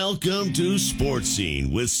Welcome to Sports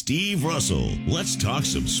Scene with Steve Russell. Let's talk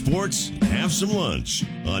some sports and have some lunch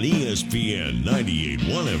on ESPN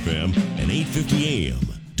 98.1 FM and 850 AM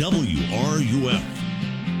WRUF.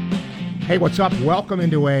 Hey, what's up? Welcome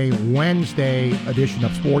into a Wednesday edition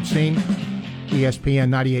of Sports Scene. ESPN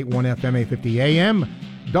 98.1 FM, 850 AM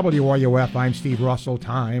WRUF. I'm Steve Russell.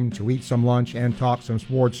 Time to eat some lunch and talk some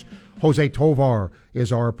sports. Jose Tovar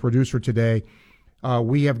is our producer today.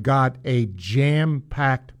 We have got a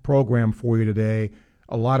jam-packed program for you today.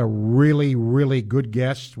 A lot of really, really good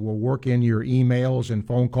guests. We'll work in your emails and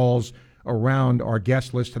phone calls around our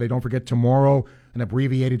guest list today. Don't forget, tomorrow, an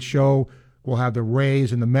abbreviated show. We'll have the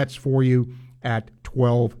Rays and the Mets for you at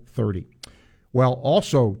 12:30. Well,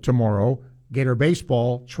 also tomorrow, Gator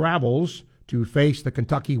Baseball travels to face the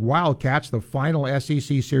Kentucky Wildcats, the final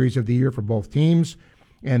SEC series of the year for both teams.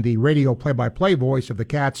 And the radio play-by-play voice of the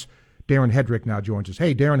Cats, Darren Headrick, now joins us.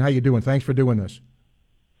 Hey, Darren, how you doing? Thanks for doing this.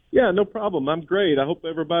 Yeah, no problem. I'm great. I hope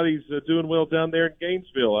everybody's doing well down there in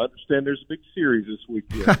Gainesville. I understand there's a big series this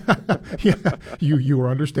weekend. Yeah, you are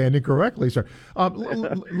understanding correctly, sir.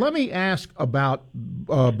 Let me ask about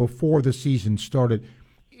before the season started.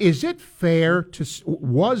 Is it fair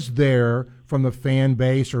was there from the fan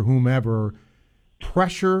base or whomever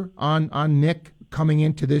pressure on Nick coming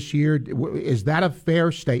into this year? Is that a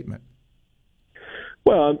fair statement?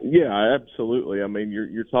 Well, yeah, absolutely. I mean,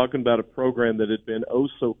 you're talking about a program that had been oh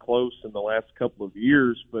so close in the last couple of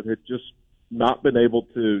years, but had just not been able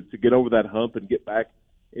to get over that hump and get back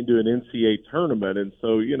into an NCAA tournament. And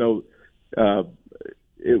so,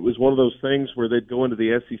 it was one of those things where they'd go into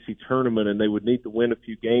the SEC tournament and they would need to win a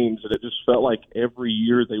few games, and it just felt like every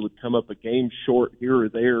year they would come up a game short here or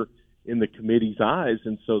there in the committee's eyes.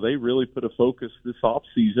 And so they really put a focus this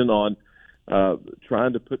offseason on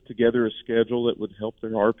trying to put together a schedule that would help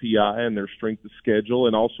their RPI and their strength of schedule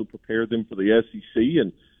and also prepare them for the SEC.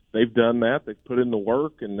 And they've done that. They've put in the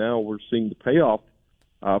work, and now we're seeing the payoff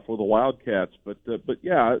for the Wildcats. But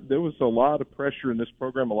yeah, there was a lot of pressure in this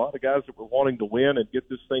program, a lot of guys that were wanting to win and get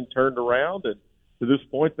this thing turned around. And to this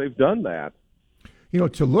point, they've done that.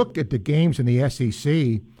 To look at the games in the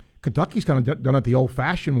SEC, Kentucky's kind of done it the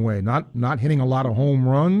old-fashioned way, not hitting a lot of home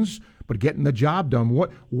runs, but getting the job done.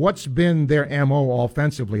 What's been their MO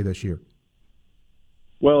offensively this year?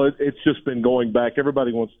 Well, it's just been going back.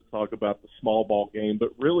 Everybody wants to talk about the small ball game, but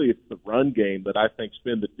really it's the run game that I think's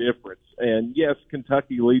been the difference. And yes,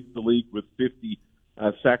 Kentucky leads the league with 50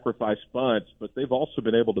 sacrifice bunts, but they've also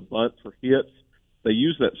been able to bunt for hits. They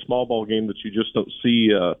use that small ball game that you just don't see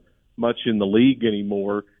much in the league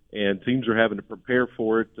anymore, and teams are having to prepare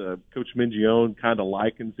for it. Coach Mingione kind of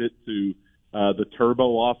likens it to the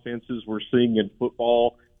turbo offenses we're seeing in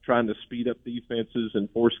football, trying to speed up defenses and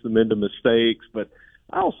force them into mistakes. But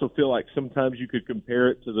I also feel like sometimes you could compare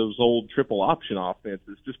it to those old triple option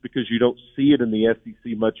offenses just because you don't see it in the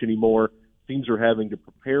SEC much anymore. Teams are having to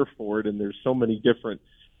prepare for it, and there's so many different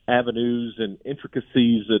avenues and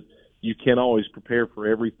intricacies that you can't always prepare for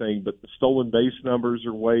everything. But the stolen base numbers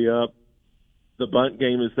are way up. The bunt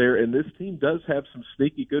game is there, and this team does have some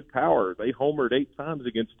sneaky good power. They homered 8 times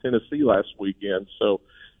against Tennessee last weekend, so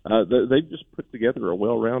they've just put together a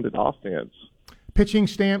well-rounded offense.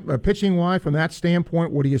 Pitching-wise, from that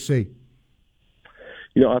standpoint, what do you see?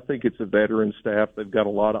 I think it's a veteran staff. They've got a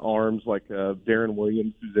lot of arms, like Darren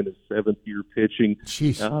Williams, who's in his 7th year pitching.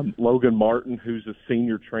 Logan Martin, who's a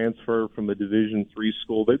senior transfer from the Division III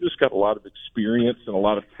school. They've just got a lot of experience and a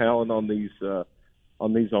lot of talent on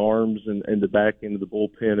these arms and the back end of the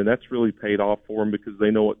bullpen, and that's really paid off for them because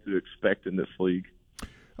they know what to expect in this league.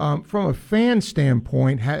 From a fan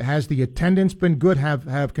standpoint, has the attendance been good?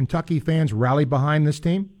 Have Kentucky fans rallied behind this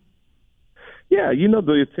team? Yeah,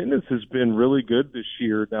 the attendance has been really good this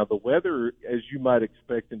year. Now, the weather, as you might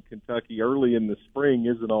expect in Kentucky early in the spring,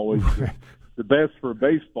 isn't always the best for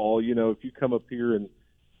baseball. If you come up here in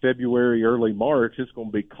February, early March, it's going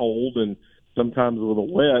to be cold and sometimes a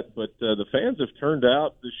little wet, but the fans have turned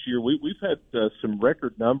out this year. We've had some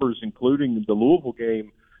record numbers, including the Louisville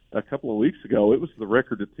game a couple of weeks ago. It was the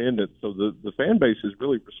record attendance, so the fan base has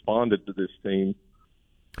really responded to this team.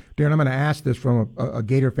 Darren, I'm going to ask this from a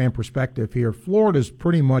Gator fan perspective here. Florida's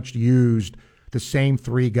pretty much used the same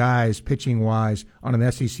 3 guys pitching-wise on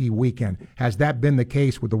an SEC weekend. Has that been the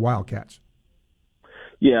case with the Wildcats?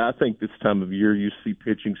 Yeah, I think this time of year you see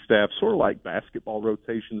pitching staff sort of like basketball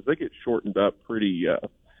rotations. They get shortened up pretty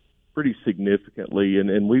significantly,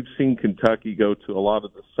 and we've seen Kentucky go to a lot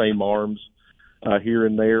of the same arms here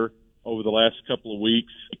and there over the last couple of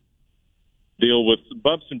weeks. Deal with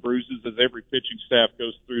bumps and bruises as every pitching staff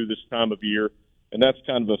goes through this time of year, and that's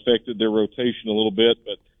kind of affected their rotation a little bit.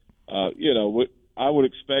 But I would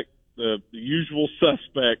expect the usual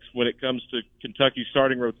suspects when it comes to Kentucky's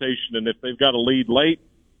starting rotation. And if they've got a lead late,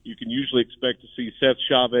 you can usually expect to see Seth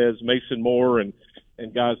Chavez, Mason Moore, and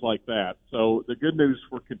guys like that. So the good news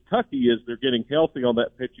for Kentucky is they're getting healthy on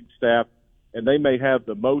that pitching staff, and they may have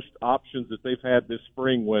the most options that they've had this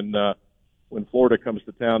spring when Florida comes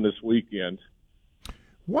to town this weekend.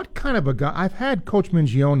 What kind of a guy? I've had Coach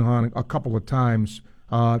Mingione on a couple of times,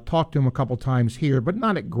 talked to him a couple of times here, but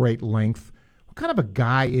not at great length. What kind of a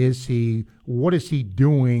guy is he? What is he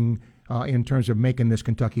doing in terms of making this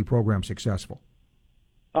Kentucky program successful?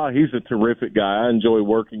 He's a terrific guy. I enjoy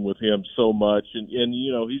working with him so much. And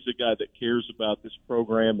you know, he's a guy that cares about this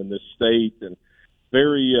program and this state, and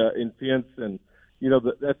very intense. And, you know,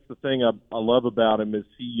 that's the thing I love about him is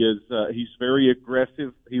he's very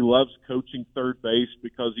aggressive. He loves coaching third base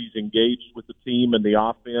because he's engaged with the team and the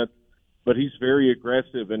offense. But he's very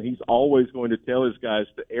aggressive, and he's always going to tell his guys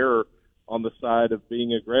to err on the side of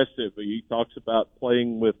being aggressive. He talks about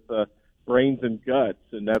playing with brains and guts,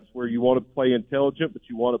 and that's where you want to play intelligent, but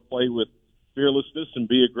you want to play with fearlessness and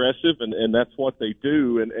be aggressive, and that's what they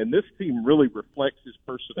do. And this team really reflects his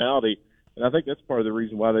personality, and I think that's part of the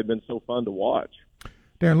reason why they've been so fun to watch.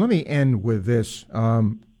 Darren, let me end with this.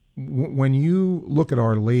 When you look at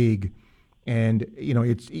our league, and, you know,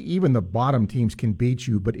 it's even the bottom teams can beat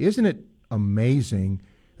you, but isn't it amazing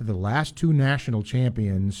that the last two national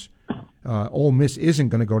champions – Ole Miss isn't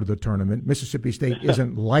going to go to the tournament. Mississippi State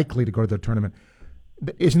isn't likely to go to the tournament.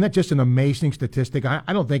 Isn't that just an amazing statistic? I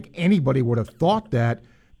don't think anybody would have thought that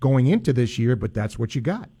going into this year, but that's what you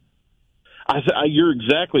got. You're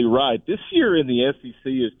exactly right. This year in the SEC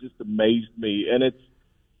has just amazed me, and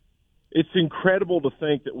it's incredible to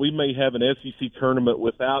think that we may have an SEC tournament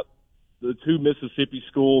without the two Mississippi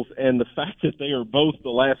schools, and the fact that they are both the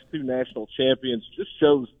last two national champions just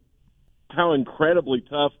shows how incredibly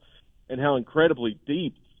tough and how incredibly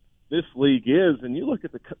deep this league is. And you look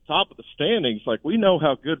at the top of the standings, like, we know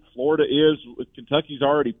how good Florida is. Kentucky's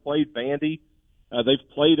already played Vandy. They've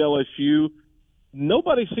played LSU.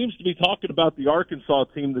 Nobody seems to be talking about the Arkansas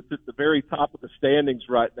team that's at the very top of the standings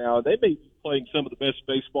right now. They may be playing some of the best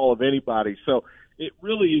baseball of anybody. So it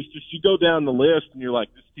really is just, you go down the list and you're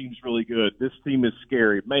like, this team's really good. This team is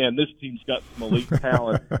scary. Man, this team's got some elite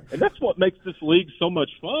talent. And that's what makes this league so much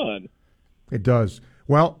fun. It does.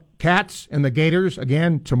 Well, Cats and the Gators,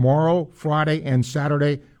 again, tomorrow, Friday, and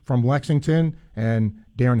Saturday from Lexington, and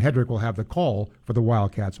Darren Headrick will have the call for the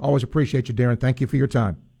Wildcats. Always appreciate you, Darren. Thank you for your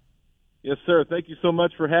time. Yes, sir. Thank you so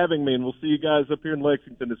much for having me, and we'll see you guys up here in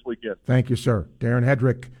Lexington this weekend. Thank you, sir. Darren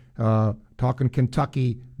Headrick, talking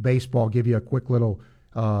Kentucky baseball, give you a quick little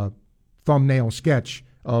thumbnail sketch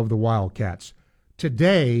of the Wildcats.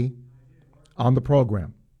 Today on the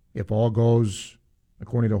program, if all goes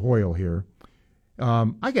according to Hoyle here,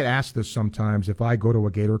 I get asked this sometimes if I go to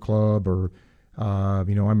a Gator club or,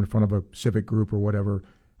 you know, I'm in front of a civic group or whatever.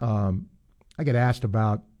 I get asked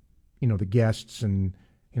about, you know, the guests and,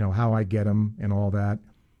 you know, how I get them and all that.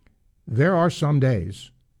 There are some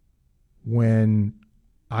days when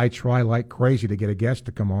I try like crazy to get a guest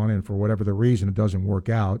to come on, and for whatever the reason, it doesn't work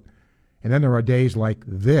out. And then there are days like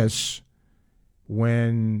this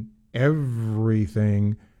when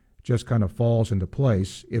everything just kind of falls into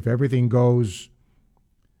place. If everything goes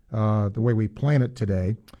the way we plan it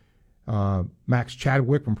today, Max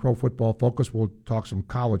Chadwick from Pro Football Focus will talk some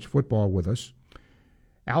college football with us.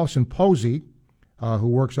 Alison Posey, who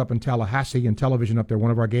works up in Tallahassee in television up there,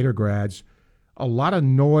 one of our Gator grads, a lot of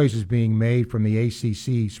noise is being made from the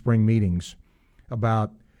ACC spring meetings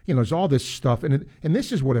about, you know, there's all this stuff. And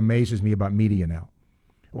this is what amazes me about media now.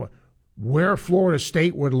 Where Florida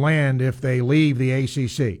State would land if they leave the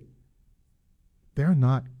ACC. They're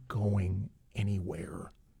not going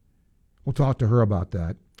anywhere. We'll talk to her about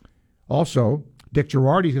that. Also, Dick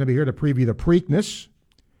Jerardi is going to be here to preview the Preakness.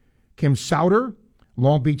 Kim Sowder,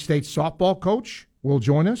 Long Beach State softball coach, will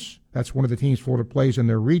join us. That's one of the teams Florida plays in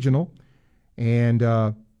their regional. And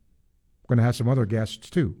we're going to have some other guests,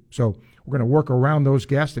 too. So we're going to work around those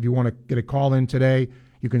guests. If you want to get a call in today,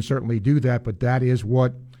 you can certainly do that. But that is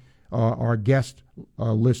what our guest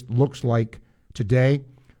list looks like today.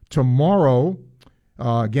 Tomorrow,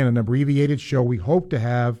 again, an abbreviated show. We hope to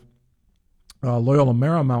have Loyola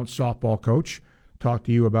Marymount softball coach talk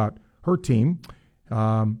to you about her team.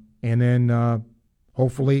 And then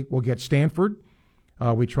hopefully we'll get Stanford.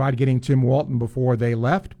 We tried getting Tim Walton before they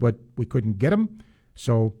left, but we couldn't get him.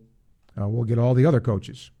 So we'll get all the other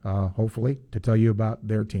coaches, hopefully, to tell you about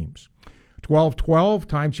their teams. 12:12,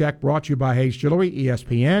 time check brought to you by Hayes Jewelry,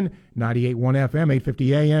 ESPN, 98.1 FM,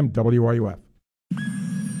 850 AM, WRUF.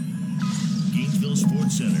 Gainesville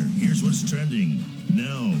Sports Center, here's what's trending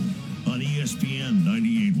now on ESPN. ESPN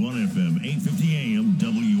 98.1 FM, 850 AM,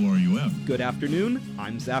 WRUF. Good afternoon,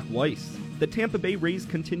 I'm Zach Weiss. The Tampa Bay Rays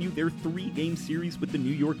continue their 3-game series with the New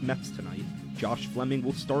York Mets tonight. Josh Fleming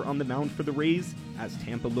will start on the mound for the Rays as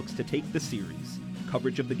Tampa looks to take the series.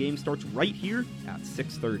 Coverage of the game starts right here at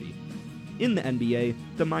 6:30. In the NBA,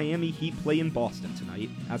 the Miami Heat play in Boston tonight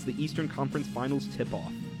as the Eastern Conference Finals tip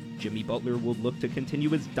off. Jimmy Butler will look to continue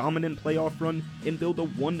his dominant playoff run and build a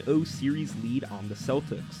 1-0 series lead on the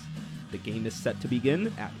Celtics. The game is set to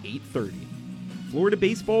begin at 8:30. Florida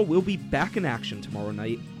baseball will be back in action tomorrow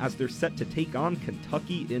night as they're set to take on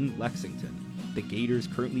Kentucky in Lexington. The Gators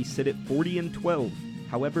currently sit at 40-12.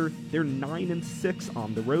 However, they're 9-6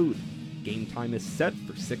 on the road. Game time is set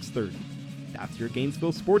for 6:30. That's your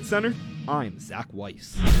Gainesville Sports Center. I'm Zach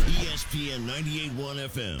Weiss. ESPN 98.1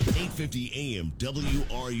 FM, 850 AM,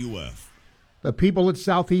 WRUF. The people at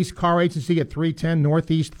Southeast Car Agency at 310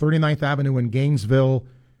 Northeast 39th Avenue in Gainesville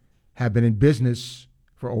have been in business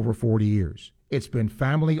for over 40 years. It's been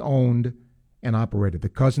family-owned and operated. The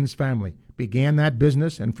Cousins family began that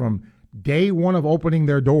business, and from day one of opening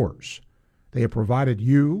their doors, they have provided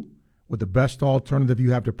you with the best alternative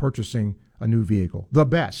you have to purchasing a new vehicle, the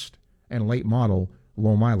best and late model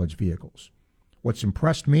low mileage vehicles. What's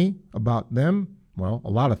impressed me about them, well, a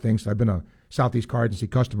lot of things. I've been a Southeast Car Agency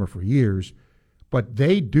customer for years, but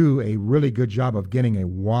they do a really good job of getting a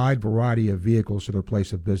wide variety of vehicles to their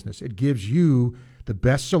place of business. It gives you the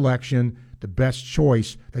best selection, the best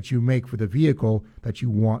choice that you make for the vehicle that you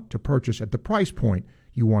want to purchase at the price point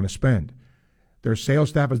you want to spend. Their sales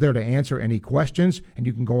staff is there to answer any questions, and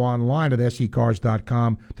you can go online at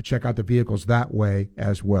secars.com to check out the vehicles that way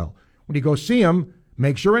as well. When you go see them,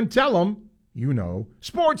 make sure and tell them, you know,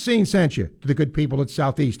 Sports Scene sent you to the good people at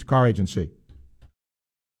Southeast Car Agency.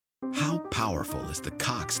 How powerful is the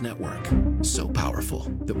Cox network? So powerful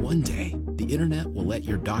that one day the internet will let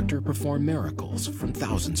your doctor perform miracles from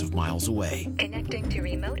thousands of miles away. Connecting to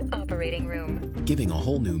remote operating room. Giving a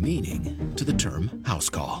whole new meaning to the term house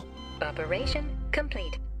call. Operation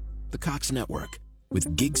complete. The Cox network.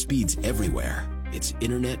 With gig speeds everywhere. It's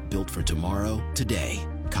internet built for tomorrow, today.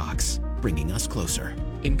 Cox, bringing us closer.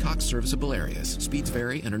 In Cox serviceable areas, speeds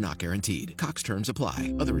vary and are not guaranteed. Cox terms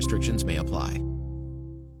apply. Other restrictions may apply.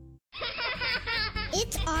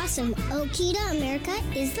 It's awesome. Okita America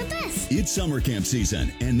is the best. It's summer camp season,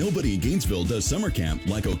 and nobody in Gainesville does summer camp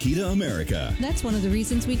like Okita America. That's one of the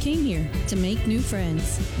reasons we came here, to make new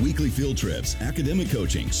friends. Weekly field trips, academic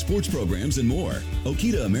coaching, sports programs, and more.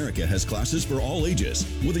 Okita America has classes for all ages.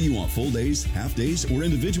 Whether you want full days, half days, or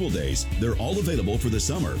individual days, they're all available for the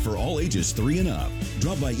summer for all ages 3 and up.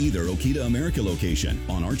 Drop by either Okita America location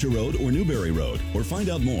on Archer Road or Newberry Road, or find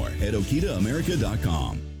out more at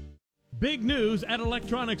okitaamerica.com. Big news at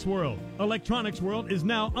Electronics World. Electronics World is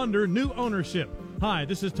now under new ownership. Hi,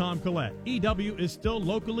 this is Tom Collette. EW is still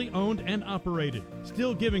locally owned and operated,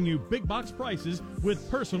 still giving you big box prices with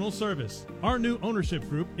personal service. Our new ownership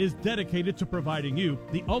group is dedicated to providing you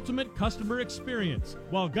the ultimate customer experience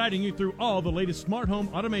while guiding you through all the latest smart home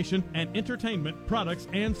automation and entertainment products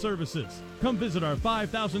and services. Come visit our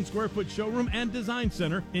 5,000 square foot showroom and design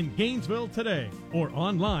center in Gainesville today or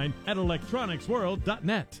online at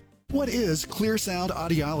electronicsworld.net. What is Clear Sound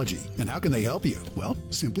Audiology, and how can they help you? Well,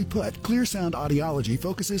 simply put, Clear Sound Audiology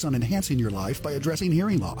focuses on enhancing your life by addressing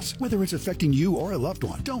hearing loss, whether it's affecting you or a loved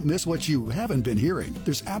one. Don't miss what you haven't been hearing.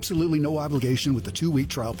 There's absolutely no obligation with the 2-week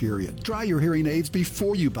trial period. Try your hearing aids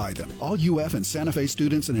before you buy them. All UF and Santa Fe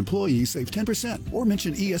students and employees save 10%, or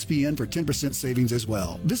mention ESPN for 10% savings as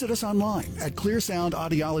well. Visit us online at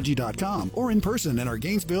clearsoundaudiology.com or in person in our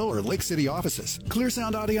Gainesville or Lake City offices. Clear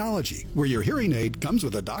Sound Audiology, where your hearing aid comes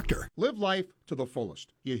with a doctor. Live life to the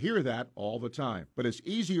fullest. You hear that all the time, but it's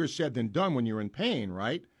easier said than done when you're in pain,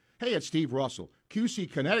 right? Hey, it's Steve Russell.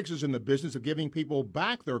 QC Kinetics is in the business of giving people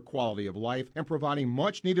back their quality of life and providing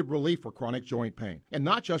much-needed relief for chronic joint pain. And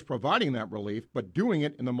not just providing that relief, but doing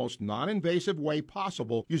it in the most non-invasive way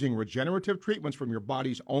possible using regenerative treatments from your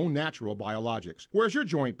body's own natural biologics. Where's your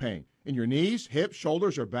joint pain? In your knees, hips,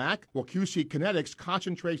 shoulders, or back? Well, QC Kinetics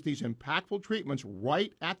concentrates these impactful treatments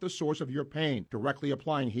right at the source of your pain, directly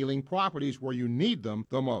applying healing properties where you need them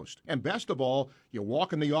the most. And best of all, you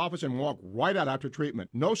walk in the office and walk right out after treatment.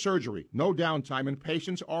 No surgery, no downtime, and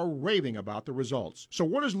patients are raving about the results. So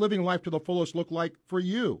what does living life to the fullest look like for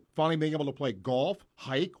you? Finally being able to play golf,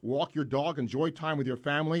 hike, walk your dog, enjoy time with your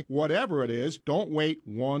family, whatever it is, don't wait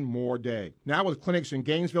one more day. Now with clinics in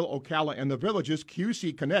Gainesville, Ocala, and the Villages,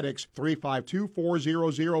 QC Kinetics,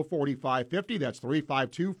 352-400-4550. That's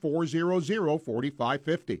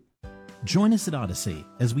 352-400-4550. Join us at Odyssey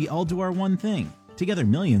as we all do our one thing, together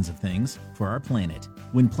millions of things, for our planet.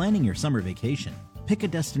 When planning your summer vacation, Pick a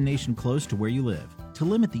destination close to where you live to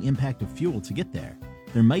limit the impact of fuel to get there.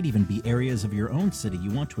 There might even be areas of your own city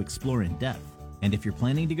you want to explore in depth. And if you're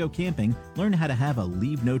planning to go camping, learn how to have a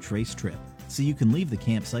Leave No Trace trip, so you can leave the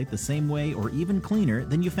campsite the same way or even cleaner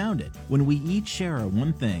than you found it. When we each share our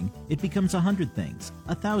one thing, it becomes 100 things,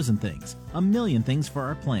 1,000 things, 1,000,000 things for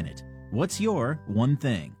our planet. What's your one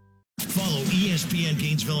thing? Follow ESPN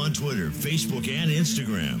Gainesville on Twitter, Facebook, and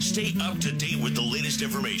Instagram. Stay up to date with the latest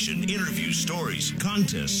information, interviews, stories,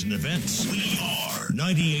 contests, and events. We are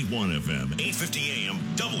 98.1 FM, 850 AM,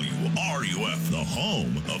 WRUF, the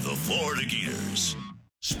home of the Florida Gators.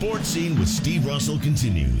 Sports Scene with Steve Russell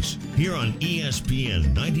continues here on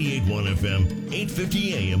ESPN 98.1 FM,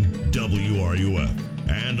 850 AM, WRUF,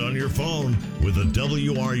 and on your phone with the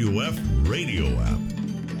WRUF radio app.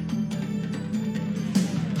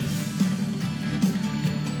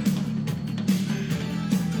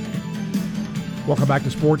 Welcome back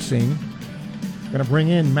to Sports Scene. Going to bring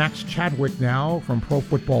in Max Chadwick now from Pro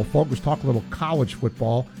Football Focus, talk a little college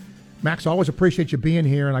football. Max, I always appreciate you being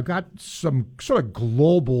here, and I've got some sort of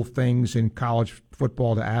global things in college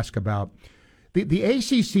football to ask about. The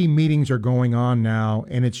ACC meetings are going on now,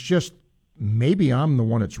 and it's just, maybe I'm the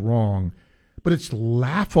one that's wrong, but it's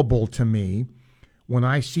laughable to me when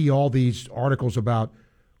I see all these articles about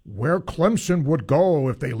where Clemson would go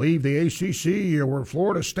if they leave the ACC or where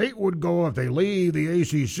Florida State would go if they leave the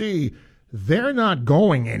ACC. They're not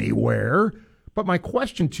going anywhere. But my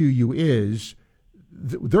question to you is,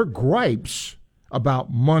 their gripes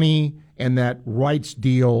about money and that rights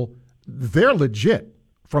deal, they're legit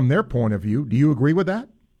from their point of view. Do you agree with that?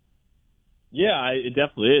 Yeah, it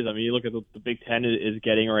definitely is. I mean, you look at the Big Ten is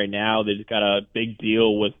getting right now. They just got a big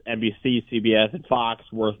deal with NBC, CBS, and Fox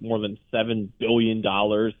worth more than $7 billion.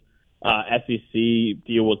 SEC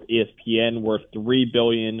deal with ESPN worth $3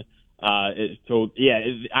 billion.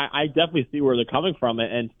 I definitely see where they're coming from.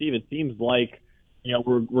 And Steve, it seems like, you know,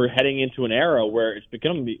 we're heading into an era where it's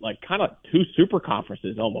becoming like kind of two super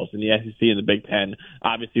conferences almost in the SEC and the Big Ten.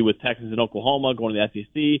 Obviously, with Texas and Oklahoma going to the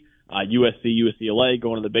SEC, USC, UCLA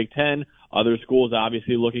going to the Big Ten. Other schools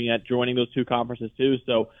obviously looking at joining those two conferences too.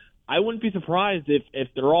 So I wouldn't be surprised if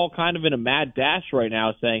they're all kind of in a mad dash right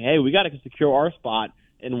now saying, hey, we got to secure our spot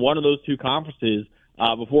in one of those two conferences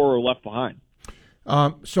before we're left behind.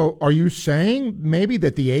 So are you saying maybe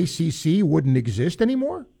that the ACC wouldn't exist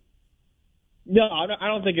anymore? No, I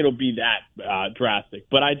don't think it'll be that drastic.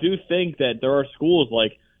 But I do think that there are schools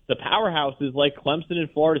like the powerhouses like Clemson and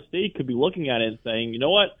Florida State could be looking at it and saying, you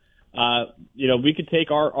know what, we could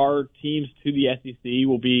take our teams to the SEC.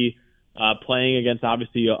 We'll be playing against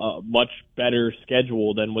obviously a much better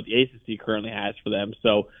schedule than what the ACC currently has for them.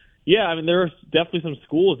 So, yeah, I mean, there are definitely some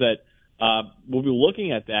schools that will be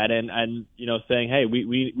looking at that and saying, hey,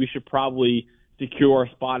 we should probably secure our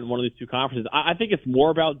spot in one of these two conferences. I think it's more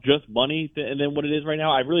about just money than what it is right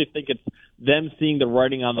now. I really think it's them seeing the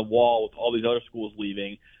writing on the wall with all these other schools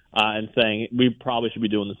leaving and saying we probably should be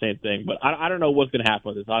doing the same thing. But I don't know what's going to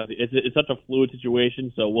happen with this. It's such a fluid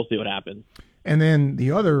situation, so we'll see what happens. And then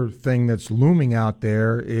the other thing that's looming out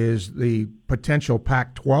there is the potential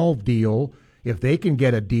Pac-12 deal. If they can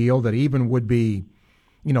get a deal that even would be,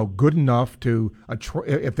 good enough to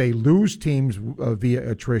if they lose teams via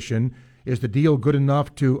attrition, is the deal good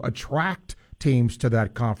enough to attract teams to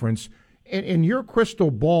that conference? In your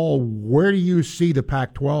crystal ball, where do you see the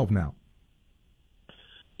Pac-12 now?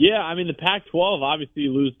 Yeah, I mean, the Pac-12, obviously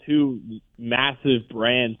you lose two massive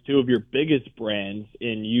brands, two of your biggest brands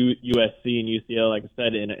in USC and UCLA, like I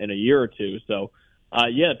said, in a year or two. So,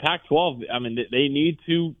 the Pac-12, I mean, they need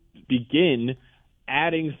to begin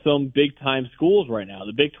adding some big-time schools right now.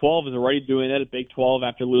 The Big 12 is already doing that. The Big 12,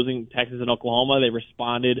 after losing Texas and Oklahoma, they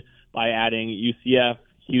responded by adding UCF,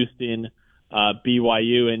 Houston,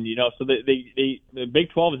 BYU, and so the Big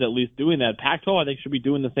 12 is at least doing that. Pac-12, I think, should be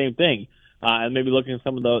doing the same thing, and maybe looking at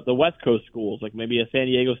some of the West Coast schools, like maybe a San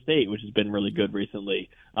Diego State, which has been really good recently,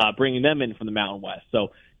 bringing them in from the Mountain West.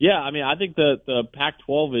 So, yeah, I mean, I think the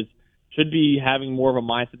Pac-12 should be having more of a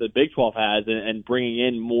mindset that the Big 12 has and bringing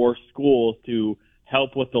in more schools to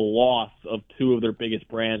help with the loss of two of their biggest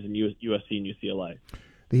brands in USC and UCLA.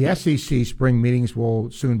 The SEC spring meetings will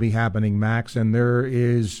soon be happening, Max, and there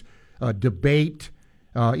is a debate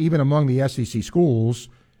even among the SEC schools.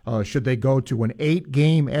 Should they go to an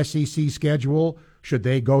 8-game SEC schedule? Should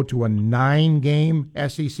they go to a 9-game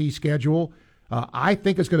SEC schedule? I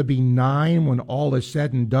think it's going to be 9 when all is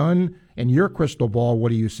said and done. In your crystal ball, what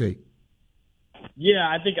do you see? Yeah,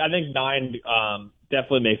 I think 9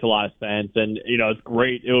 definitely makes a lot of sense, and it's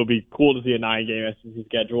great. It would be cool to see a 9-game SEC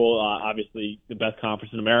schedule. Obviously, the best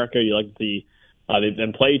conference in America. You like to see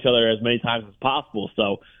They play each other as many times as possible.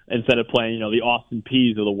 So instead of playing, the Austin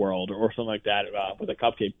Peas of the world or something like that with a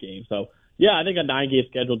cupcake game. So, yeah, I think a 9-game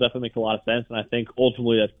schedule definitely makes a lot of sense, and I think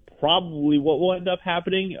ultimately that's probably what will end up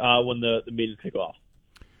happening when the meetings kick off.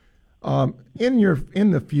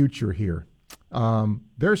 In the future here,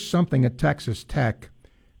 there's something at Texas Tech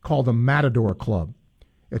called the Matador Club.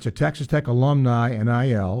 It's a Texas Tech alumni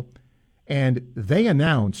NIL, and they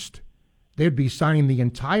announced they'd be signing the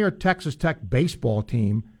entire Texas Tech baseball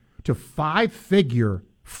team to five-figure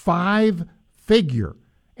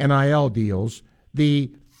NIL deals,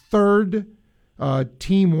 the third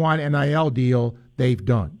team-wide NIL deal they've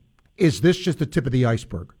done. Is this just the tip of the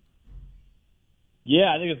iceberg?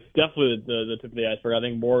 Yeah, I think it's definitely the tip of the iceberg. I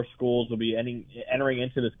think more schools will be entering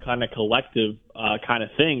into this kind of collective kind of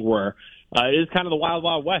thing where it is kind of the wild,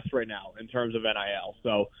 wild west right now in terms of NIL.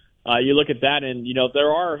 So you look at that, and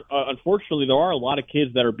there are unfortunately there are a lot of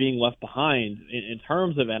kids that are being left behind in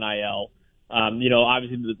terms of NIL.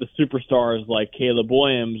 Obviously the superstars like Caleb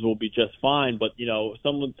Williams will be just fine, but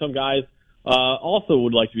some guys also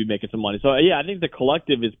would like to be making some money. So yeah, I think the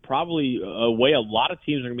collective is probably a way a lot of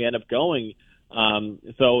teams are going to end up going.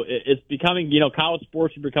 So it's becoming, college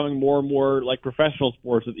sports are becoming more and more like professional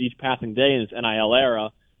sports with each passing day in this NIL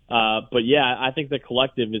era. But yeah, I think the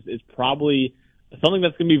collective is probably something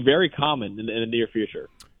that's going to be very common in the near future.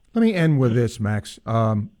 Let me end with this, Max.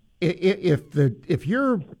 If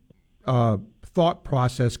your thought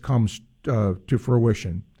process comes to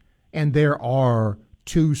fruition, and there are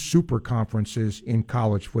 2 super conferences in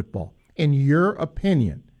college football, in your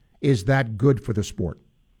opinion, is that good for the sport?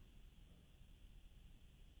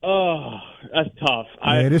 Oh, that's tough.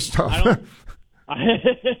 It is tough.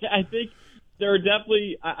 I think there are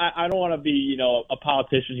definitely. I don't want to be, a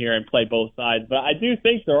politician here and play both sides, but I do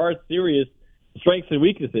think there are serious strengths and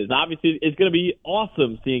weaknesses. Obviously, it's going to be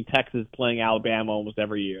awesome seeing Texas playing Alabama almost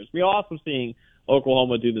every year. It's going to be awesome seeing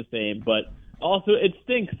Oklahoma do the same, but also it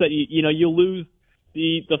stinks that you lose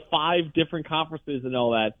the 5 different conferences and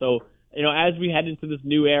all that. So as we head into this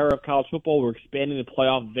new era of college football, we're expanding the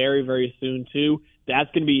playoff very, very soon too.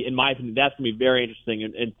 That's going to be, in my opinion, that's going to be very interesting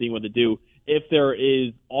in seeing what they do. If there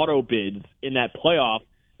is auto bids in that playoff,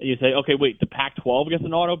 and you say, okay, wait, the Pac-12 gets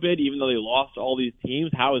an auto bid, even though they lost all these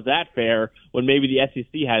teams, how is that fair when maybe the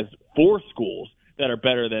SEC has 4 schools that are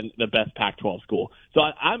better than the best Pac-12 school? So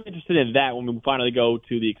I'm interested in that when we finally go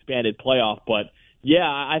to the expanded playoff. But, yeah,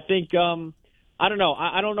 I think I don't know.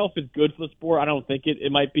 I don't know if it's good for the sport. I don't think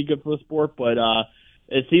it might be good for the sport, but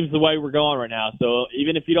it seems the way we're going right now. So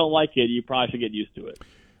even if you don't like it, you probably should get used to it.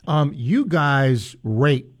 You guys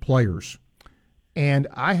rate players. And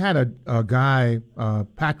I had a guy,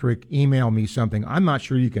 Patrick, email me something. I'm not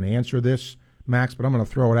sure you can answer this, Max, but I'm going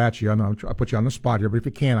to throw it at you. I'll put you on the spot here, but if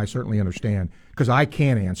you can, I certainly understand, because I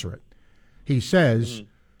can't answer it. He says,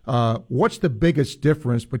 what's the biggest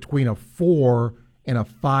difference between a 4 and a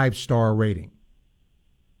 5-star rating?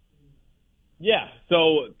 Yeah,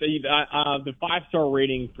 so the 5-star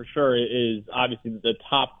rating for sure is obviously the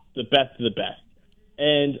best of the best.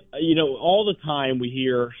 And, all the time we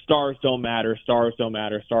hear stars don't matter, stars don't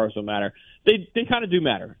matter, stars don't matter. They kind of do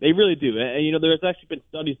matter. They really do. And, there's actually been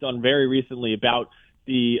studies done very recently about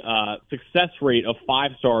the success rate of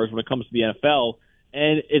 5 stars when it comes to the NFL.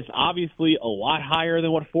 And it's obviously a lot higher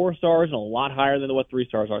than what 4 stars and a lot higher than what 3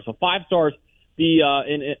 stars are. So 5 stars,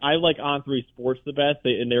 I like On3 Sports the best.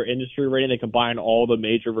 In their industry rating, they combine all the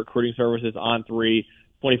major recruiting services, On3,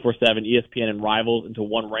 24/7, ESPN, and Rivals into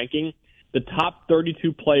one ranking. The top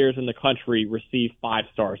 32 players in the country receive 5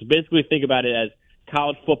 stars. So basically, think about it as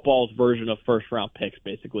college football's version of first-round picks,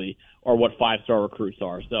 basically, or what 5-star recruits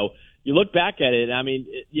are. So you look back at it, I mean,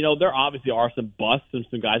 there obviously are some busts and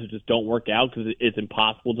some guys who just don't work out because it's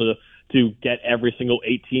impossible to get every single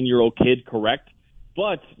 18-year-old kid correct.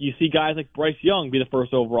 But you see guys like Bryce Young be the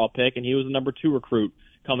first overall pick, and he was the number 2 recruit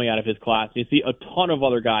coming out of his class. You see a ton of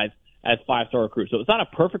other guys as 5-star recruits. So it's not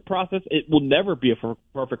a perfect process. It will never be a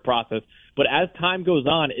perfect process. But as time goes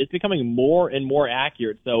on, it's becoming more and more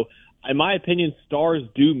accurate. So in my opinion, stars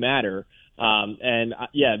do matter.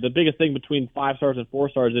 The biggest thing between 5 stars and 4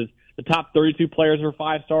 stars is the top 32 players are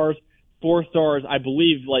 5 stars. 4 stars, I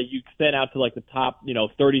believe, like you extend out to like the top,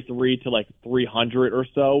 33 to like 300 or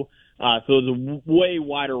so. So there's a way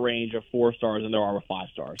wider range of 4 stars than there are with 5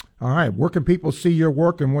 stars. All right. Where can people see your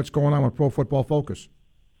work and what's going on with Pro Football Focus?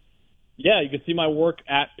 Yeah, you can see my work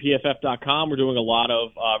at pff.com. We're doing a lot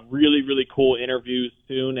of really, really cool interviews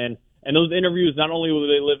soon. And those interviews, not only will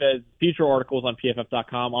they live as feature articles on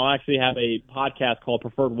pff.com, I'll actually have a podcast called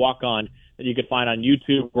Preferred Walk-On that you can find on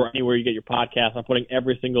YouTube or anywhere you get your podcast. I'm putting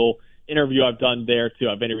every single interview I've done there, too.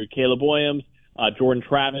 I've interviewed Caleb Williams, Jordan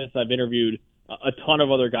Travis. I've interviewed a ton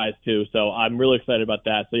of other guys too. So I'm really excited about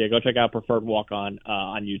that. So yeah, go check out Preferred Walk on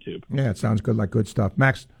YouTube. Yeah, it sounds good, like good stuff.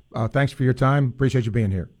 Max, thanks for your time. Appreciate you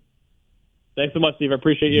being here. Thanks so much, Steve. I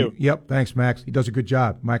appreciate you. Yep, thanks, Max. He does a good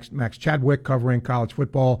job. Max Chadwick covering college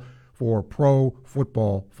football for Pro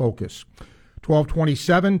Football Focus.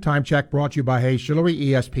 1227, time check brought to you by Hayes Chillery,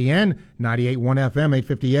 ESPN, 98.1 FM,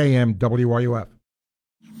 850 AM, WRUF.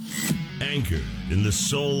 Anchored in the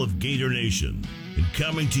soul of Gator Nation and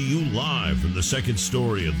coming to you live from the second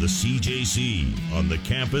story of the CJC on the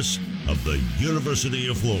campus of the University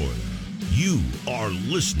of Florida. You are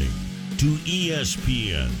listening to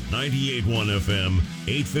ESPN 98.1 FM,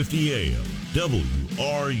 850 AM,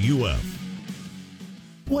 WRUF.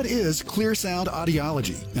 What is Clear Sound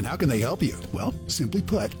Audiology, and how can they help you? Well, simply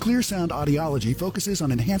put, Clear Sound Audiology focuses on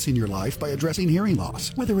enhancing your life by addressing hearing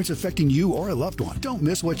loss, whether it's affecting you or a loved one. Don't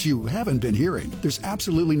miss what you haven't been hearing. There's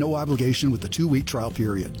absolutely no obligation with the 2-week trial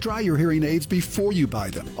period. Try your hearing aids before you buy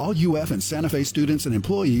them. All UF and Santa Fe students and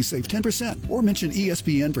employees save 10%, or mention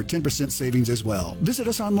ESPN for 10% savings as well. Visit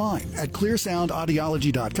us online at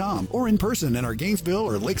clearsoundaudiology.com or in person in our Gainesville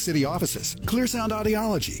or Lake City offices. Clear Sound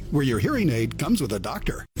Audiology, where your hearing aid comes with a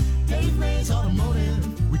doctor. Dave Mays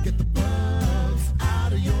Automotive, we get the buzz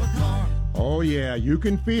out of your car. Oh, yeah, you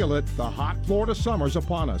can feel it. The hot Florida summer's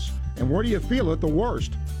upon us. And where do you feel it the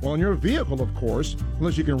worst? Well, in your vehicle, of course,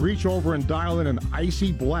 unless you can reach over and dial in an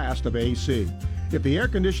icy blast of AC. If the air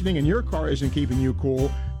conditioning in your car isn't keeping you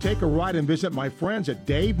cool, take a ride and visit my friends at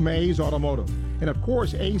Dave Mays Automotive. And of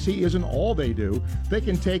course, AC isn't all they do. They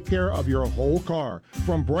can take care of your whole car,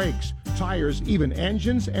 from brakes, tires, even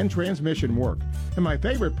engines and transmission work. And my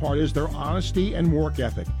favorite part is their honesty and work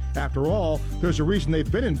ethic. After all, there's a reason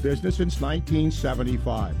they've been in business since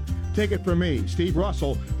 1975. Take it from me, Steve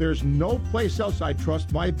Russell, there's no place else I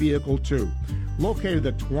trust my vehicle to. Located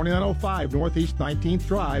at 2905 Northeast 19th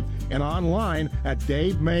Drive and online at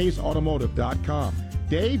DaveMaysAutomotive.com.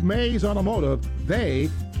 Dave Mays Automotive, they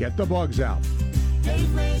get the bugs out.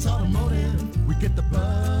 Dave Mays Automotive, we get the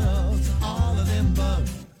bugs, all of them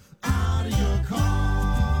bugs, out of your car.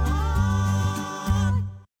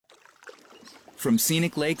 From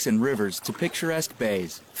scenic lakes and rivers to picturesque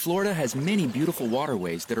bays, Florida has many beautiful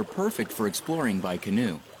waterways that are perfect for exploring by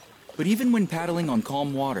canoe. But even when paddling on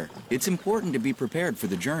calm water, it's important to be prepared for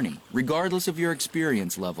the journey, regardless of your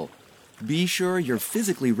experience level. Be sure you're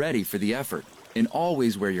physically ready for the effort, and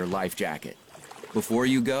always wear your life jacket. Before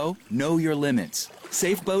you go, know your limits.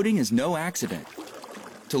 Safe boating is no accident.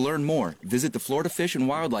 To learn more, visit the Florida Fish and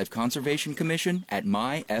Wildlife Conservation Commission at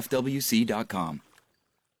myfwc.com.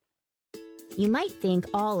 You might think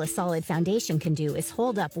all a solid foundation can do is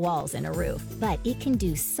hold up walls and a roof, but it can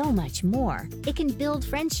do so much more. It can build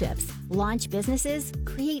friendships, launch businesses,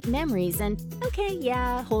 create memories, and,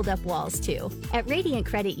 hold up walls too. At Radiant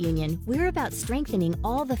Credit Union, we're about strengthening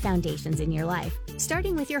all the foundations in your life,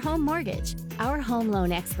 starting with your home mortgage. Our home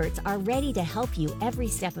loan experts are ready to help you every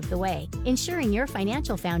step of the way, ensuring your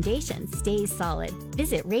financial foundation stays solid.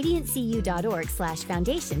 Visit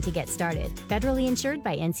radiantcu.org/foundation to get started. Federally insured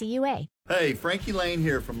by NCUA. Hey, Frankie Lane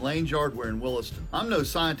here from Lane's Yardware in Williston. I'm no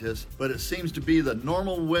scientist, but it seems to be the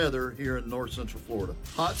normal weather here in north central Florida.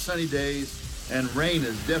 Hot sunny days and rain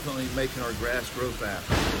is definitely making our grass grow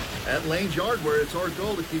faster. At Lane's Yardware, it's our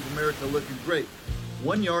goal to keep America looking great,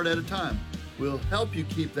 1 yard at a time. We'll help you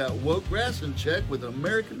keep that woke grass in check with an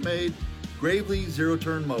American-made Gravely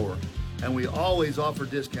zero-turn mower. And we always offer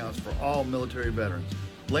discounts for all military veterans.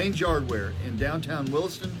 Lane's Yardware in downtown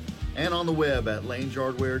Williston and on the web at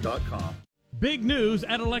lanesyardware.com. Big news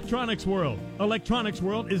at Electronics World. Electronics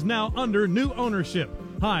World is now under new ownership.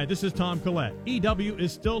 Hi, this is Tom Collette. EW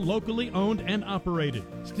is still locally owned and operated,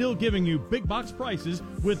 still giving you big box prices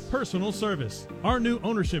with personal service. Our new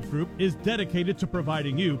ownership group is dedicated to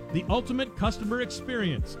providing you the ultimate customer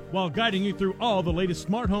experience while guiding you through all the latest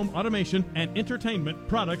smart home automation and entertainment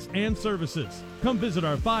products and services. Come visit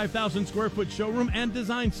our 5,000 square foot showroom and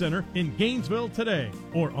design center in Gainesville today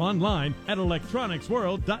or online at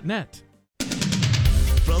electronicsworld.net.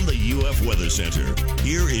 From the UF Weather Center,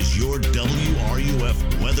 here is your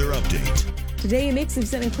WRUF weather update. Today, a mix of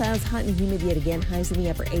sun and clouds, hot and humid yet again, highs in the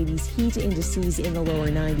upper 80s, heat indices in the lower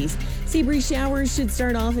 90s. Sea breeze showers should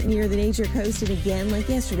start off near the nature coast, and again, like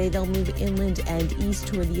yesterday, they'll move inland and east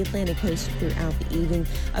toward the Atlantic coast throughout the evening.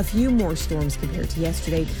 A few more storms compared to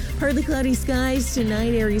yesterday. Partly cloudy skies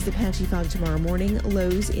tonight, areas of patchy fog tomorrow morning,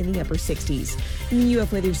 lows in the upper 60s. From the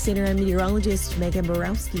UF Weather Center, I'm meteorologist Megan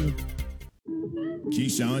Borowski.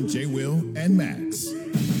 Keyshawn, J. Will, and Max.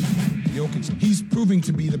 Jokic, he's proving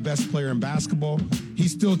to be the best player in basketball.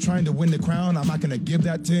 He's still trying to win the crown. I'm not going to give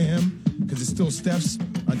that to him because it's still Steph's.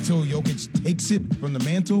 until Jokic takes it from the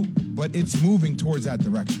mantle, but it's moving towards that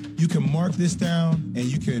direction. You can mark this down, and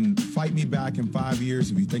you can fight me back in 5 years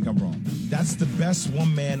if you think I'm wrong. That's the best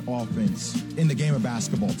one-man offense in the game of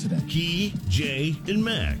basketball today. Key, Jay, and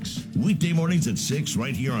Max. Weekday mornings at 6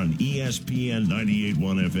 right here on ESPN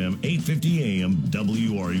 98.1 FM, 850 AM,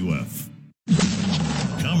 WRUF.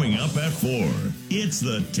 Coming up at 4, it's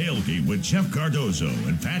The Tailgate with Jeff Cardozo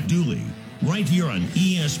and Pat Dooley. Right here on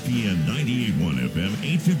ESPN 98.1 FM,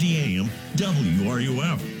 850 AM,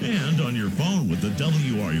 WRUF. And on your phone with the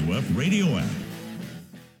WRUF radio app.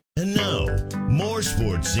 And now, more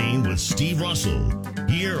Sports Scene with Steve Russell.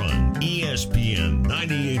 Here on ESPN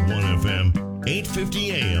 98.1 FM,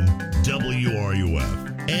 850 AM,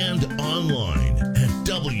 WRUF. And online at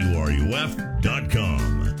WRUF.com.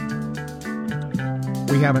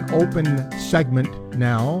 We have an open segment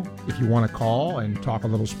now, if you want to call and talk a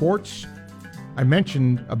little sports. I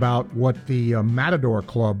mentioned about what the Matador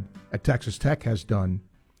Club at Texas Tech has done.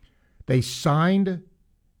 They signed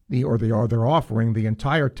they're offering the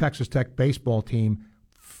entire Texas Tech baseball team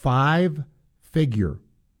 5-figure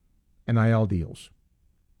NIL deals.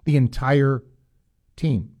 The entire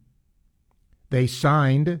team. They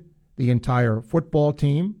signed the entire football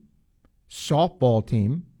team, softball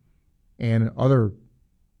team, and other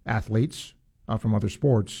athletes from other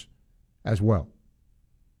sports as well.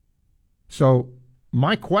 So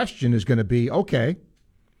my question is going to be, okay,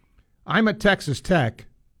 I'm at Texas Tech,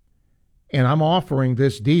 and I'm offering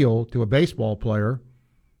this deal to a baseball player,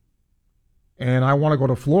 and I want to go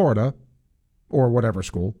to Florida or whatever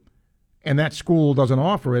school, and that school doesn't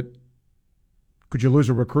offer it. Could you lose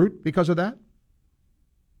a recruit because of that?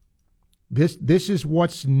 This is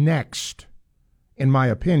what's next, in my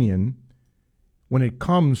opinion, when it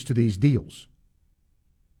comes to these deals.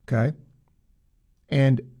 Okay?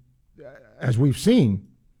 And as we've seen,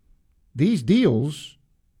 these deals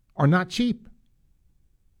are not cheap.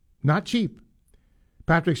 Not cheap.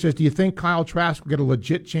 Patrick says, do you think Kyle Trask will get a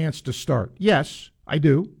legit chance to start? Yes, I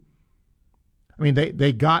do. I mean,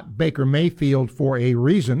 they got Baker Mayfield for a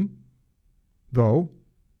reason, though,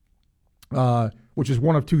 which is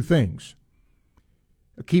one of two things.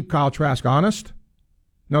 Keep Kyle Trask honest.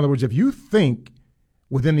 In other words, if you think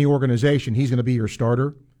within the organization he's going to be your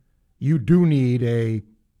starter, you do need a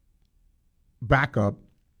backup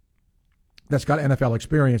that's got NFL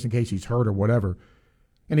experience in case he's hurt or whatever.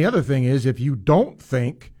 And the other thing is, if you don't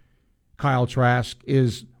think Kyle Trask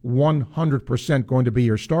is 100% going to be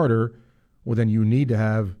your starter, well, then you need to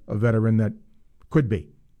have a veteran that could be.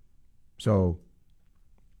 So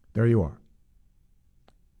there you are.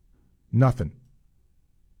 Nothing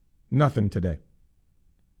today.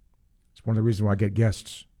 It's one of the reasons why I get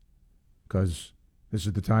guests, because this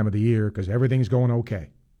is the time of the year, because everything's going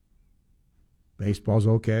okay. Baseball's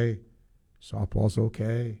okay. Softball's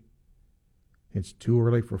okay. It's too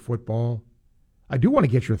early for football. I do want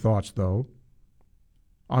to get your thoughts, though,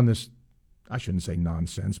 on this. I shouldn't say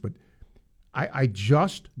nonsense, but I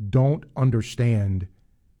just don't understand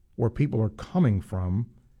where people are coming from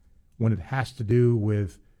when it has to do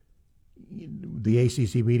with the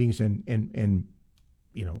ACC meetings and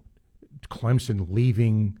you know, Clemson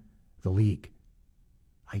leaving the league.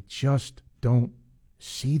 I just don't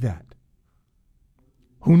see that.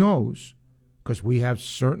 Who knows? Because we have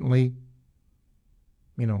certainly,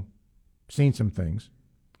 seen some things.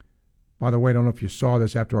 By the way, I don't know if you saw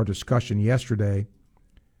this after our discussion yesterday.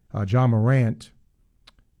 John Morant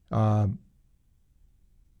and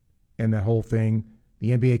that whole thing,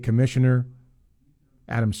 the NBA commissioner,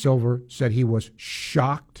 Adam Silver, said he was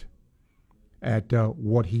shocked at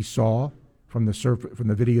what he saw from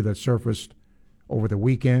the video that surfaced over the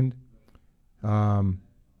weekend.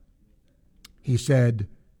 He said,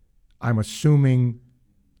 I'm assuming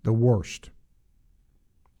the worst.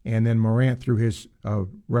 And then Morant, through his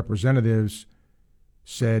representatives,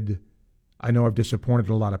 said, I know I've disappointed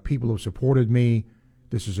a lot of people who have supported me.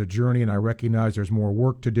 This is a journey, and I recognize there's more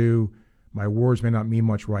work to do. My words may not mean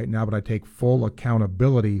much right now, but I take full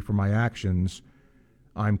accountability for my actions.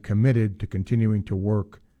 I'm committed to continuing to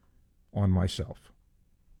work on myself.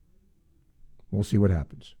 We'll see what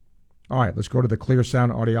happens. All right, let's go to the Clear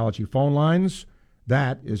Sound Audiology phone lines.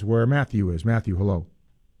 That is where Matthew is. Matthew, hello.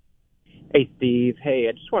 Hey, Steve. Hey,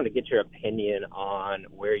 I just wanted to get your opinion on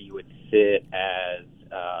where you would sit as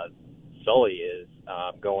Sully is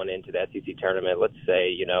going into the SEC tournament. Let's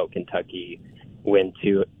say, Kentucky win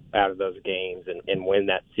 2 out of those games and win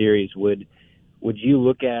that series. Would you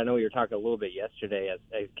look at, I know you were talking a little bit yesterday, as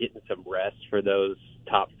getting some rest for those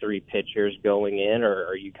top 3 pitchers going in, or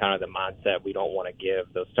are you kind of the mindset we don't want to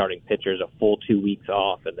give those starting pitchers a full 2 weeks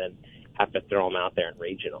off and then have to throw them out there in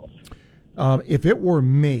regionals? If it were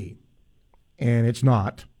me, and it's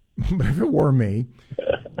not, but if it were me,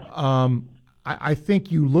 I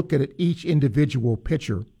think you look at each individual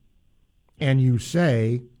pitcher and you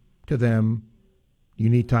say to them, you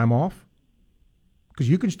need time off? Because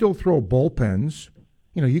you can still throw bullpens.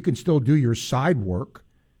 You can still do your side work,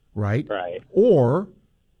 right? Right. Or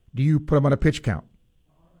do you put them on a pitch count?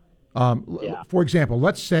 For example,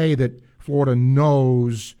 let's say that Florida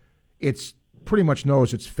pretty much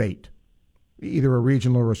knows it's fate, either a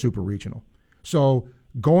regional or a super regional. So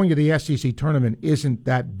going to the SEC tournament isn't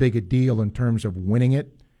that big a deal in terms of winning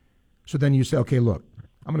it. So then you say, okay, look,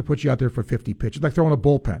 I'm going to put you out there for 50 pitches, like throwing a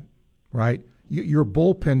bullpen, right? Your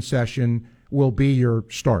bullpen session will be your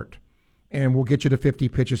start, and we'll get you to 50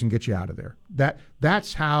 pitches and get you out of there.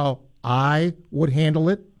 That's how I would handle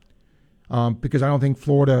it, because I don't think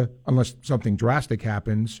Florida, unless something drastic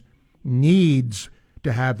happens, needs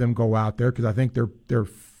to have them go out there, because I think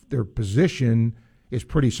their position is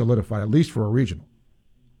pretty solidified, at least for a regional.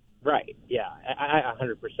 Right. Yeah, I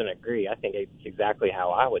 100% agree. I think it's exactly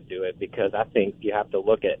how I would do it, because I think you have to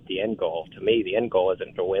look at the end goal. To me, the end goal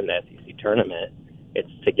isn't to win the SEC tournament; it's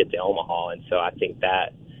to get to Omaha, and so I think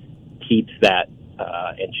that keeps that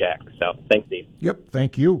in check. So, thanks, Steve. Yep.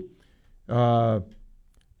 Thank you.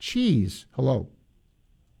 Cheese. Hello.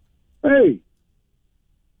 Hey,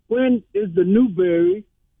 when is the Newberry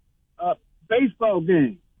baseball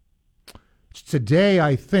game? Today,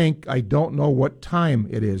 I think. I don't know what time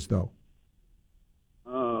it is, though.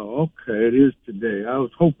 Oh, okay. It is today. I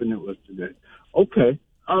was hoping it was today. Okay.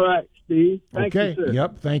 All right, Steve. Thank you, sir.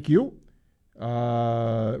 Yep. Thank you.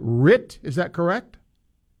 Rit, is that correct?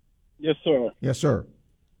 Yes, sir. Yes, sir.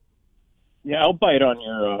 Yeah, I'll bite on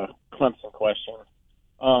your Clemson question.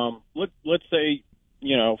 Let's say,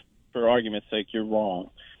 for argument's sake, you're wrong,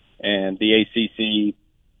 and the ACC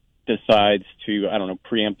decides to,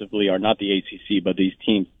 preemptively, or not the ACC, but these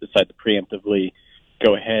teams decide to preemptively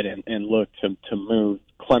go ahead and look to move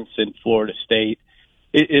Clemson, Florida State.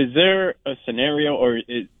 Is there a scenario, or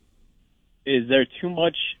is there too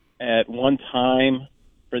much at one time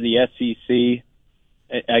for the SEC?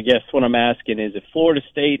 I guess what I'm asking is, if Florida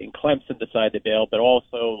State and Clemson decide to bail, but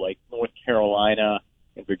also like North Carolina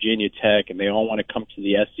and Virginia Tech, and they all want to come to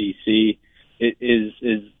the SEC, is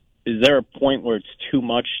there a point where it's too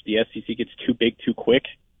much, the SEC gets too big too quick?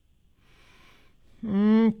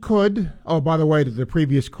 Could. Oh, by the way, to the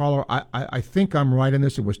previous caller, I think I'm right in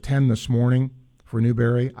this. It was 10 this morning for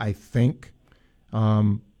Newberry, I think.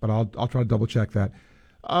 But I'll try to double-check that.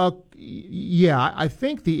 Yeah, I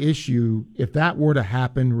think the issue, if that were to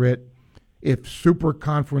happen, Rit, if super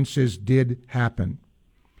conferences did happen,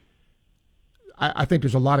 I think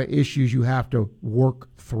there's a lot of issues you have to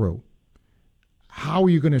work through. How are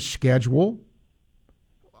you going to schedule?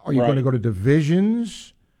 Are you going to go to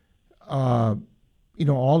divisions? All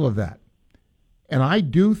of that. And I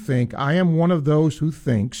do think, I am one of those who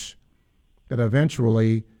thinks that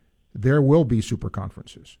eventually there will be super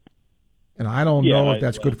conferences. And I don't know if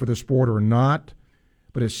that's good for the sport or not,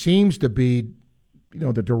 but it seems to be,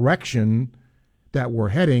 the direction that we're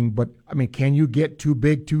heading. But, can you get too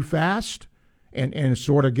big too fast and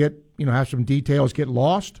sort of get, have some details get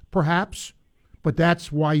lost, perhaps? But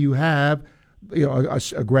that's why you have,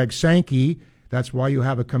 a Greg Sankey. That's why you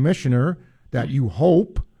have a commissioner that you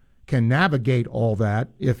hope can navigate all that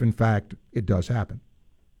if, in fact, it does happen.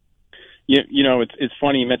 It's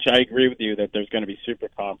funny you mentioned, I agree with you that there's going to be super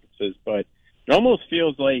conferences, but it almost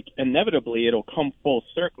feels like inevitably it'll come full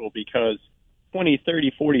circle, because 20,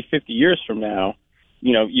 30, 40, 50 years from now,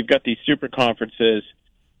 you've got these super conferences,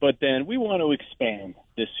 but then we want to expand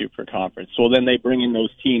this super conference. So then they bring in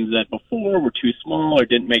those teams that before were too small or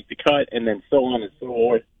didn't make the cut, and then so on and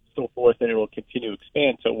so forth, and it will continue to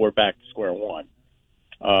expand until we're back to square one.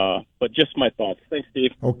 But just my thoughts. Thanks,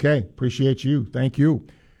 Steve. Okay. Appreciate you. Thank you.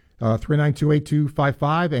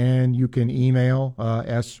 392-8255, and you can email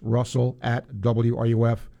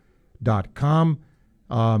srussell@wruf.com.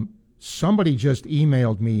 Somebody just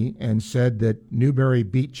emailed me and said that Newberry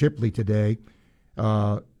beat Chipley today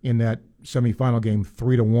in that semifinal game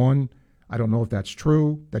 3-1. I don't know if that's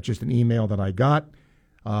true. That's just an email that I got.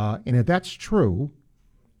 And if that's true,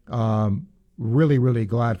 really, really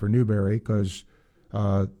glad for Newberry, because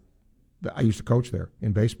I used to coach there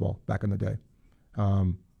in baseball back in the day.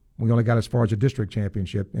 We only got as far as a district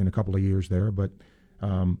championship in a couple of years there, but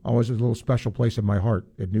always a little special place in my heart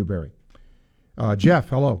at Newberry. Jeff,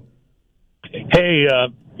 hello. Hey,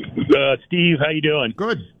 Steve, how you doing?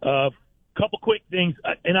 Good. Couple quick things.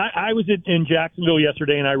 And I was in Jacksonville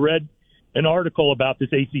yesterday, and I read an article about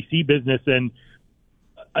this ACC business, and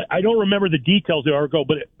I don't remember the details of the article,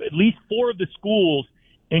 but at least 4 of the schools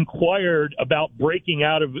inquired about breaking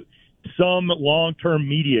out of some long-term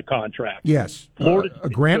media contract. Yes, a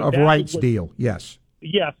grant of rights deal. Yes.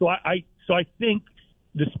 Yeah, so I think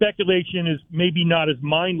the speculation is maybe not as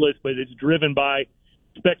mindless, but it's driven by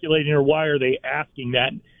speculating, or why are they asking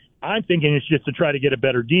that? I'm thinking it's just to try to get a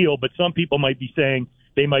better deal, but some people might be saying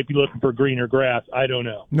they might be looking for greener grass. I don't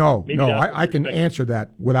know. No, I can answer that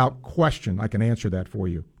without question. I can answer that for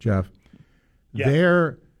you, Jeff.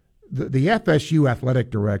 Yeah. The FSU athletic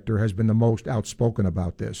director has been the most outspoken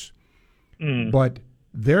about this. But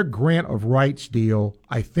their grant of rights deal,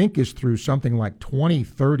 I think, is through something like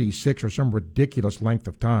 2036 or some ridiculous length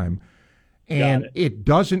of time. And it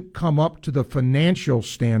doesn't come up to the financial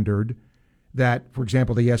standard that, for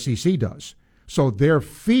example, the SEC does. So their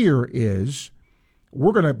fear is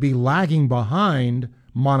we're going to be lagging behind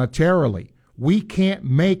monetarily. We can't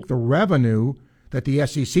make the revenue that the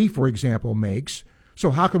SEC, for example, makes. So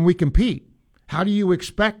how can we compete? How do you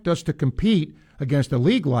expect us to compete against a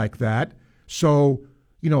league like that? So,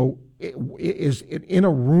 is it in a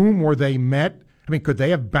room where they met? I mean, could they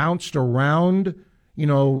have bounced around?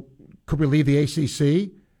 Could we leave the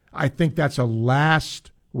ACC? I think that's a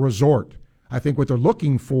last resort. I think what they're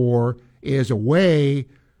looking for is a way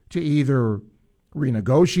to either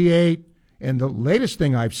renegotiate, and the latest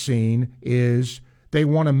thing I've seen is they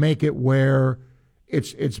want to make it where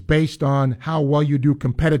it's based on how well you do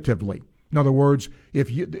competitively. In other words, if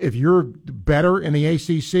you're better in the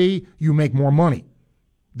ACC, you make more money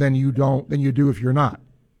than you do if you're not.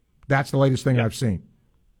 That's the latest thing I've seen.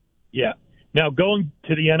 Yeah. Now, going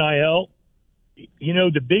to the NIL,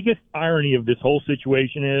 the biggest irony of this whole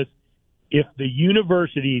situation is if the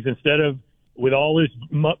universities, instead of with all this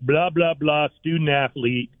blah, blah, blah, student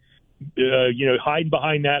athlete, hiding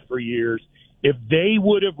behind that for years, if they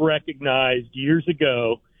would have recognized years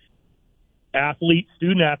ago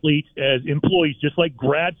student athletes as employees, just like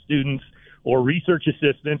grad students or research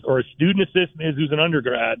assistants, or a student assistant is who's an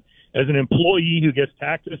undergrad, as an employee who gets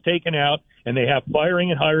taxes taken out and they have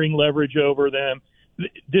firing and hiring leverage over them.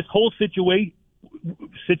 This whole situation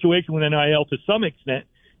with NIL to some extent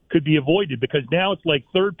could be avoided, because now it's like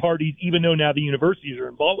third parties, even though now the universities are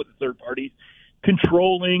involved with the third parties,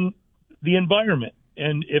 controlling the environment.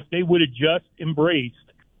 And if they would have just embraced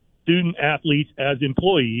student athletes as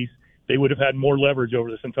employees, they would have had more leverage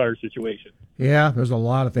over this entire situation. Yeah, there's a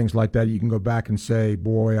lot of things like that. You can go back and say,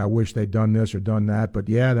 boy, I wish they'd done this or done that. But,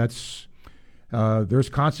 yeah, there's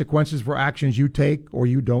consequences for actions you take or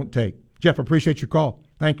you don't take. Jeff, appreciate your call.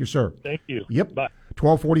 Thank you, sir. Thank you. Yep. Bye.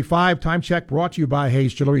 12:45, time check brought to you by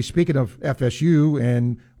Hayes Jewelry. Speaking of FSU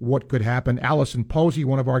and what could happen, Alison Posey,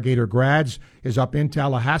 one of our Gator grads, is up in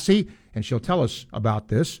Tallahassee, and she'll tell us about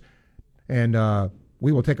this. And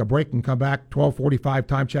we will take a break and come back. 12:45,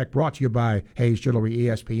 time check brought to you by Hayes Jewelry,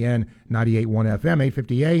 ESPN 98.1 FM,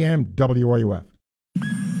 850 AM, WRUF.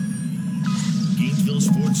 Gainesville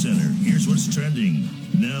Sports Center. Here's what's trending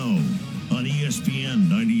now on ESPN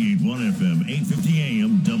 98.1 FM, 850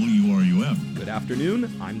 AM, WRUF. Good afternoon,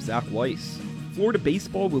 I'm Zach Weiss. Florida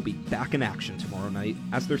baseball will be back in action tomorrow night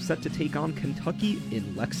as they're set to take on Kentucky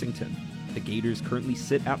in Lexington. The Gators currently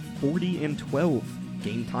sit at 40-12.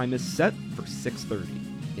 Game time is set for 6:30.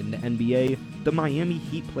 In the NBA, the Miami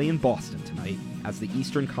Heat play in Boston tonight as the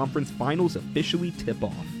Eastern Conference Finals officially tip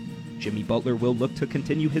off. Jimmy Butler will look to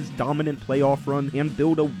continue his dominant playoff run and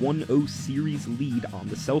build a 1-0 series lead on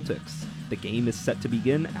the Celtics. The game is set to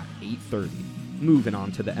begin at 8:30. Moving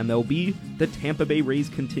on to the MLB, the Tampa Bay Rays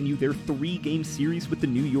continue their 3-game series with the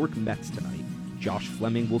New York Mets tonight. Josh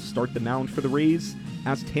Fleming will start the mound for the Rays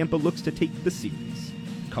as Tampa looks to take the series.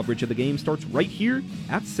 Coverage of the game starts right here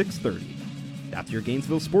at 6:30. That's your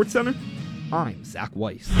Gainesville Sports Center. I'm Zach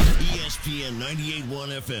Weiss. ESPN 98.1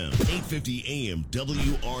 FM, 850 AM,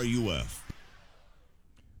 WRUF.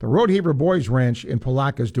 The Rodeheaver Boys Ranch in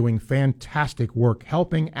Palatka is doing fantastic work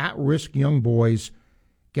helping at-risk young boys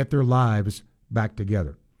get their lives back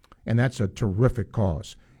together. And that's a terrific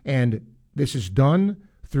cause. And this is done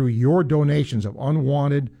through your donations of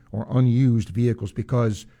unwanted or unused vehicles,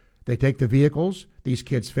 because they take the vehicles, these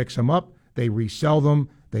kids fix them up, they resell them,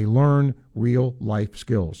 they learn real life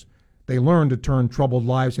skills. They learn to turn troubled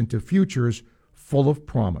lives into futures full of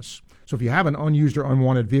promise. So if you have an unused or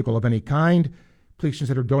unwanted vehicle of any kind, please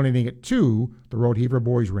consider donating it to the Rodeheaver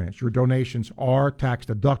Boys Ranch. Your donations are tax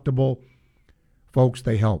deductible. Folks,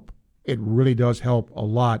 they help. It really does help a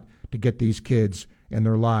lot to get these kids and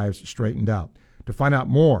their lives straightened out. To find out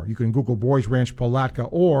more, you can Google Boys Ranch Palatka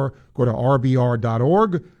or go to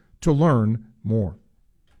rbr.org to learn more.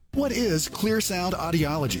 What is Clear Sound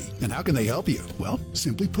Audiology, and how can they help you? Well,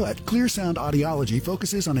 simply put, Clear Sound Audiology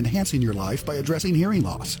focuses on enhancing your life by addressing hearing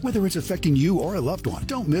loss, whether it's affecting you or a loved one.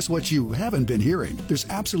 Don't miss what you haven't been hearing. There's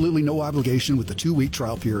absolutely no obligation with the 2-week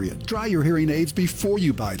trial period. Try your hearing aids before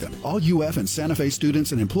you buy them. All UF and Santa Fe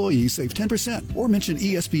students and employees save 10%, or mention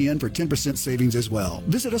ESPN for 10% savings as well.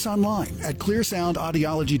 Visit us online at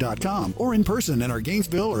clearsoundaudiology.com or in person in our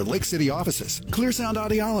Gainesville or Lake City offices. Clear Sound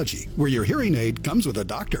Audiology, where your hearing aid comes with a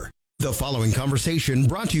doctor. The following conversation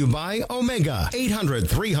brought to you by Omega.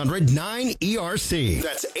 800-300-9ERC.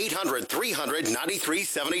 That's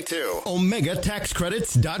 800-300-9372.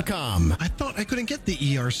 OmegaTaxCredits.com. I thought I couldn't get the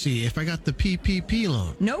ERC if I got the PPP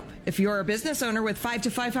loan. Nope. If you're a business owner with 5 to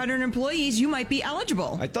 500 employees, you might be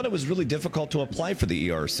eligible. I thought it was really difficult to apply for the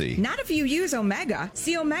ERC. Not if you use Omega.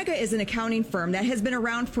 See, Omega is an accounting firm that has been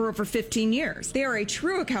around for over 15 years. They are a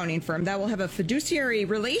true accounting firm that will have a fiduciary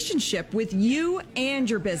relationship with you and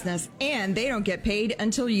your business, and they don't get paid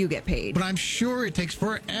until you get paid. But I'm sure it takes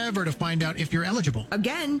forever to find out if you're eligible.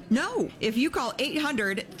 Again, no. If you call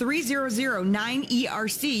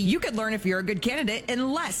 800-300-9ERC, you could learn if you're a good candidate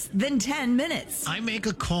in less than 10 minutes. I make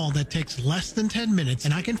a call that takes less than 10 minutes,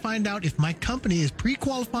 and I can find out if my company is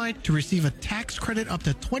pre-qualified to receive a tax credit up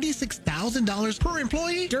to $26,000 per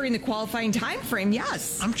employee. During the qualifying time frame,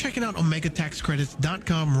 yes. I'm checking out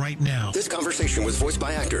OmegaTaxCredits.com right now. This conversation was voiced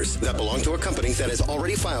by actors that belong to a company that has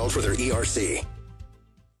already filed for their ERC.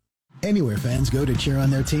 Anywhere fans go to cheer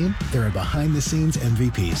on their team, there are behind-the-scenes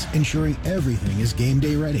MVPs, ensuring everything is game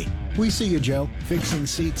day ready. We see you, Joe, fixing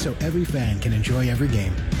seats so every fan can enjoy every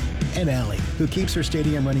game. And Allie, who keeps her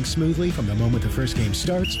stadium running smoothly from the moment the first game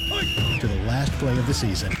starts to the last play of the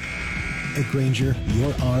season. At Grainger,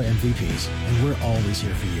 you're our MVPs, and we're always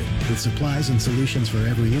here for you, with supplies and solutions for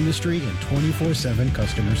every industry and 24/7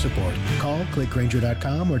 customer support. Call, click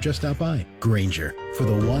Grainger.com, or just stop by. Grainger, for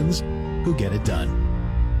the ones who get it done.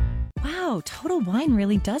 Wow, Total Wine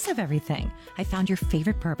really does have everything. I found your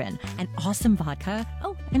favorite bourbon, an awesome vodka,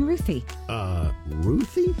 oh, and Ruthie.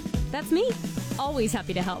 Ruthie? That's me. Always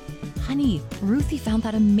happy to help. Honey, Ruthie found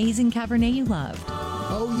that amazing Cabernet you loved.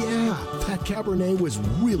 Oh, yeah, that Cabernet was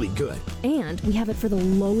really good. And we have it for the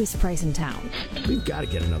lowest price in town. We've got to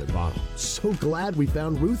get another bottle. So glad we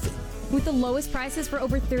found Ruthie. With the lowest prices for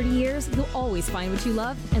over 30 years, you'll always find what you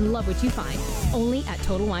love and love what you find. Only at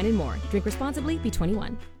Total Wine & More. Drink responsibly, be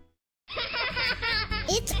 21.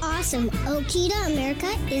 It's awesome. Okita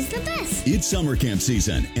America is the best. It's summer camp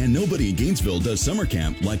season, and nobody in Gainesville does summer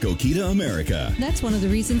camp like Okita America. That's one of the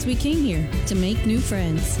reasons we came here, to make new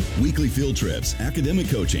friends. Weekly field trips, academic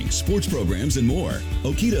coaching, sports programs, and more.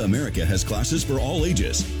 Okita America has classes for all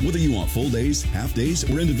ages. Whether you want full days, half days,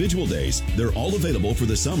 or individual days, they're all available for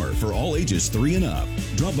the summer for all ages 3 and up.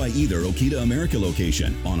 Drop by either Okita America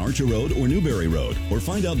location on Archer Road or Newberry Road, or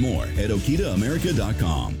find out more at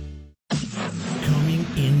okitaamerica.com. Coming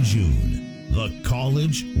in June, the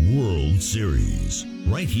College World Series,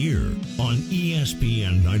 right here on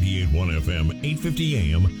ESPN 98.1 FM, 850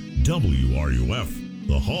 AM, WRUF,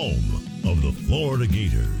 the home of the Florida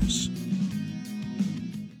Gators.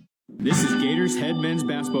 This is Gators head men's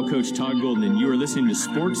basketball coach Todd Golden, and you are listening to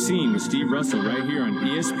Sports Scene with Steve Russell right here on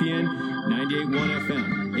ESPN 98.1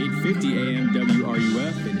 FM, 850 AM,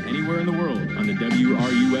 WRUF, and anywhere in the world on the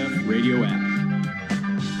WRUF radio app.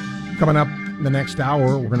 Coming up in the next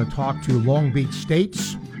hour, we're going to talk to Long Beach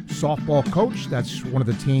State's softball coach. That's one of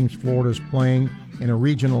the teams Florida's playing in a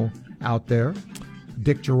regional out there.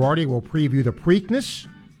 Dick Jerardi will preview the Preakness.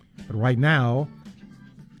 But right now,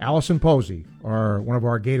 Alison Posey, one of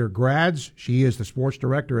our Gator grads. She is the sports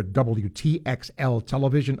director at WTXL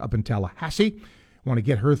Television up in Tallahassee. I want to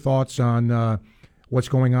get her thoughts on what's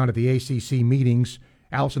going on at the ACC meetings.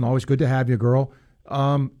 Alison, always good to have you, girl.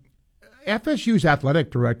 FSU's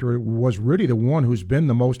athletic director was really the one who's been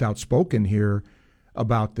the most outspoken here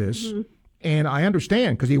about this. Mm-hmm. And I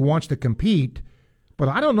understand because he wants to compete. But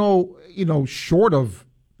I don't know, short of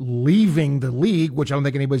leaving the league, which I don't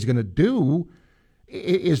think anybody's going to do,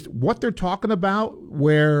 is what they're talking about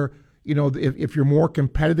where, if you're more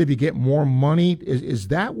competitive, you get more money. Is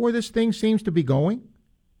that where this thing seems to be going?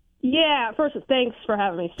 Yeah. First, thanks for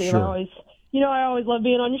having me, Steve. Sure. I always love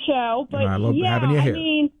being on your show. But I love having you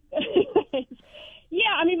here.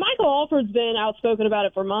 Michael Alford's been outspoken about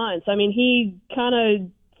it for months. He kind of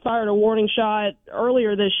fired a warning shot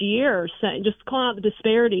earlier this year, just calling out the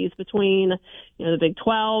disparities between, the Big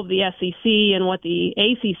 12, the SEC, and what the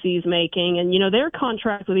ACC is making. And, their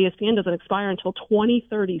contract with ESPN doesn't expire until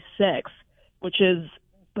 2036, which is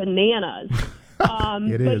bananas.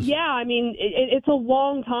 It but is. yeah, I mean, it's a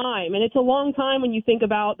long time, and it's a long time when you think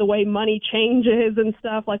about the way money changes and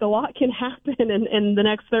stuff. Like, a lot can happen in the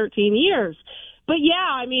next 13 years. But yeah,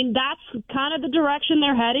 I mean, that's kind of the direction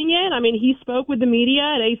they're heading in. I mean, he spoke with the media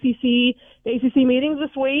at ACC meetings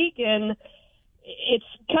this week, and it's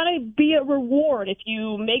kind of be a reward if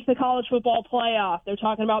you make the college football playoff. They're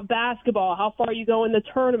talking about basketball, how far you go in the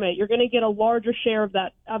tournament. You're going to get a larger share of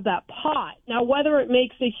that pot. Now, whether it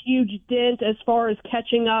makes a huge dent as far as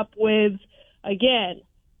catching up with, again,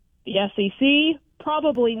 the SEC,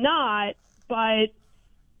 probably not. But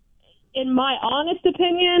in my honest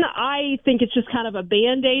opinion, I think it's just kind of a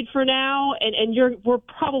Band-Aid for now, and we're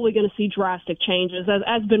probably going to see drastic changes, as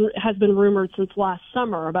has been rumored since last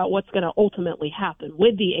summer about what's going to ultimately happen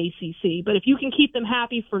with the ACC. But if you can keep them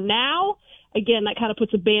happy for now, again, that kind of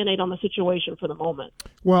puts a Band-Aid on the situation for the moment.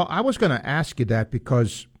 Well, I was going to ask you that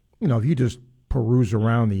because, if you just peruse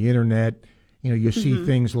around the internet, you see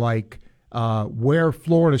things like where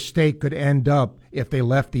Florida State could end up if they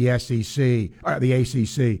left the SEC or the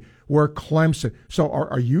ACC. Where Clemson. So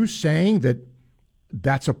are you saying that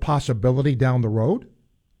that's a possibility down the road?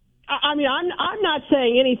 I mean, I'm not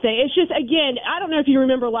saying anything. It's just, again, I don't know if you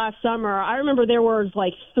remember last summer. I remember there was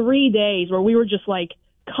like 3 days where we were just like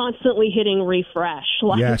constantly hitting refresh,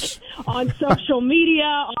 like yes. on social media,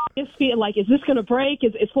 on ESPN, like, is this going to break?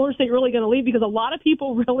 Is Florida State really going to leave? Because a lot of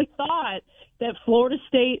people really thought that Florida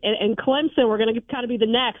State and Clemson were going to kind of be the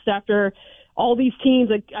next after all these teams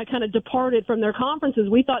that kind of departed from their conferences.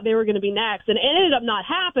 We thought they were going to be next, and it ended up not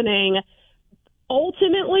happening.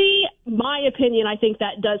 Ultimately, my opinion, I think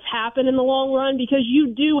that does happen in the long run because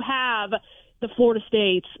you do have the Florida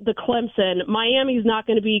States, the Clemson. Miami's not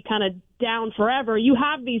going to be kind of down forever. You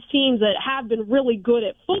have these teams that have been really good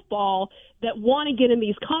at football that want to get in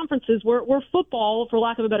these conferences where football, for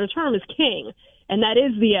lack of a better term, is king, and that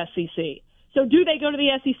is the SEC. So do they go to the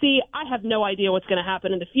SEC? I have no idea what's going to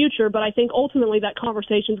happen in the future, but I think ultimately that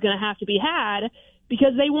conversation is going to have to be had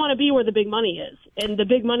because they want to be where the big money is, and the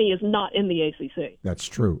big money is not in the ACC. That's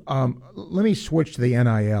true. Let me switch to the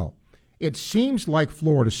NIL. It seems like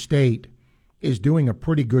Florida State is doing a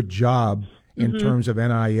pretty good job in terms of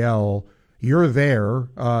NIL. You're there.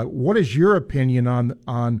 What is your opinion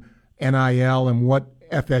on NIL and what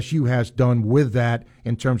FSU has done with that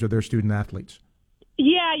in terms of their student athletes?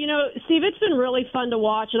 Yeah, Steve, it's been really fun to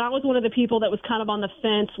watch, and I was one of the people that was kind of on the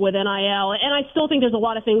fence with NIL, and I still think there's a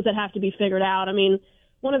lot of things that have to be figured out. I mean,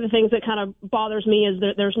 one of the things that kind of bothers me is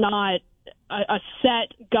that there's not a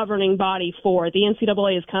set governing body for it. The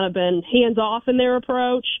NCAA has kind of been hands-off in their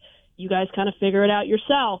approach. You guys kind of figure it out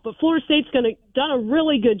yourself. But Florida State's done a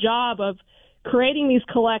really good job of creating these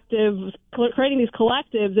collectives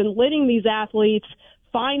and letting these athletes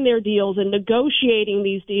find their deals and negotiating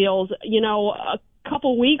these deals. A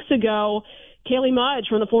couple weeks ago, Kaylee Mudge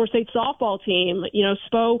from the Florida State softball team,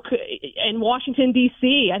 spoke in Washington,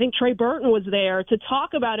 D.C. I think Trey Burton was there to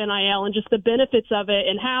talk about NIL and just the benefits of it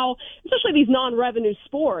and how, especially these non-revenue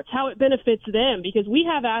sports, how it benefits them because we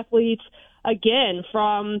have athletes, again,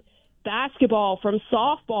 from basketball, from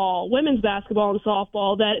softball, women's basketball and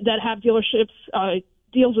softball that have dealerships,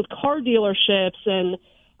 deals with car dealerships and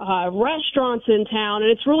restaurants in town,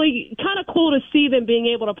 and it's really kind of cool to see them being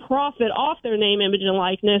able to profit off their name, image, and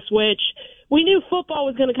likeness, which we knew football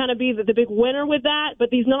was going to kind of be the big winner with that, but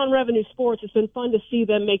these non-revenue sports, it's been fun to see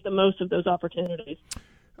them make the most of those opportunities.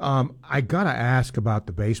 I got to ask about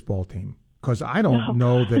the baseball team because I don't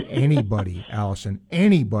know that anybody, Alison,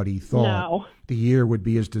 thought the year would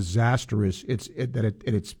be as disastrous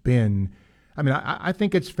it's been. I mean, I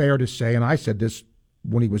think it's fair to say, and I said this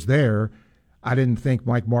when he was there, I didn't think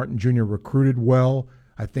Mike Martin Jr. recruited well.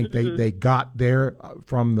 I think they got there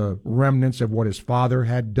from the remnants of what his father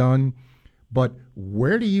had done. But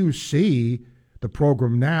where do you see the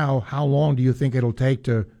program now? How long do you think it'll take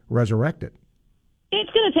to resurrect it?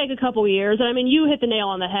 It's going to take a couple years. I mean, you hit the nail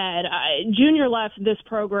on the head. Junior left this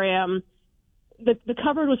program. The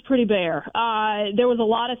cupboard was pretty bare. There was a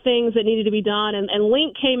lot of things that needed to be done, and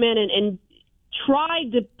Link came in and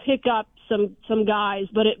tried to pick up some guys,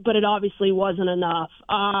 but it obviously wasn't enough.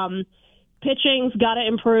 Pitching's got to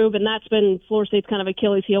improve, and that's been Florida State's kind of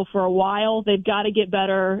Achilles heel for a while. They've got to get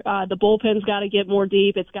better. The bullpen's got to get more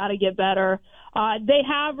deep. It's got to get better. They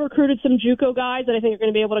have recruited some JUCO guys that I think are going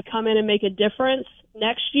to be able to come in and make a difference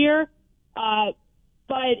next year.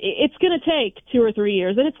 But it's going to take 2 or 3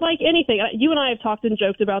 years. And it's like anything. You and I have talked and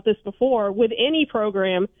joked about this before. With any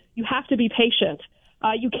program, you have to be patient.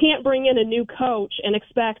 You can't bring in a new coach and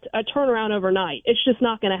expect a turnaround overnight. It's just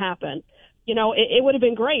not going to happen. It would have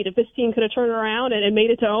been great if this team could have turned around and made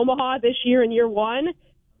it to Omaha this year in year one.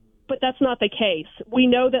 but that's not the case. We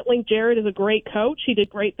know that Link Jarrett is a great coach. He did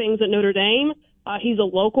great things at Notre Dame. He's a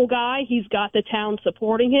local guy. He's got the town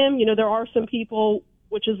supporting him. You know, there are some people,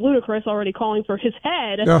 which is ludicrous, already calling for his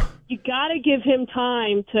head. You got to give him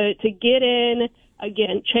time to get in,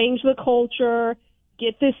 again, change the culture,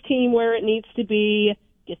 get this team where it needs to be,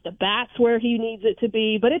 get the bats where he needs it to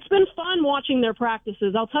be. But it's been fun watching their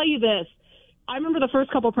practices. I'll tell you this. I remember the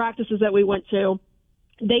first couple practices that we went to,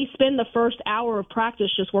 they spend the first hour of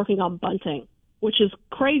practice just working on bunting, which is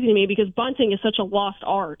crazy to me because bunting is such a lost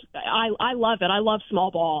art. I love it. I love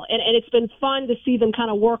small ball. And it's been fun to see them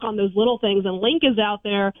kind of work on those little things. And Link is out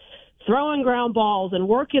there throwing ground balls and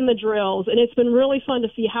working the drills. And it's been really fun to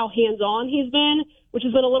see how hands-on he's been, which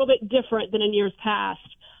has been a little bit different than in years past.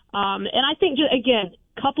 And I think, again,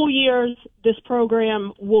 couple years, this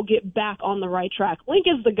program will get back on the right track. Link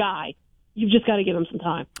is the guy. You've just got to give him some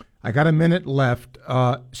time. I got a minute left.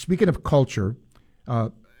 Speaking of culture,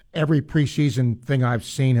 every preseason thing I've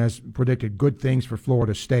seen has predicted good things for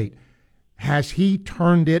Florida State. Has he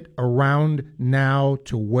turned it around now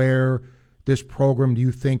to where this program, do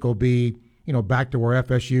you think, will be, back to where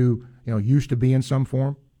FSU, used to be in some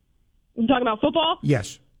form? You talking about football?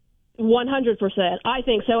 Yes. 100%. I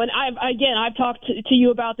think so. And I've talked to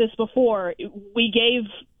you about this before. We gave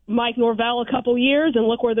Mike Norvell a couple years, and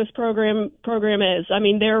look where this program is. I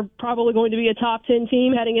mean, they're probably going to be a top 10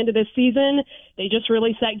 team heading into this season. They just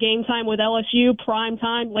released that game time with LSU, prime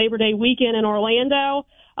time, Labor Day weekend in Orlando.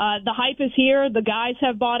 The hype is here. The guys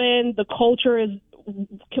have bought in. The culture is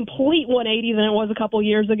complete 180 than it was a couple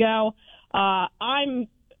years ago. I'm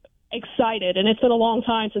excited, and it's been a long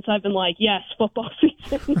time since I've been like, yes, football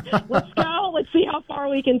season. Let's go. Let's see how far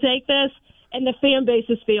we can take this. And the fan base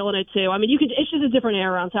is feeling it too. I mean, it's just a different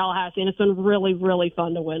air around Tallahassee, and it's been really, really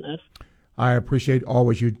fun to witness. I appreciate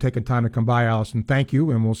always you taking time to come by, Alison. Thank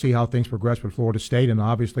you, and we'll see how things progress with Florida State. And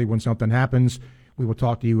obviously, when something happens, we will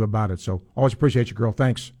talk to you about it. So always appreciate you, girl.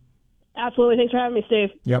 Thanks. Absolutely. Thanks for having me, Steve.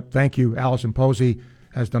 Yep. Thank you. Alison Posey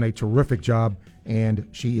has done a terrific job, and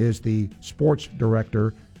she is the sports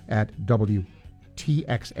director at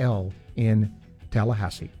WTXL in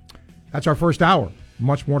Tallahassee. That's our first hour.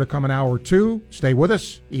 Much more to come in hour two. Stay with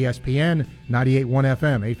us. ESPN 98.1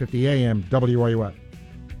 FM, 850 AM, WRUF.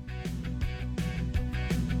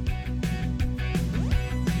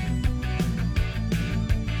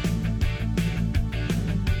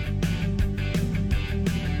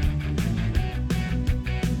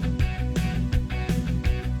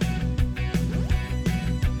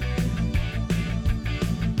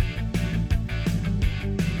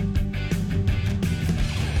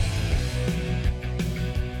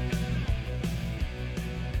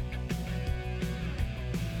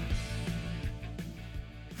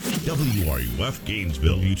 WRUF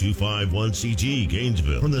Gainesville, U251CG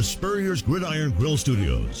Gainesville, from the Spurrier's Gridiron Grill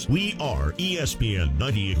Studios. We are ESPN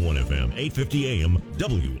 98.1 FM, 850 AM,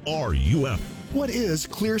 WRUF. What is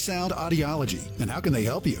Clear Sound Audiology, and how can they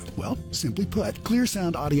help you? Well, simply put, Clear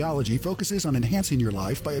Sound Audiology focuses on enhancing your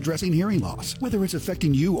life by addressing hearing loss, whether it's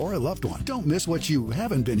affecting you or a loved one. Don't miss what you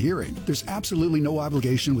haven't been hearing. There's absolutely no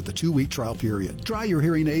obligation with the 2-week trial period. Try your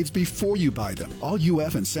hearing aids before you buy them. All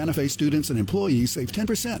UF and Santa Fe students and employees save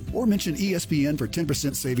 10%, or mention ESPN for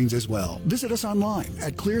 10% savings as well. Visit us online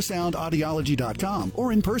at clearsoundaudiology.com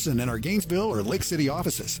or in person in our Gainesville or Lake City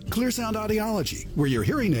offices. Clear Sound Audiology, where your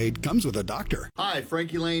hearing aid comes with a doctor. Hi,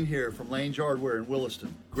 Frankie Lane here from Lane's Hardware in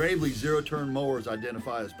Williston. Gravely zero-turn mowers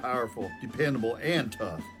identify as powerful, dependable, and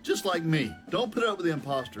tough. Just like me. Don't put up with the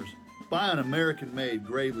imposters. Buy an American-made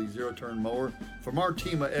Gravely zero-turn mower from our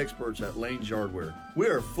team of experts at Lane's Hardware. We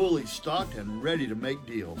are fully stocked and ready to make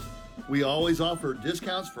deals. We always offer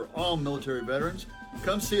discounts for all military veterans.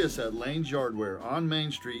 Come see us at Lane's Hardware on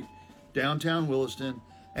Main Street, downtown Williston,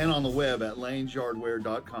 and on the web at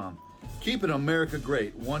laneshardware.com. Keeping America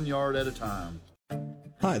great, 1 yard at a time.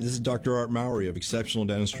 Hi, this is Dr. Art Mowry of Exceptional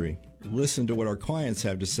Dentistry. Listen to what our clients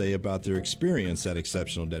have to say about their experience at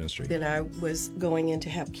Exceptional Dentistry. Then I was going in to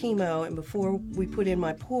have chemo, and before we put in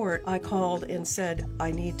my port, I called and said I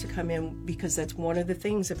need to come in because that's one of the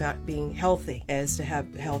things about being healthy, is to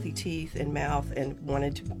have healthy teeth and mouth, and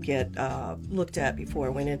wanted to get looked at before I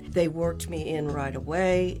went in. They worked me in right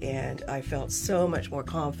away, and I felt so much more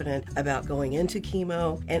confident about going into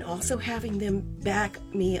chemo and also having them back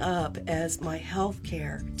me up as my health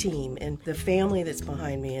care team and the family that's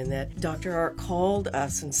behind me, and that Dr. Art called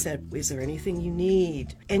us and said, is there anything you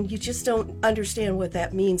need? And you just don't understand what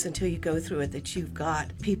that means until you go through it, that you've got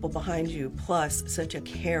people behind you, plus such a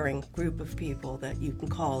caring group of people that you can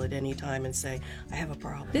call at any time and say, I have a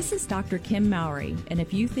problem. This is Dr. Kim Mowry, and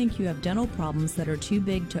if you think you have dental problems that are too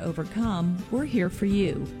big to overcome, we're here for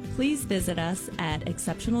you. Please visit us at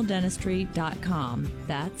exceptionaldentistry.com.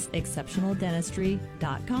 That's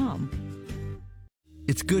exceptionaldentistry.com.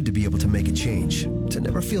 It's good to be able to make a change, to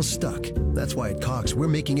never feel stuck. That's why at Cox, we're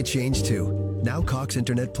making a change too. Now Cox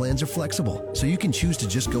Internet plans are flexible, so you can choose to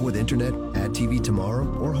just go with Internet, add TV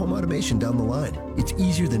tomorrow, or home automation down the line. It's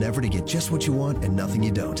easier than ever to get just what you want and nothing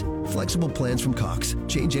you don't. Flexible plans from Cox.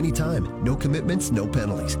 Change anytime. No commitments, no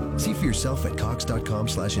penalties. See for yourself at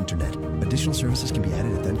cox.com/internet. Additional services can be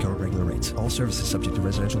added at then current regular rates. All services subject to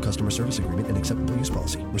residential customer service agreement and acceptable use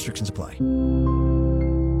policy. Restrictions apply.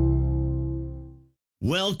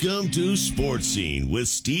 Welcome to Sports Scene with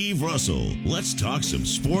Steve Russell. Let's talk some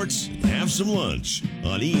sports and have some lunch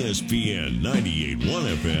on ESPN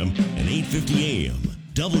 98.1 FM and 850 AM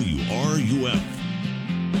WRUF.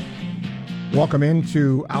 Welcome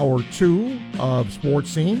into Hour 2 of Sports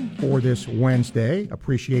Scene for this Wednesday.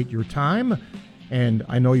 Appreciate your time, and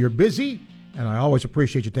I know you're busy, and I always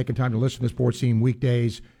appreciate you taking time to listen to Sports Scene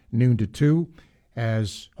weekdays, noon to 2,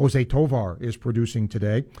 as Jose Tovar is producing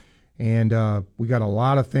today. And we got a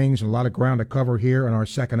lot of things and a lot of ground to cover here in our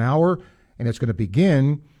second hour. And it's going to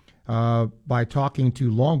begin by talking to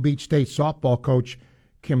Long Beach State softball coach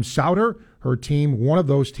Kim Sowder, her team, one of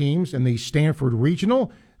those teams in the Standford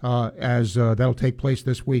Regional, as that'll take place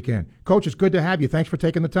this weekend. Coach, it's good to have you. Thanks for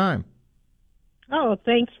taking the time. Oh,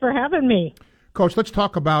 thanks for having me. Coach, let's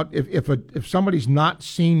talk about if somebody's not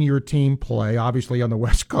seen your team play, obviously on the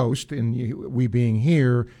West Coast, and we being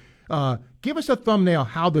here, give us a thumbnail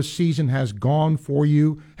how the season has gone for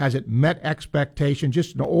you. Has it met expectation?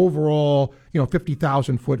 Just an overall,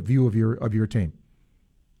 50,000-foot view of your team.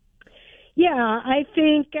 Yeah, I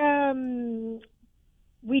think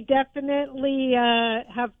we definitely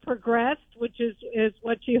have progressed, which is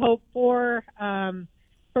what you hope for from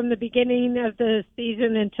the beginning of the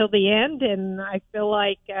season until the end. And I feel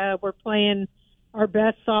like we're playing our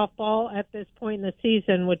best softball at this point in the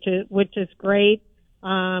season, which is great.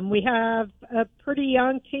 We have a pretty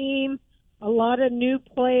young team, a lot of new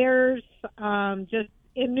players, just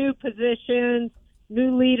in new positions,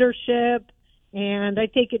 new leadership, and I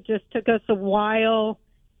think it just took us a while,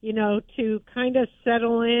 to kind of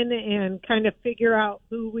settle in and kind of figure out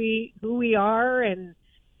who we are and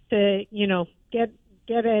to,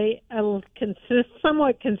 get a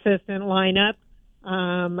somewhat consistent lineup.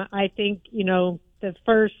 I think, the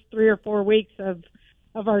first 3 or 4 weeks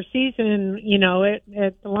of our season,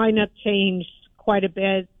 the lineup changed quite a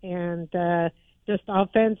bit, and just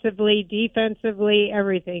offensively, defensively,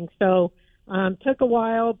 everything. So took a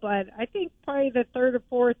while, but I think probably the third or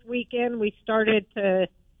fourth weekend we started to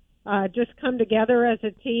just come together as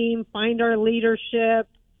a team, find our leadership,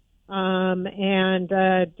 and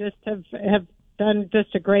just have done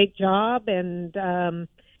just a great job. And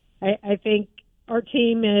I think our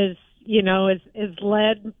team is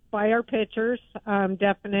led by our pitchers,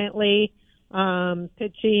 definitely.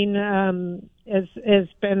 Pitching has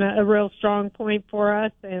been a real strong point for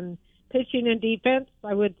us, and pitching and defense,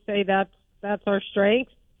 I would say that's our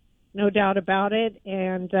strength, no doubt about it.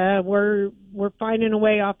 And we're finding a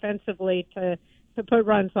way offensively to put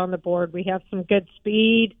runs on the board. We have some good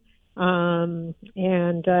speed,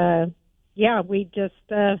 we just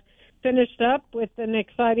finished up with an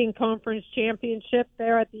exciting conference championship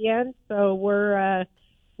there at the end. So we're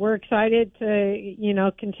excited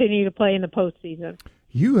to, continue to play in the postseason.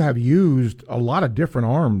 You have used a lot of different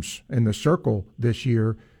arms in the circle this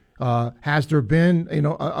year. Has there been,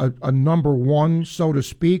 a number one, so to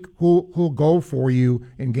speak, who'll go for you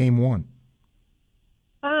in game one?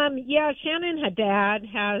 Shannon Haddad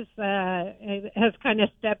has kind of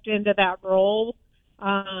stepped into that role.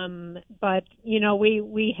 But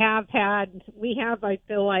we have, I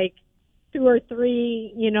feel like, 2 or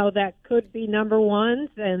 3, that could be number ones,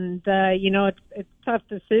 and it's tough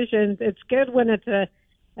decisions. It's good when it's a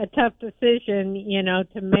tough decision,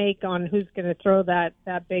 to make on who's going to throw that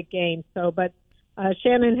big game. So, but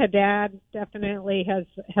Shannon Haddad definitely has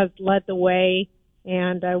led the way,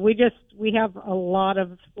 and we have a lot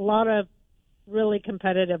of really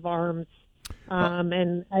competitive arms.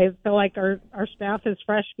 And I feel like our staff is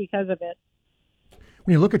fresh because of it.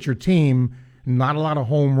 When you look at your team, not a lot of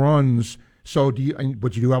home runs. So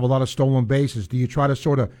but you do have a lot of stolen bases. Do you try to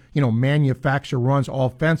sort of, manufacture runs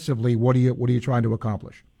offensively? What are you trying to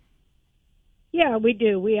accomplish? Yeah, we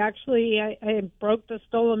do. We actually I broke the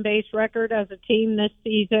stolen base record as a team this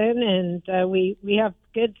season, and we have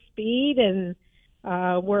good speed, and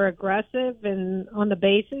we're aggressive and on the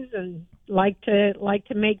bases, and like to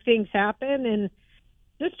make things happen, and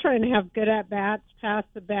just trying to have good at bats, pass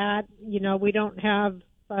the bat. We don't have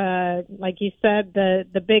like you said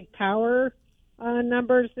the big power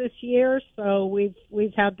numbers this year, so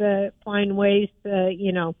we've had to find ways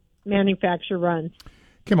to manufacture runs.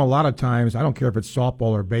 Kim, a lot of times, I don't care if it's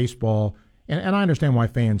softball or baseball, and I understand why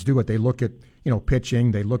fans do it. They look at,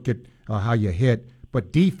 pitching, they look at how you hit,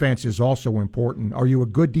 but defense is also important. Are you a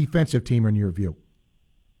good defensive team in your view?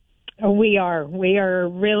 We are. We are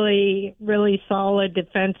really, really solid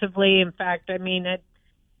defensively. In fact,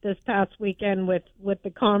 this past weekend with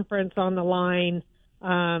the conference on the line,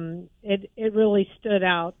 it really stood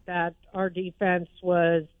out that our defense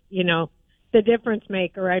was, the difference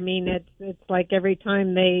maker. It's like every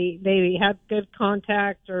time they had good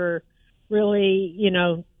contact or really,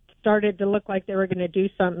 started to look like they were going to do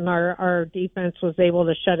something, our defense was able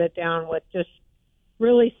to shut it down with just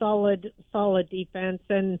really solid defense.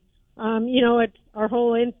 And, it's our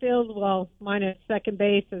whole infield, well, minus second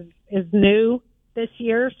base is new this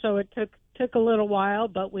year, so it took a little while,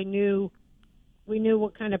 but we knew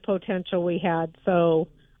what kind of potential we had. So,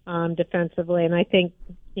 defensively, and I think,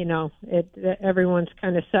 everyone's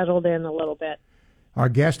kind of settled in a little bit. Our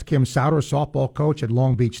guest, Kim Sowder, softball coach at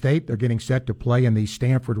Long Beach State. They're getting set to play in the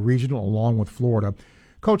Standford Regional along with Florida.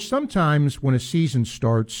 Coach, sometimes when a season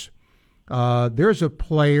starts, there's a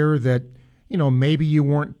player that, maybe you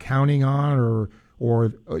weren't counting on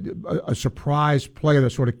or a surprise player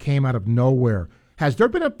that sort of came out of nowhere. Has there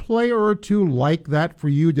been a player or two like that for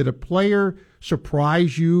you? Did a player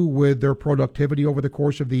surprise you with their productivity over the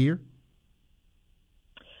course of the year?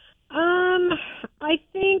 I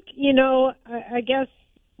think, I guess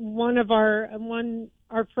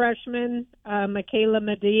our freshman, Michaela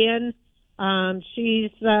Median,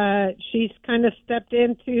 she's kind of stepped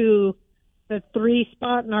into the 3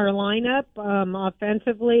 spot in our lineup,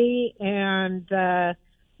 offensively, and,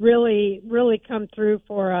 really come through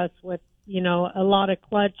for us with, a lot of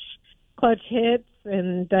clutch hits.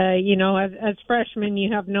 And, as freshmen,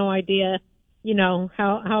 you have no idea,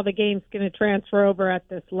 how the game's going to transfer over at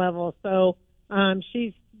this level. So,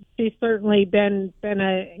 she's certainly been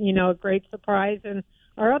a great surprise. And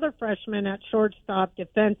our other freshman at shortstop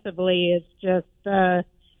defensively is just,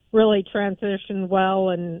 really transitioned well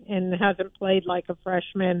and hasn't played like a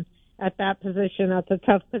freshman at that position. That's a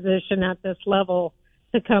tough position at this level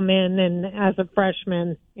to come in and as a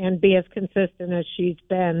freshman and be as consistent as she's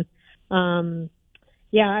been.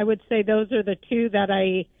 I would say those are the two that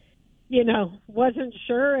I, wasn't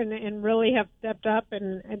sure and really have stepped up.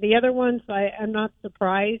 And the other ones, I'm not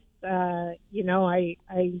surprised. I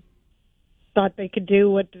thought they could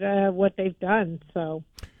do what they've done. So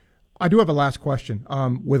I do have a last question.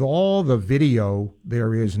 With all the video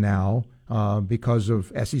there is now because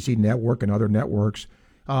of SEC Network and other networks,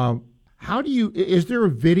 is there a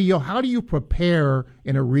video? How do you prepare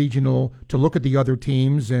in a regional to look at the other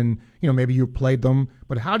teams and, maybe you played them,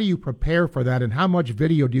 but how do you prepare for that, and how much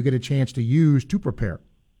video do you get a chance to use to prepare?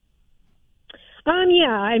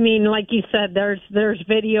 Like you said, there's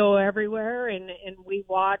video everywhere, and we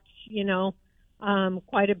watch,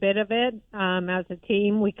 quite a bit of it. As a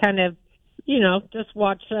team, we kind of, just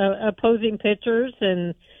watch opposing pitchers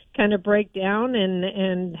and kind of break down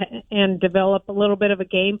and develop a little bit of a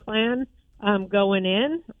game plan going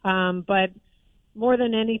in. But more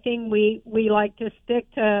than anything, we like to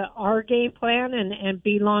stick to our game plan and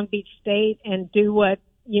be Long Beach State and do what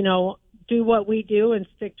we do and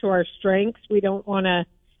stick to our strengths. We don't want to,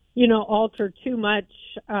 alter too much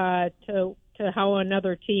to how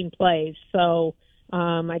another team plays. So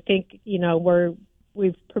I think,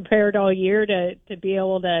 we've prepared all year to be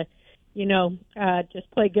able to,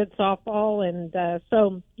 just play good softball. And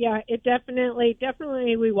it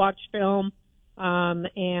definitely we watch film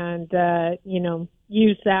and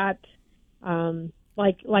use that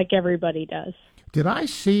like everybody does. Did I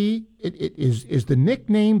see is the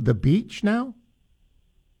nickname The Beach now?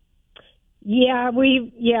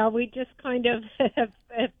 We just kind of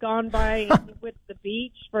have gone by with The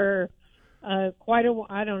Beach for quite a while.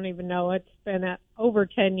 I don't even know. It's been over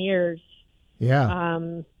 10 years.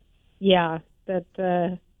 Yeah.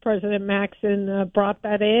 That President Maxon brought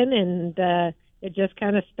that in, and it just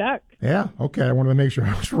kind of stuck. Yeah, okay. I wanted to make sure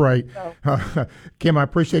I was right. So. Kim, I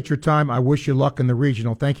appreciate your time. I wish you luck in the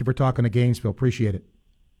regional. Thank you for talking to Gainesville. Appreciate it.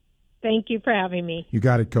 Thank you for having me. You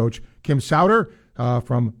got it, Coach. Kim Sowder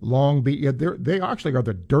from Long Beach. Yeah, they actually are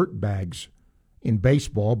the dirt bags in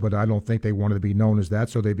baseball, but I don't think they wanted to be known as that,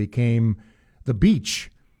 so they became the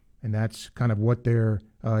beach, and that's kind of what their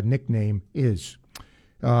nickname is.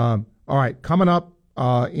 All right, coming up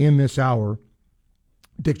in this hour,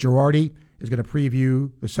 Dick Jerardi is going to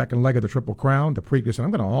preview the second leg of the Triple Crown, the Preakness, and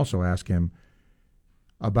I'm going to also ask him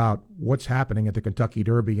about what's happening at the Kentucky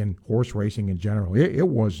Derby and horse racing in general. It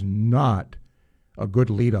was not a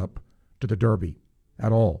good lead-up to the Derby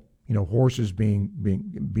at all. You know, horses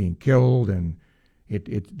being killed, and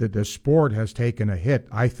the sport has taken a hit,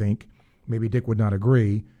 I think. Maybe Dick would not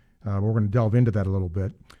agree. We're going to delve into that a little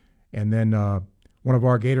bit. And then one of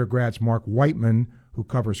our Gator grads, Marc Whiteman, who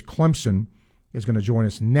covers Clemson, is going to join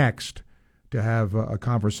us next to have a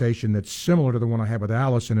conversation that's similar to the one I had with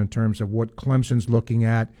Alison in terms of what Clemson's looking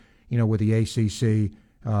at, you know, with the ACC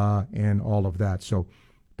and all of that. So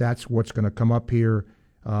that's what's going to come up here.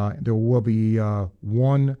 There will be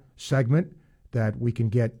one segment that we can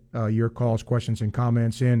get your calls, questions, and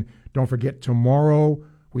comments in. Don't forget, tomorrow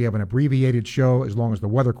we have an abbreviated show as long as the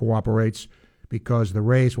weather cooperates, because the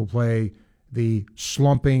Rays will play the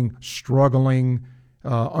slumping, struggling,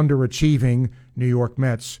 underachieving New York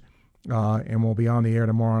Mets. And we'll be on the air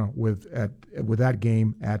tomorrow with that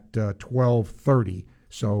game at 12:30.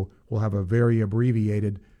 So we'll have a very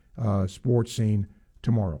abbreviated sports scene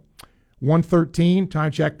tomorrow. 1:13,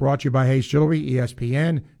 time check brought to you by Hayes Jewelry,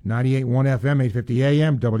 ESPN, 98.1 FM, 850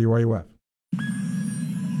 AM, WRUF.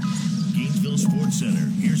 Gainesville Sports Center,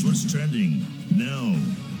 here's what's trending now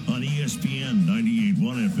on ESPN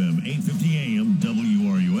 98.1 FM, 850 AM,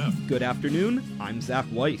 WRUF. Good afternoon, I'm Zach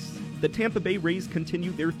Weiss. The Tampa Bay Rays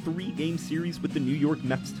continue their 3-game series with the New York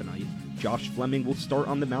Mets tonight. Josh Fleming will start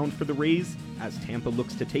on the mound for the Rays as Tampa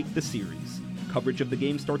looks to take the series. Coverage of the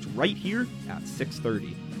game starts right here at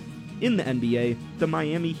 6:30. In the NBA, the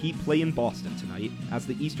Miami Heat play in Boston tonight as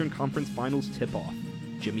the Eastern Conference Finals tip off.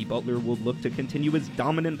 Jimmy Butler will look to continue his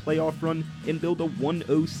dominant playoff run and build a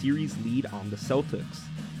 1-0 series lead on the Celtics.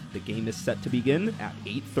 The game is set to begin at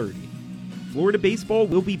 8:30. Florida baseball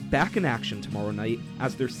will be back in action tomorrow night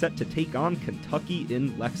as they're set to take on Kentucky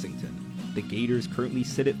in Lexington. The Gators currently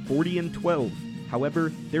sit at 40-12.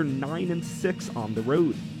 However, they're 9-6 on the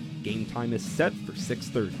road. Game time is set for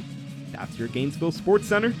 6:30. That's your Gainesville Sports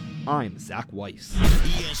Center. I'm Zach Weiss.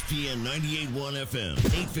 ESPN 98.1 FM,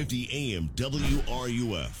 850 AM,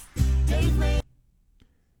 WRUF.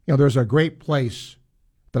 You know, there's a great place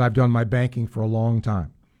that I've done my banking for a long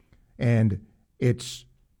time, and it's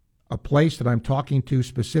a place that I'm talking to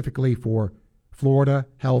specifically for Florida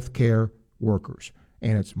healthcare workers,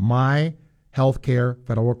 and it's My Healthcare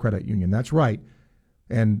Federal Credit Union. That's right,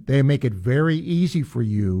 and they make it very easy for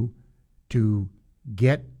you to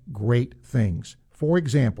get great things. For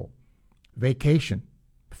example, vacation,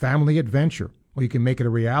 family adventure. Well, you can make it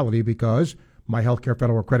a reality because My Healthcare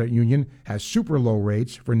Federal Credit Union has super low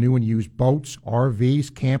rates for new and used boats,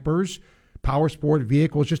 RVs, campers, power sport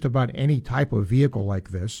vehicles, just about any type of vehicle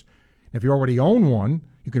like this. If you already own one,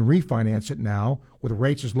 you can refinance it now with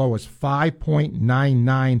rates as low as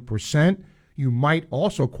 5.99%. You might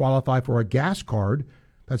also qualify for a gas card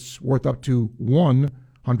that's worth up to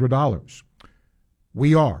 $100.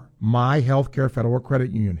 We are My Healthcare Federal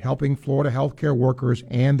Credit Union, helping Florida healthcare workers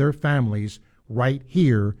and their families right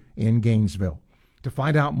here in Gainesville. To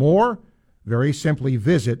find out more, very simply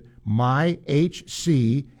visit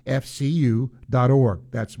myhcfcu.org.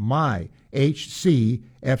 That's myhcfcu.org.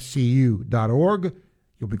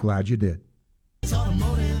 You'll be glad you did.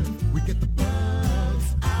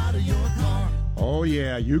 Oh,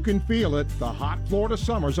 yeah, you can feel it. The hot Florida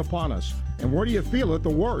summer's upon us. And where do you feel it the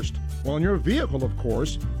worst? Well, in your vehicle, of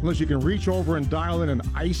course, unless you can reach over and dial in an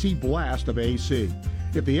icy blast of AC.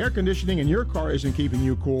 If the air conditioning in your car isn't keeping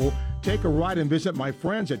you cool, take a ride and visit my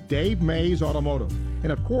friends at Dave Mays Automotive.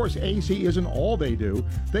 And of course, AC isn't all they do.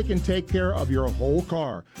 They can take care of your whole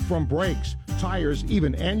car, from brakes, tires,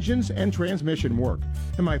 even engines and transmission work.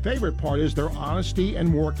 And my favorite part is their honesty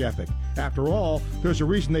and work ethic. After all, there's a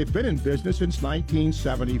reason they've been in business since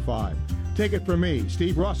 1975. Take it from me,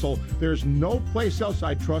 Steve Russell, there's no place else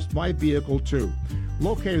I trust my vehicle to.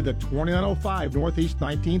 Located at 2905 Northeast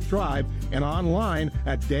 19th Drive and online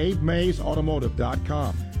at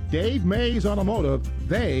DaveMaysAutomotive.com. Dave Mays Automotive,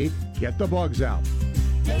 they get the bugs out.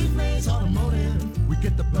 Dave Mays Automotive, we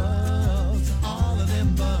get the bugs, all of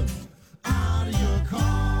them bugs, out of your car.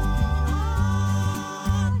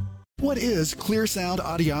 What is Clear Sound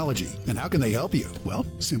Audiology, and how can they help you? Well,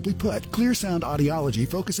 simply put, Clear Sound Audiology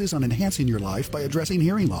focuses on enhancing your life by addressing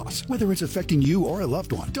hearing loss, whether it's affecting you or a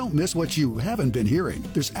loved one. Don't miss what you haven't been hearing.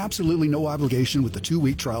 There's absolutely no obligation with the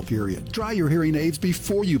 2-week trial period. Try your hearing aids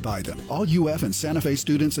before you buy them. All UF and Santa Fe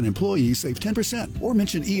students and employees save 10%, or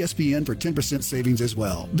mention ESPN for 10% savings as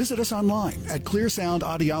well. Visit us online at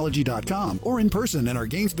clearsoundaudiology.com or in person in our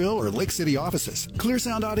Gainesville or Lake City offices. Clear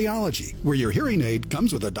Sound Audiology, where your hearing aid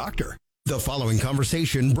comes with a doctor. The following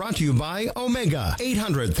conversation brought to you by Omega.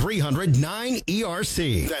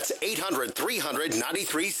 800-300-9ERC. That's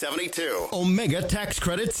 800-300-9372.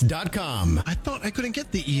 OmegaTaxCredits.com. I thought I couldn't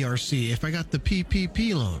get the ERC if I got the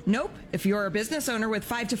PPP loan. Nope. If you're a business owner with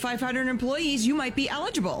 5 to 500 employees, you might be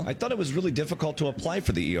eligible. I thought it was really difficult to apply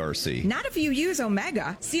for the ERC. Not if you use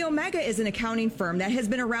Omega. See, Omega is an accounting firm that has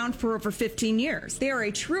been around for over 15 years. They are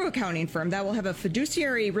a true accounting firm that will have a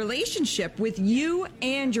fiduciary relationship with you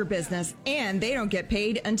and your business, and they don't get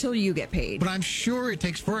paid until you get paid. But I'm sure it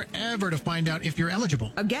takes forever to find out if you're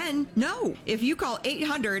eligible. Again, no. If you call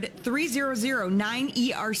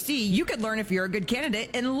 800-300-9ERC, you could learn if you're a good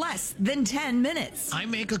candidate in less than 10 minutes. I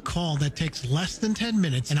make a call that takes less than 10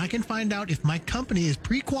 minutes, and I can find out if my company is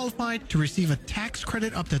pre-qualified to receive a tax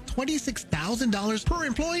credit up to $26,000 per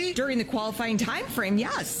employee. During the qualifying time frame,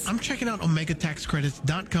 yes. I'm checking out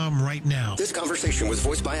OmegaTaxCredits.com right now. This conversation was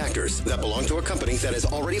voiced by actors that belong to a company that has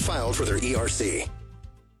already filed for their ERC.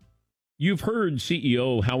 You've heard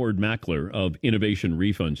CEO Howard Mackler of Innovation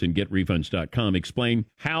Refunds and GetRefunds.com explain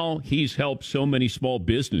how he's helped so many small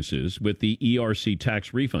businesses with the ERC tax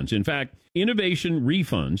refunds. In fact, Innovation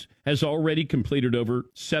Refunds has already completed over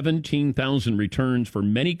 17,000 returns for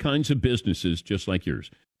many kinds of businesses just like yours.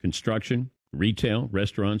 Construction, retail,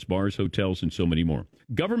 restaurants, bars, hotels, and so many more.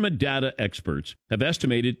 Government data experts have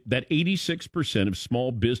estimated that 86% of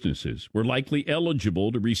small businesses were likely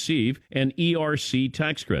eligible to receive an ERC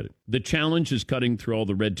tax credit. The challenge is cutting through all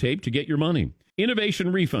the red tape to get your money.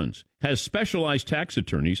 Innovation Refunds has specialized tax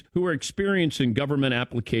attorneys who are experienced in government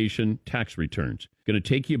application tax returns. Going to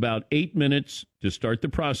take you about 8 minutes to start the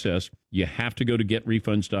process. You have to go to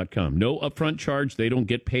getrefunds.com. No upfront charge. They don't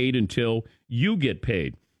get paid until you get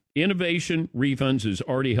paid. Innovation Refunds has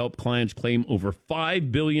already helped clients claim over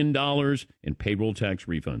 $5 billion in payroll tax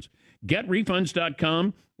refunds.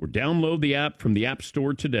 GetRefunds.com or download the app from the App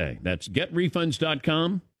Store today. That's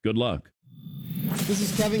GetRefunds.com. Good luck. This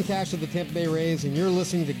is Kevin Cash of the Tampa Bay Rays, and you're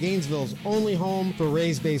listening to Gainesville's only home for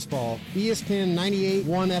Rays baseball. ESPN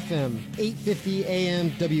 98.1 FM, 850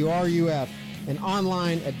 AM WRUF, and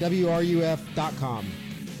online at WRUF.com.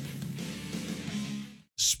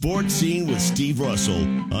 Sports Scene with Steve Russell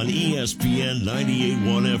on ESPN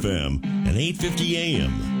 98.1 FM and 850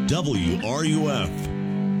 AM WRUF.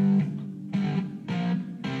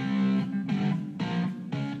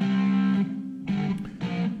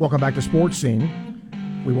 Welcome back to Sports Scene.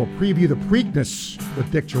 We will preview the Preakness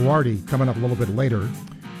with Dick Jerardi coming up a little bit later.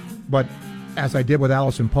 But as I did with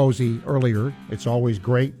Alison Posey earlier, it's always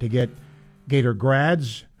great to get Gator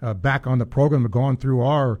grads back on the program. We've gone through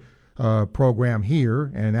our program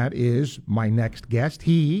here, and that is my next guest.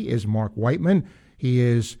 He is Marc Whiteman. He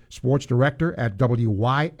is sports director at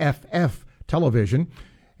WYFF Television,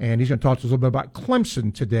 and he's going to talk to us a little bit about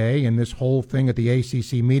Clemson today and this whole thing at the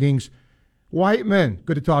ACC meetings. Whiteman,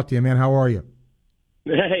 good to talk to you, man. How are you?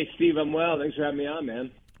 Hey, Steve, I'm well. Thanks for having me on, man.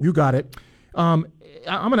 You got it. I'm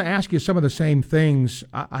going to ask you some of the same things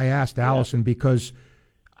I asked Alison, because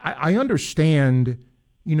I understand,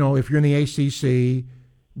 you know, if you're in the ACC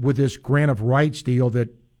with this grant of rights deal, that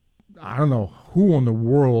I don't know who in the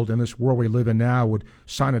world, in this world we live in now, would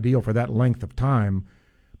sign a deal for that length of time.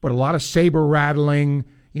 But a lot of saber rattling,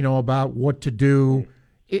 you know, about what to do.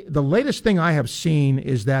 The latest thing I have seen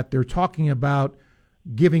is that they're talking about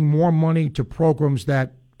giving more money to programs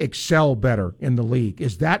that excel better in the league.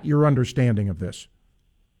 Is that your understanding of this?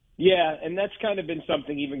 Yeah, and that's kind of been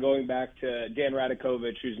something even going back to Dan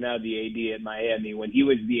Radakovich, who's now the AD at Miami. When he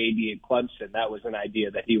was the AD at Clemson, that was an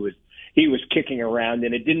idea that he was kicking around,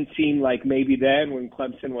 and it didn't seem like maybe then, when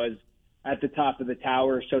Clemson was at the top of the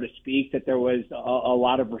tower, so to speak, that there was a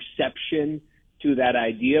lot of reception to that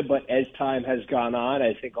idea. But as time has gone on,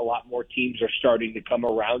 I think a lot more teams are starting to come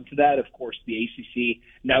around to that. Of course, the ACC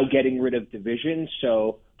now getting rid of divisions,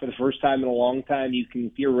 so for the first time in a long time, you can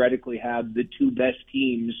theoretically have the two best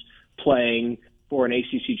teams playing for an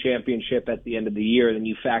ACC championship at the end of the year. Then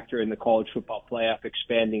you factor in the college football playoff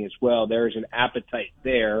expanding as well. There is an appetite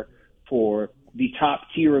there for the top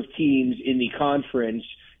tier of teams in the conference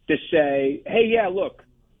to say, hey, yeah, look,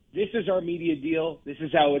 this is our media deal. This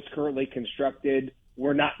is how it's currently constructed.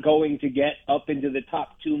 We're not going to get up into the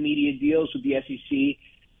top two media deals with the SEC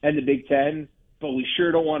and the Big Ten, but we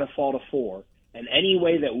sure don't want to fall to 4. And any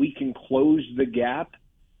way that we can close the gap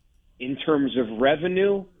in terms of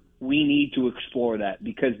revenue, we need to explore that,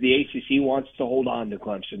 because the ACC wants to hold on to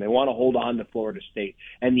Clemson. They want to hold on to Florida State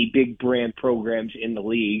and the big brand programs in the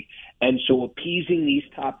league. And so appeasing these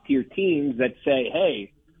top-tier teams that say,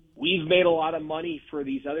 hey, we've made a lot of money for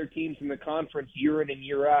these other teams in the conference year in and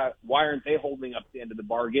year out. Why aren't they holding up the end of the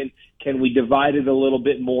bargain? Can we divide it a little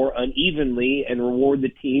bit more unevenly and reward the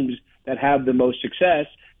teams that have the most success?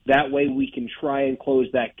 That way we can try and close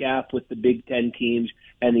that gap with the Big Ten teams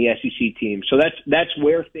and the SEC teams. So that's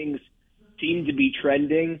where things seem to be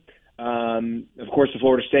trending. Of course, the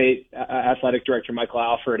Florida State athletic director, Michael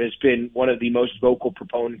Alford, has been one of the most vocal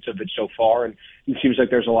proponents of it so far, and it seems like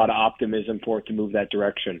there's a lot of optimism for it to move that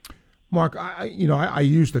direction. Mark, I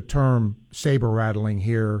use the term saber rattling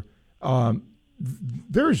here.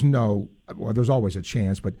 There's always a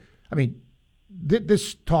chance, but I mean,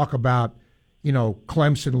 this talk about,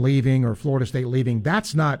 Clemson leaving or Florida State leaving,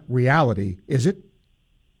 that's not reality, is it?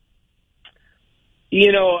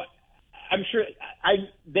 I'm sure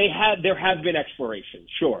there have been explorations,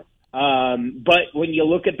 sure. But when you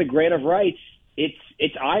look at the grant of rights,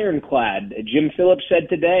 it's ironclad. Jim Phillips said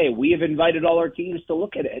today, we have invited all our teams to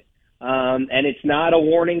look at it. And it's not a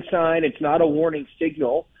warning sign. It's not a warning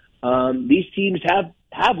signal. These teams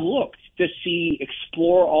have looked to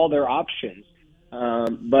explore all their options.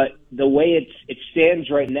 But the way it stands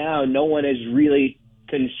right now, no one has really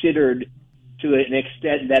considered to an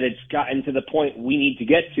extent that it's gotten to the point we need to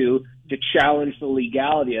get to challenge the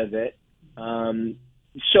legality of it.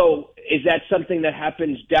 So is that something that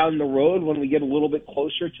happens down the road when we get a little bit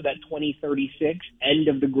closer to that 2036 end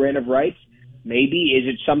of the grant of rights? Maybe.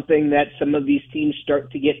 Is it something that some of these teams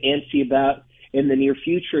start to get antsy about in the near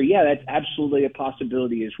future? Yeah, that's absolutely a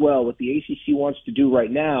possibility as well. What the ACC wants to do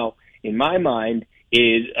right now, in my mind,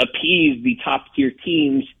 is appease the top-tier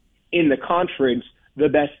teams in the conference the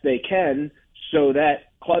best they can so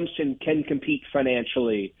that Clemson can compete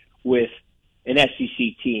financially with an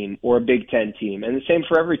SEC team or a Big Ten team, and the same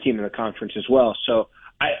for every team in the conference as well. So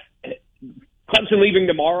Clemson leaving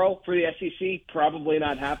tomorrow for the SEC, probably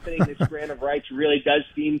not happening. This grant of rights really does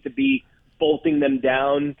seem to be bolting them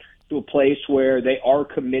down to a place where they are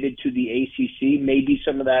committed to the ACC. Maybe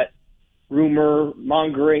some of that rumor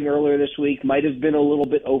mongering earlier this week might have been a little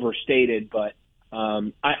bit overstated, but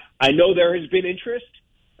I know there has been interest,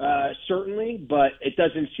 certainly, but it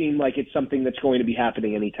doesn't seem like it's something that's going to be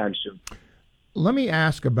happening anytime soon. Let me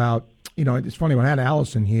ask about, it's funny, when I had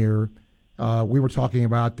Alison here, we were talking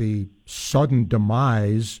about the sudden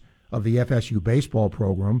demise of the FSU baseball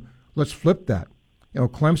program. Let's flip that.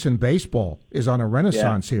 Clemson baseball is on a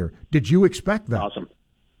renaissance here. Did you expect that? Awesome.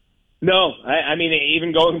 No, I mean,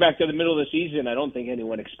 even going back to the middle of the season, I don't think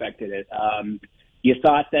anyone expected it. You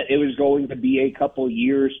thought that it was going to be a couple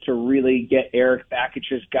years to really get Eric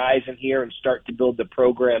Bakic's guys in here and start to build the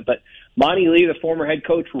program. But Monty Lee, the former head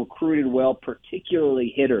coach, recruited well,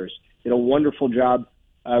 particularly hitters. Did a wonderful job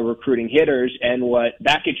recruiting hitters. And what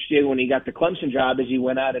Bakic did when he got the Clemson job is he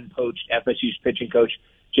went out and poached FSU's pitching coach,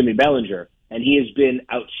 Jimmy Bellinger. And he has been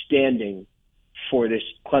outstanding for this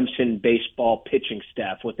Clemson baseball pitching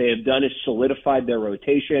staff. What they have done is solidified their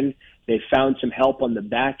rotation. They've found some help on the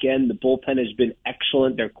back end. The bullpen has been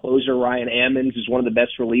excellent. Their closer, Ryan Ammons, is one of the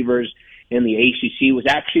best relievers in the ACC, was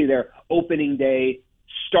actually their opening day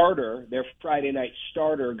starter, their Friday night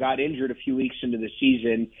starter, got injured a few weeks into the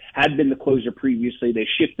season, had been the closer previously. They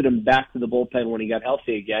shifted him back to the bullpen when he got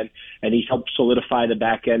healthy again, and he's helped solidify the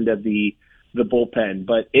back end of the bullpen.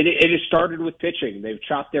 But it has started with pitching. They've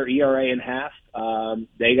chopped their ERA in half.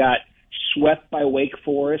 They got swept by Wake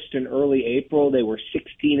Forest in early April. They were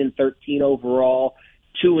 16-13 overall,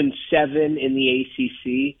 2-7 in the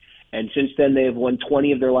ACC. And since then, they have won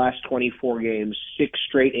 20 of their last 24 games, 6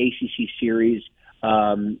 straight ACC series.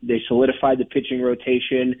 They solidified the pitching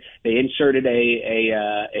rotation. They inserted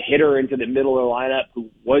a hitter into the middle of the lineup who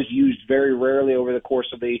was used very rarely over the course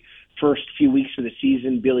of the first few weeks of the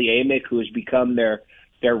season, Billy Amick, who has become their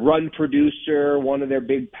run producer, one of their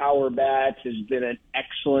big power bats, has been an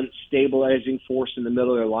excellent stabilizing force in the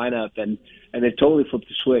middle of their lineup, and they've totally flipped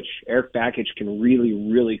the switch. Eric Bakic can really,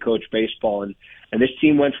 really coach baseball, and this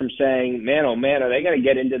team went from saying, man, oh man, are they going to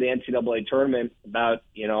get into the NCAA tournament about,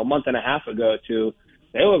 a month and a half ago to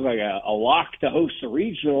they look like a lock to host the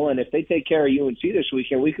regional, and if they take care of UNC this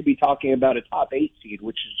weekend, we could be talking about a top 8 seed,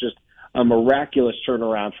 which is just a miraculous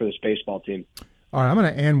turnaround for this baseball team. All right, I'm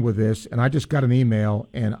going to end with this, and I just got an email,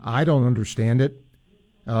 and I don't understand it,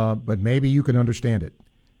 but maybe you can understand it.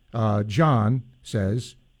 John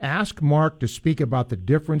says, ask Marc to speak about the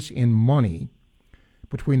difference in money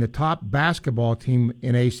between the top basketball team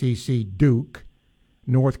in ACC, Duke,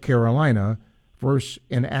 North Carolina, versus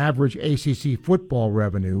an average ACC football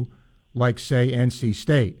revenue like, say, NC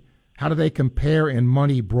State? How do they compare in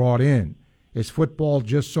money brought in? Is football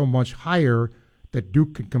just so much higher that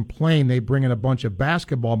Duke can complain they bring in a bunch of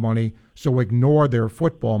basketball money, so ignore their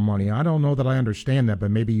football money? I don't know that I understand that,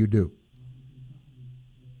 but maybe you do.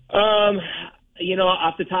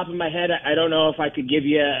 Off the top of my head, I don't know if I could give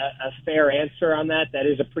you a fair answer on that. That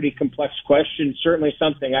is a pretty complex question. Certainly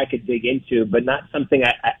something I could dig into, but not something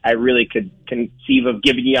I really could conceive of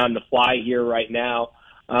giving you on the fly here right now.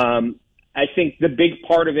 I think the big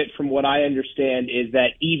part of it, from what I understand, is that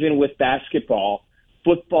even with basketball,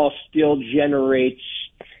 football still generates,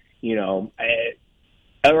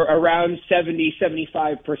 around 70,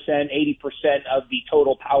 75%, 80% of the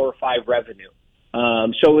total Power 5 revenue.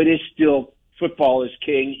 So it is still, football is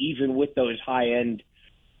king, even with those high-end,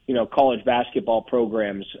 college basketball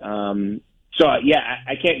programs. I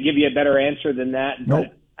can't give you a better answer than that. Nope.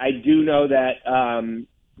 But I do know that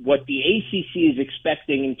what the ACC is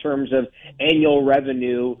expecting in terms of annual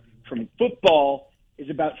revenue from football is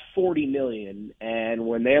about $40 million. And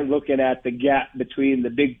when they're looking at the gap between the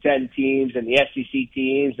Big Ten teams and the SEC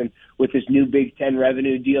teams, and with this new Big Ten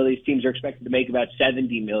revenue deal, these teams are expected to make about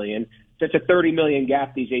 $70 million. So it's a $30 million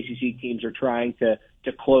gap these ACC teams are trying to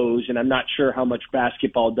close. And I'm not sure how much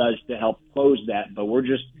basketball does to help close that, but we're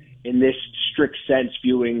just, in this strict sense,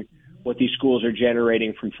 viewing what these schools are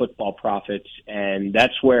generating from football profits. And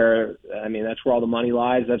that's where all the money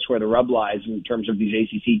lies. That's where the rub lies in terms of these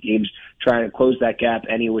ACC teams trying to close that gap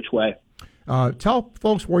any which way. Tell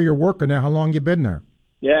folks where you're working now, how long you've been there.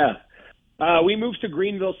 Yeah. We moved to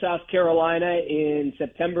Greenville, South Carolina in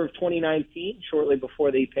September of 2019, shortly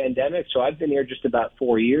before the pandemic. So I've been here just about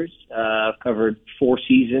 4 years. I've covered 4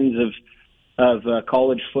 seasons of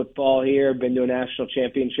college football here, been to a national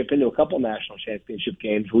championship, been to a couple national championship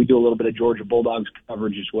games. We do a little bit of Georgia Bulldogs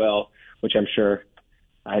coverage as well, which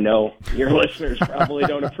I know your listeners probably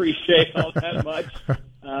don't appreciate all that much.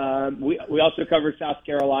 We also cover South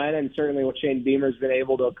Carolina, and certainly what Shane Beamer's been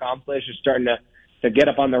able to accomplish is starting to get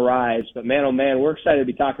up on the rise. But man, oh man, we're excited to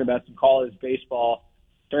be talking about some college baseball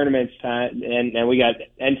tournaments time, and we got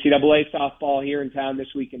NCAA softball here in town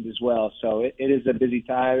this weekend as well. So it is a busy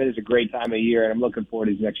time. It is a great time of year, and I'm looking forward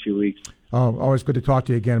to these next few weeks. Oh, always good to talk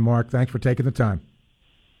to you again, Mark. Thanks for taking the time.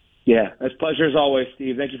 Yeah, it's a pleasure as always,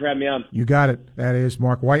 Steve. Thank you for having me on. You got it. That is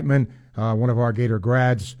Marc Whiteman, one of our Gator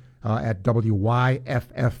grads at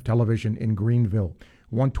WYFF Television in Greenville.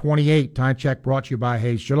 1:28, time check brought to you by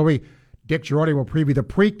Hayes Jewelry. Dick Jerardi will preview the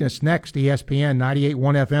Preakness next, ESPN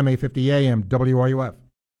 98.1 FM, 850 AM, WRUF.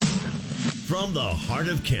 From the heart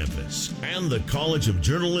of campus and the College of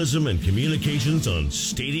Journalism and Communications on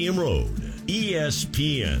Stadium Road,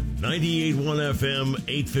 ESPN 98.1 FM,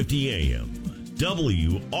 850 AM,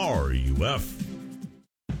 WRUF.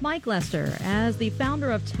 Mike Lester, as the founder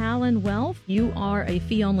of Talon Wealth, you are a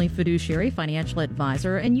fee-only fiduciary financial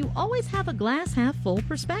advisor, and you always have a glass-half-full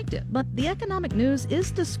perspective. But the economic news is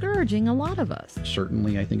discouraging a lot of us.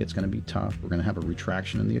 Certainly, I think it's going to be tough. We're going to have a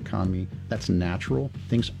retraction in the economy. That's natural.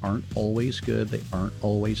 Things aren't always good. They aren't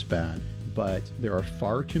always bad. But there are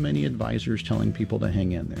far too many advisors telling people to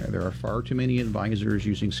hang in there. There are far too many advisors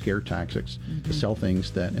using scare tactics to sell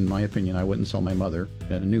things that, in my opinion, I wouldn't sell my mother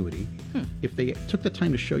an annuity. If they took the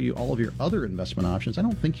time to show you all of your other investment options, I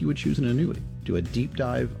don't think you would choose an annuity. Do a deep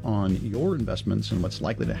dive on your investments and what's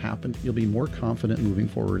likely to happen. You'll be more confident moving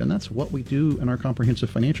forward, and that's what we do in our comprehensive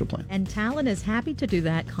financial plan. And Talon is happy to do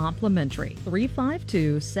that complimentary.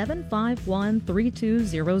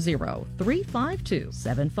 352-751-3200.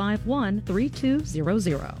 352-751-3200.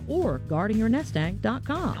 Or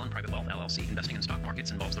guardingyournestegg.com. Talon Private Wealth LLC. Investing in stock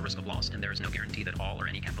markets involves the risk of loss, and there is no guarantee that all or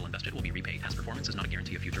any capital invested will be repaid. Past performance is not a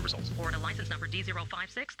guarantee of future results. Florida license number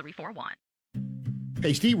D056341.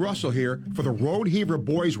 Hey, Steve Russell here for the Road Heaver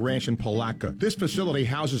Boys Ranch in Palatka. This facility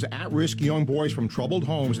houses at-risk young boys from troubled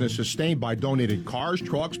homes and is sustained by donated cars,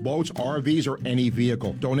 trucks, boats, RVs, or any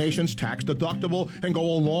vehicle. Donations, tax deductible, and go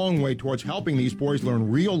a long way towards helping these boys learn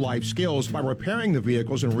real-life skills by repairing the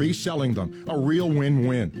vehicles and reselling them. A real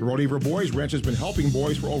win-win. The Road Heaver Boys Ranch has been helping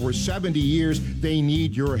boys for over 70 years. They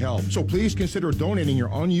need your help. So please consider donating your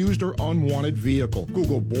unused or unwanted vehicle.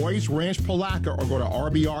 Google Boys Ranch Palatka or go to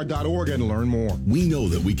rbr.org and learn more. We know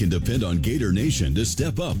that we can depend on Gator Nation to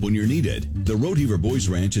step up when you're needed. The Roadheaver Boys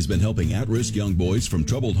Ranch has been helping at-risk young boys from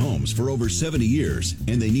troubled homes for over 70 years,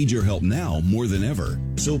 and they need your help now more than ever.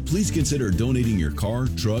 So please consider donating your car,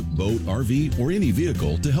 truck, boat, RV, or any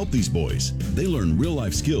vehicle to help these boys. They learn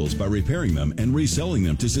real-life skills by repairing them and reselling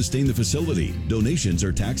them to sustain the facility. Donations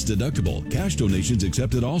are tax deductible. Cash donations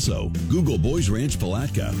accepted also. Google Boys Ranch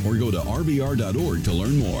Palatka or go to rbr.org to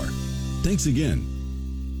learn more. Thanks again.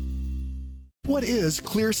 What is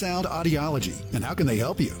Clear Sound Audiology, and how can they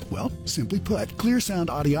help you? Well, simply put, Clear Sound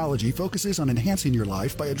Audiology focuses on enhancing your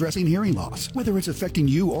life by addressing hearing loss, whether it's affecting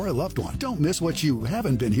you or a loved one. Don't miss what you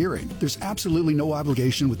haven't been hearing. There's absolutely no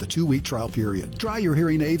obligation with the 2-week trial period. Try your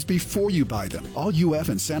hearing aids before you buy them. All UF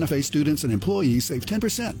and Santa Fe students and employees save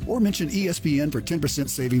 10%, or mention ESPN for 10%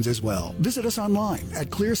 savings as well. Visit us online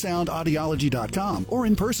at clearsoundaudiology.com or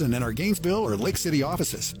in person in our Gainesville or Lake City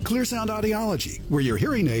offices. Clear Sound Audiology, where your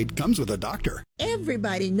hearing aid comes with a doctor.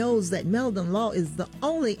 Everybody knows that Meldon Law is the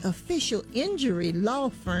only official injury law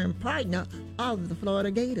firm partner of the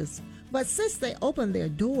Florida Gators. But since they opened their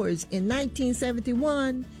doors in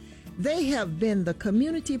 1971, they have been the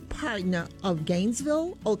community partner of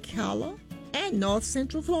Gainesville, Ocala, and North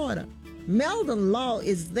Central Florida. Meldon Law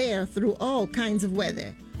is there through all kinds of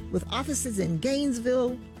weather, with offices in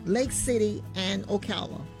Gainesville, Lake City, and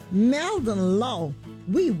Ocala. Meldon Law,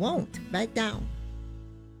 we won't back down.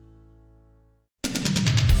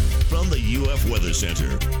 From the UF Weather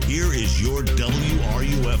Center, here is your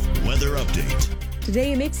WRUF weather update.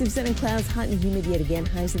 Today, a mix of sun and clouds, hot and humid yet again,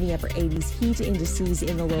 highs in the upper 80s, heat indices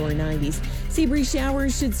in the lower 90s. Sea breeze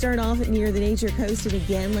showers should start off near the nature coast, and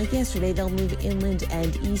again, like yesterday, they'll move inland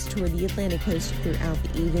and east toward the Atlantic coast throughout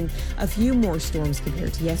the evening. A few more storms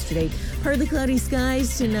compared to yesterday. Partly cloudy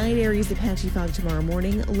skies tonight, areas of patchy fog tomorrow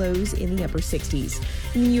morning, lows in the upper 60s.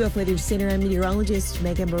 From the UF Weather Center, I'm meteorologist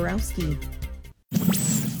Megan Borowski.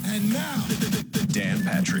 And now, the Dan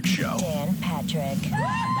Patrick Show. Dan Patrick.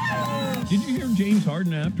 Did you hear James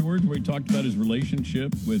Harden afterwards where he talked about his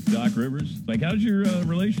relationship with Doc Rivers? Like, how's your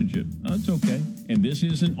relationship? Oh, it's okay. And this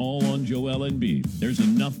isn't all on Joel Embiid. There's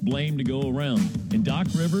enough blame to go around. And Doc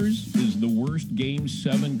Rivers is the worst Game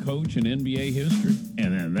 7 coach in NBA history.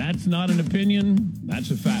 And that's not an opinion,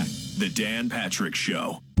 that's a fact. The Dan Patrick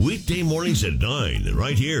Show. Weekday mornings at 9,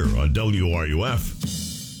 right here on WRUF.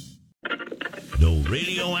 No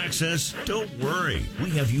radio access? Don't worry. We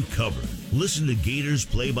have you covered. Listen to Gators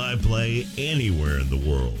play-by-play anywhere in the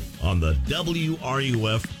world on the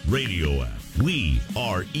WRUF radio app. We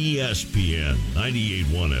are ESPN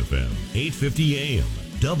 98.1 FM, 850 AM,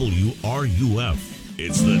 WRUF.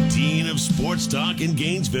 It's the Dean of Sports Talk in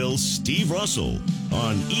Gainesville, Steve Russell,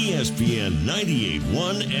 on ESPN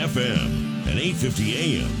 98.1 FM and 850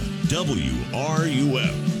 AM,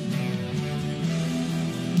 WRUF.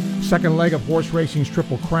 Second leg of horse racing's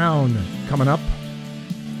Triple Crown coming up,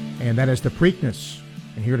 and that is the Preakness.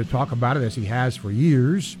 And here to talk about it, as he has for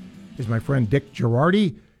years, is my friend Dick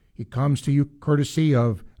Jerardi. He comes to you courtesy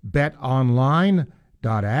of betonline.ag.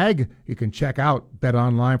 You can check out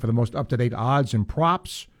BetOnline for the most up-to-date odds and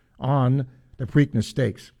props on the Preakness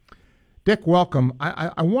Stakes. Dick, welcome.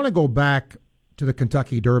 I want to go back to the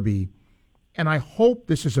Kentucky Derby, and I hope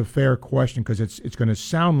this is a fair question because it's going to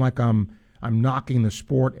sound like I'm knocking the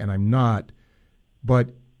sport, and I'm not. But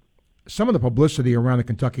some of the publicity around the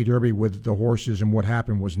Kentucky Derby with the horses and what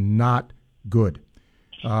happened was not good.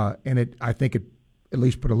 And I think it at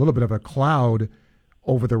least put a little bit of a cloud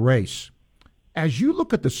over the race. As you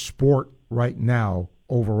look at the sport right now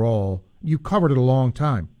overall, you covered it a long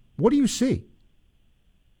time. What do you see?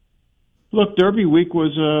 Look, Derby Week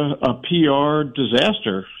was a PR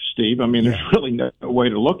disaster, Steve. I mean, there's really no way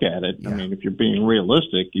to look at it. I mean, if you're being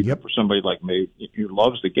realistic, even for somebody like me who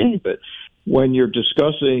loves the game, but when you're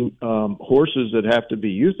discussing horses that have to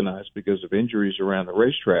be euthanized because of injuries around the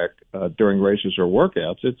racetrack during races or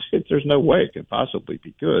workouts, there's no way it could possibly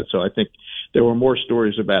be good. So I think there were more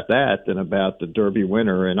stories about that than about the Derby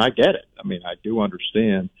winner, and I get it. I mean, I do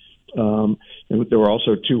understand. There were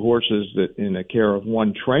also two horses that in the care of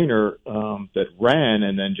one trainer that ran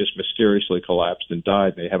and then just mysteriously collapsed and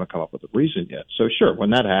died. They haven't come up with a reason yet. So sure, when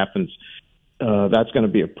that happens, that's going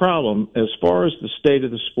to be a problem. As far as the state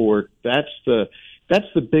of the sport, that's the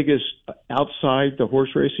biggest outside the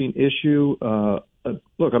horse racing issue.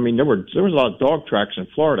 Look, I mean, there was a lot of dog tracks in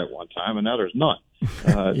Florida at one time, and now there's none.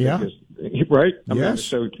 Right? I mean,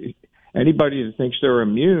 so anybody that thinks they're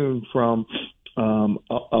immune from a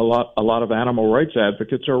lot of animal rights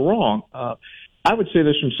advocates are wrong. I would say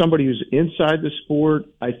this from somebody who's inside the sport.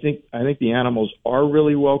 I think the animals are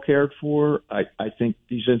really well cared for. I think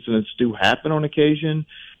these incidents do happen on occasion.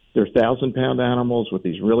 they're 1,000-pound animals with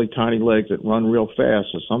these really tiny legs that run real fast,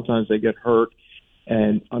 so sometimes they get hurt.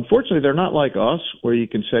 And unfortunately, they're not like us, where you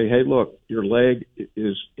can say, "Hey, look, your leg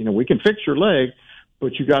is, we can fix your leg,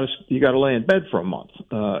 but you got to lay in bed for a month."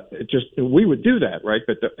 We would do that, right?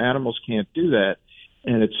 But the animals can't do that,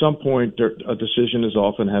 and at some point, a decision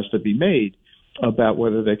often has to be made about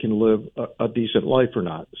whether they can live a decent life or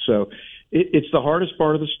not. So it's the hardest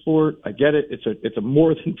part of the sport. I get it. It's a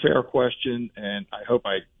more than fair question, and I hope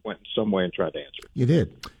I went in some way and tried to answer it. You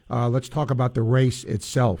did. Let's talk about the race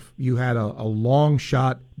itself. You had a long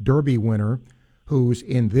shot Derby winner who's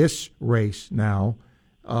in this race now.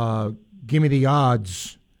 Give me the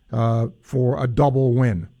odds for a double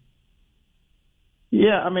win.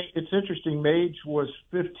 Yeah, I mean, it's interesting. Mage was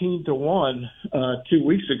 15-1 2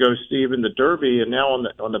 weeks ago, Steve, in the Derby, and now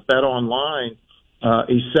on the Bet Online,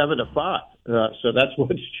 he's 7-5. So that's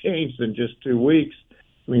what's changed in just 2 weeks.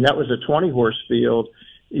 I mean, that was a 20-horse field.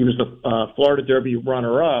 He was the Florida Derby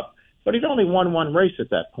runner-up, but he'd only won one race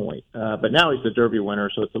at that point. But now he's the Derby winner,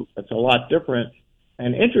 so it's a lot different.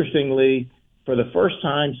 And interestingly, for the first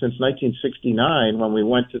time since 1969, when we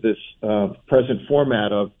went to this present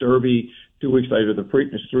format of Derby, 2 weeks later the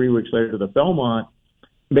Preakness, 3 weeks later the Belmont,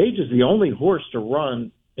 Mage is the only horse to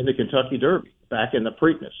run in the Kentucky Derby back in the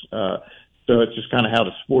Preakness. So it's just kind of how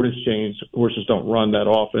the sport has changed. Horses don't run that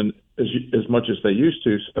often as much as they used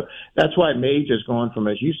to. So that's why Mage has gone from,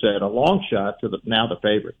 as you said, a long shot to now the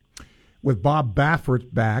favorite. With Bob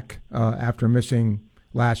Baffert back after missing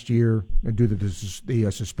last year due to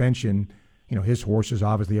the suspension, his horses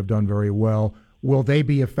obviously have done very well. Will they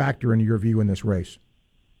be a factor in your view in this race?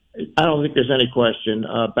 I don't think there's any question.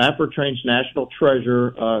 Baffert trains National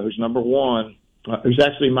Treasure, who's number one, who's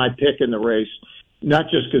actually my pick in the race, not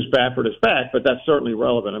just because Baffert is back, but that's certainly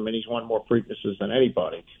relevant. I mean, he's won more Preaknesses than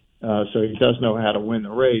anybody, so he does know how to win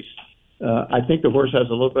the race. I think the horse has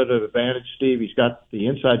a little bit of advantage, Steve. He's got the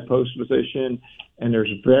inside post position, and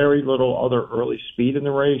there's very little other early speed in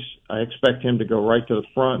the race. I expect him to go right to the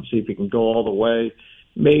front, see if he can go all the way.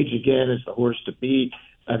 Mage, again, is the horse to beat.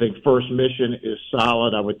 I think First Mission is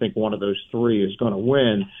solid. I would think one of those three is going to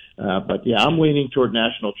win. But, yeah, I'm leaning toward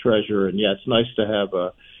National Treasure. And, yeah, it's nice to have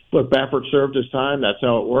look, Baffert served his time. That's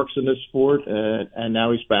how it works in this sport. And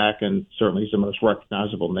now he's back, and certainly he's the most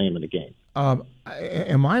recognizable name in the game.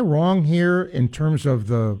 Am I wrong here in terms of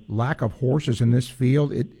the lack of horses in this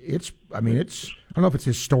field? It's I don't know if it's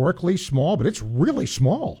historically small, but it's really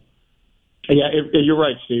small. Yeah, you're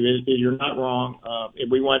right, Steve. You're not wrong.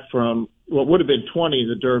 We went from what would have been 20 in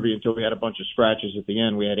the Derby until we had a bunch of scratches at the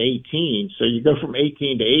end. We had 18. So you go from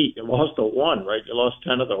 18 to 8. You lost to 1, right? You lost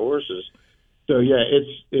 10 of the horses. So, yeah,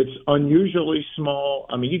 it's unusually small.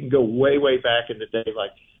 I mean, you can go way, way back in the day.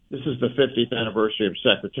 Like, this is the 50th anniversary of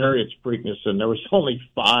Secretariat's Preakness, and there was only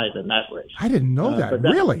 5 in that race. I didn't know that.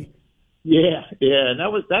 Really? Yeah, and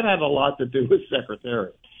that had a lot to do with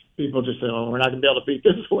Secretariat. People just say, "Oh, we're not going to be able to beat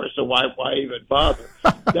this horse, so why even bother?"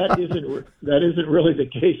 That isn't really the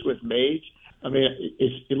case with Mage. I mean,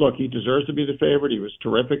 look, he deserves to be the favorite. He was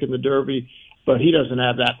terrific in the Derby, but he doesn't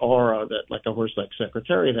have that aura that like a horse like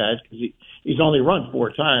Secretariat has because he's only run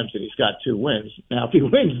 4 times and he's got 2 wins. Now, if he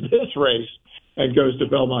wins this race and goes to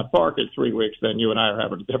Belmont Park in 3 weeks, then you and I are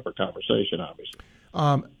having a different conversation, obviously.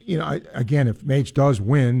 Again, if Mage does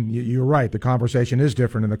win, you're right. The conversation is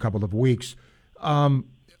different in a couple of weeks.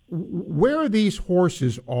 Where these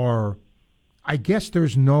horses are, I guess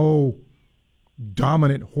there's no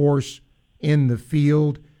dominant horse in the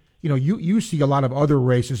field. You see a lot of other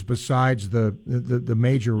races besides the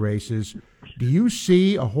major races. Do you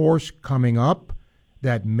see a horse coming up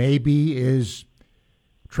that maybe is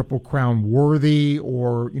Triple Crown worthy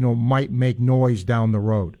or, might make noise down the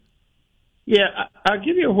road? Yeah, I'll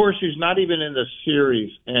give you a horse who's not even in the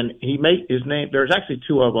series, and he made his name. There's actually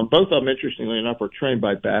 2 of them. Both of them, interestingly enough, are trained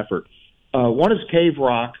by Baffert. One is Cave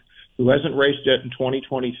Rock, who hasn't raced yet in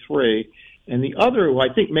 2023, and the other, who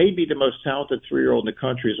I think may be the most talented 3-year-old in the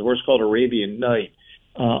country, is a horse called Arabian Night,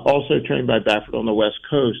 also trained by Baffert on the West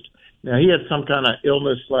Coast. Now, he had some kind of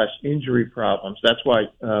illness/injury problems. That's why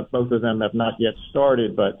both of them have not yet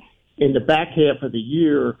started. But in the back half of the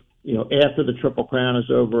year, after the Triple Crown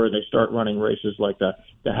is over and they start running races like the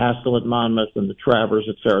Haskell at Monmouth and the Travers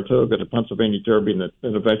at Saratoga, the Pennsylvania Derby, and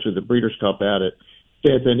eventually the Breeders' Cup at it,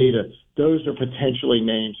 Santa Anita, those are potentially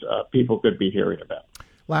names people could be hearing about.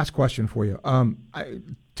 Last question for you.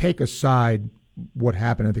 Take aside what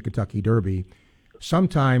happened at the Kentucky Derby.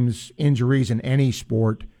 Sometimes injuries in any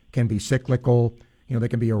sport can be cyclical. There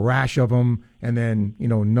can be a rash of them and then,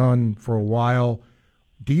 none for a while.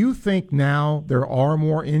 Do you think now there are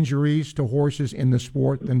more injuries to horses in the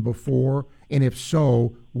sport than before? And if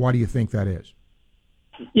so, why do you think that is?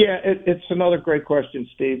 Yeah, it's another great question,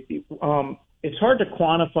 Steve. It's hard to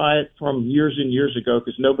quantify it from years and years ago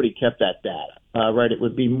because nobody kept that data, right? It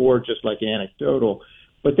would be more just like anecdotal.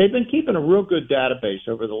 But they've been keeping a real good database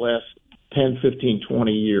over the last 10, 15,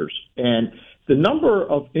 20 years. And the number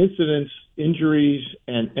of incidents, injuries,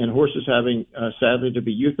 and horses having, sadly, to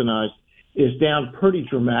be euthanized is down pretty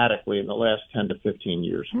dramatically in the last 10 to 15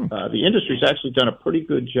 years. The industry's actually done a pretty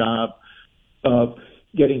good job of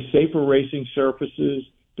getting safer racing surfaces,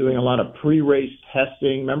 doing a lot of pre-race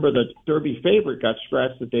testing. Remember, the Derby favorite got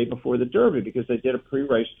scratched the day before the Derby because they did a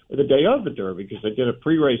pre-race, or the day of the Derby because they did a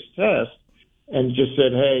pre-race test and just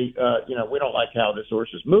said, hey, we don't like how this horse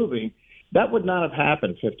is moving. That would not have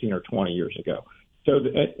happened 15 or 20 years ago. So,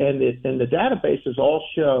 the databases all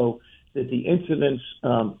show that the incidents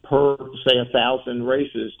per, say, 1,000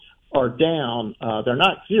 races are down. They're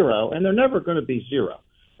not zero, and they're never going to be zero.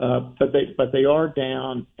 But they are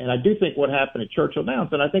down, and I do think what happened at Churchill Downs,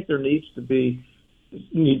 and I think there need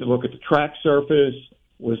to look at the track surface.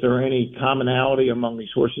 Was there any commonality among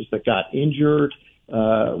these horses that got injured?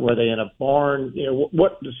 Were they in a barn?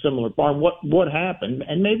 What the similar barn? What happened?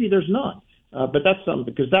 And maybe there's none. But that's something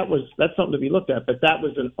because that's something to be looked at. But that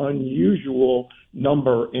was an unusual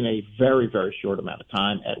number in a very, very short amount of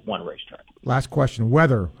time at one racetrack. Last question: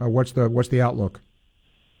 weather. What's the outlook?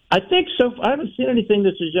 I think so. I haven't seen anything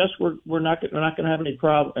that suggests we're not going to have any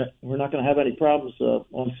problem. We're not going to have any problems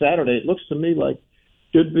on Saturday. It looks to me like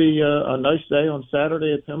should be a nice day on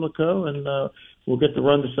Saturday at Pimlico, and we'll get to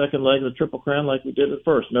run the second leg of the Triple Crown like we did at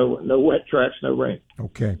first. No wet tracks, no rain.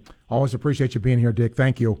 Okay. Always appreciate you being here, Dick.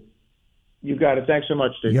 Thank you. You got it. Thanks so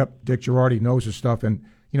much, Steve. Yep. Dick Jerardi knows his stuff, and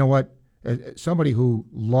you know what? As somebody who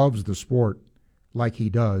loves the sport like he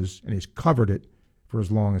does and has covered it for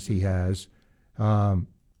as long as he has.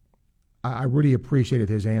 I really appreciated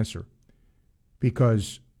his answer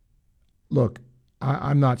because, look,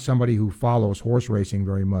 I'm not somebody who follows horse racing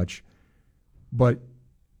very much, but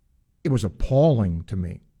it was appalling to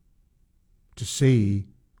me to see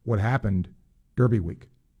what happened Derby week.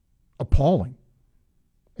 Appalling.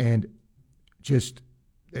 And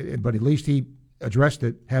but at least he addressed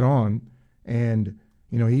it head on, and,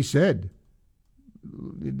 he said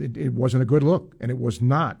it wasn't a good look, and it was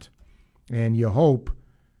not. And you hope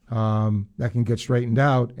that can get straightened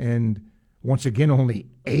out. And once again, only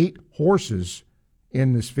 8 horses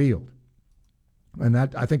in this field. And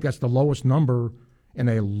I think that's the lowest number in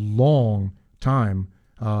a long time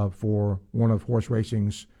for one of horse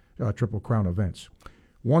racing's Triple Crown events.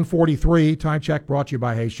 1:43, time check brought to you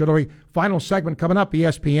by Hayes Chillery. Final segment coming up,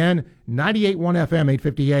 ESPN 98.1 FM,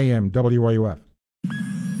 850 AM, WRUF.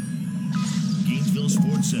 Gainesville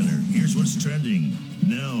Sports Center, here's what's trending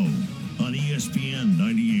now on ESPN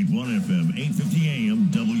 98.1 FM, 850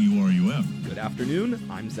 AM, WRUF. Good afternoon,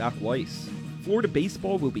 I'm Zach Weiss. Florida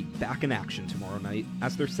baseball will be back in action tomorrow night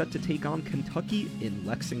as they're set to take on Kentucky in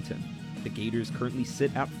Lexington. The Gators currently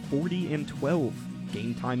sit at 40-12.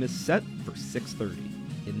 Game time is set for 6:30.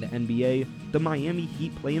 In the NBA, the Miami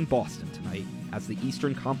Heat play in Boston tonight as the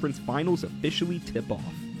Eastern Conference Finals officially tip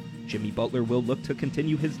off. Jimmy Butler will look to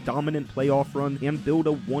continue his dominant playoff run and build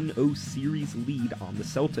a 1-0 series lead on the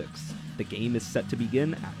Celtics. The game is set to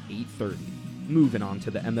begin at 8:30. Moving on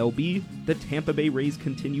to the MLB, the Tampa Bay Rays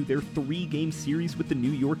continue their 3-game series with the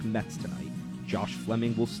New York Mets tonight. Josh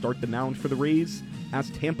Fleming will start the mound for the Rays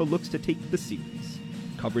as Tampa looks to take the series.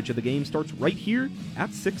 Coverage of the game starts right here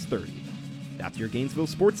at 6:30. That's your Gainesville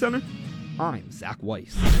Sports Center. I'm Zach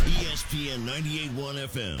Weiss. ESPN 98.1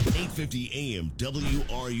 FM, 850 AM,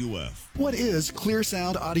 WRUF. What is Clear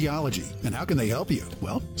Sound Audiology, and how can they help you?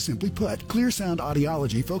 Well, simply put, Clear Sound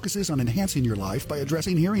Audiology focuses on enhancing your life by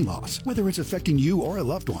addressing hearing loss, whether it's affecting you or a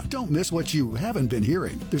loved one. Don't miss what you haven't been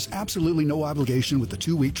hearing. There's absolutely no obligation with the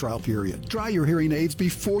 2-week trial period. Try your hearing aids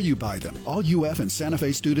before you buy them. All UF and Santa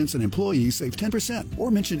Fe students and employees save 10%, or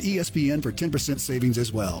mention ESPN for 10% savings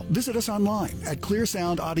as well. Visit us online at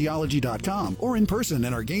clearsoundaudiology.com or in person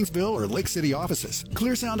in our Gainesville or Lake City offices.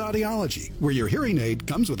 Clear Sound Audiology, where your hearing aid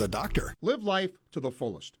comes with a doctor. Live life to the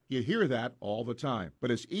fullest. You hear that all the time, but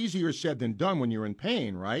it's easier said than done when you're in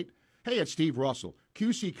pain, right? Hey, it's Steve Russell.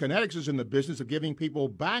 QC Kinetics is in the business of giving people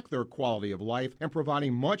back their quality of life and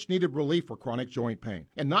providing much-needed relief for chronic joint pain.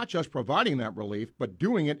 And not just providing that relief, but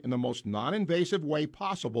doing it in the most non-invasive way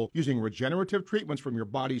possible using regenerative treatments from your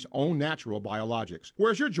body's own natural biologics.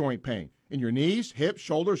 Where's your joint pain? in your knees, hips,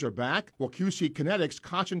 shoulders, or back? Well, QC Kinetics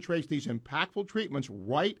concentrates these impactful treatments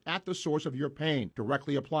right at the source of your pain,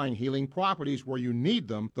 directly applying healing properties where you need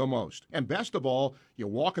them the most. And best of all, you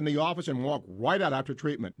walk in the office and walk right out after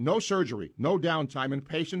treatment. No surgery, no downtime, and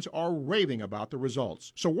patients are raving about the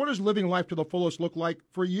results. So what does living life to the fullest look like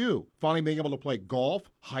for you? Finally being able to play golf,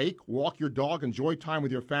 hike, walk your dog, enjoy time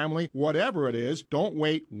with your family, whatever it is, don't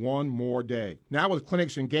wait one more day. Now with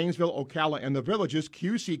clinics in Gainesville, Ocala, and the Villages,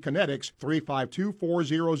 QC Kinetics,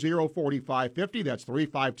 352-400-4550. That's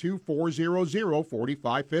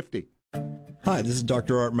 352-400-4550. Hi, this is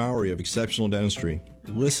Dr. Art Mowry of Exceptional Dentistry.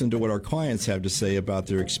 Listen to what our clients have to say about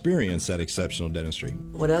their experience at Exceptional Dentistry.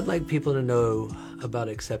 What I'd like people to know about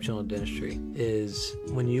Exceptional Dentistry is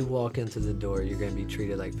when you walk into the door, you're going to be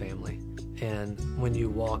treated like family. And when you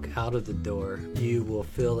walk out of the door, you will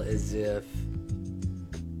feel as if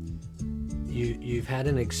you've had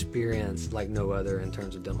an experience like no other in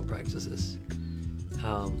terms of dental practices.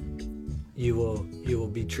 You will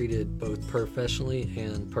be treated both professionally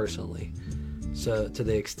and personally. So to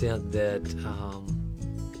the extent that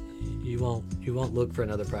you won't look for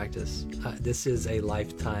another practice. This is a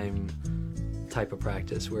lifetime type of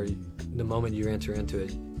practice where the moment you enter into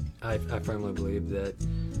it, I firmly believe that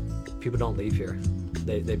people don't leave here.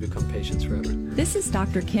 They become patients forever. This is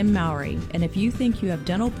Dr. Kim Mowry, and if you think you have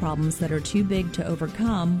dental problems that are too big to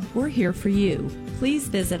overcome, we're here for you. Please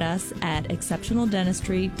visit us at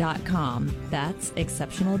exceptionaldentistry.com. That's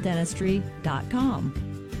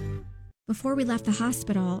exceptionaldentistry.com. Before we left the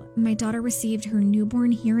hospital, my daughter received her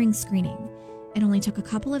newborn hearing screening. It only took a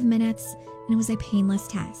couple of minutes, and it was a painless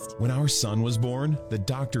test. When our son was born, the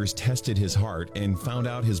doctors tested his heart and found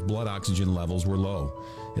out his blood oxygen levels were low.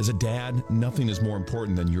 As a dad, nothing is more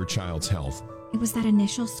important than your child's health. It was that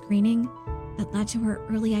initial screening that led to her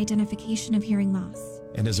early identification of hearing loss.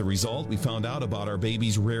 And as a result, we found out about our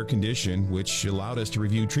baby's rare condition, which allowed us to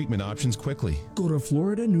review treatment options quickly. Go to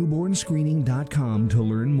FloridaNewbornScreening.com to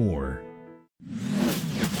learn more.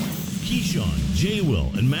 Keyshawn, J.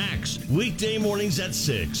 Will, and Max, weekday mornings at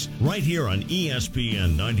 6, right here on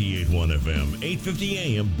ESPN 98.1 FM, 850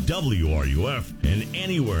 AM, WRUF, and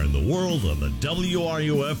anywhere in the world on the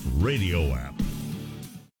WRUF radio app.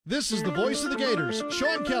 This is the voice of the Gators,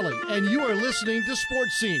 Sean Kelly, and you are listening to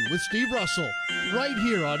Sports Scene with Steve Russell, right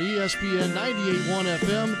here on ESPN 98.1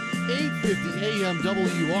 FM, 850 AM,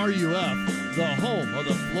 WRUF, the home of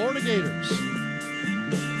the Florida Gators.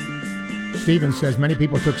 Steven says many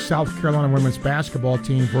people took South Carolina women's basketball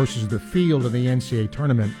team versus the field in the NCAA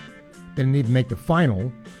tournament. They didn't even make the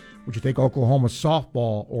final. Would you take Oklahoma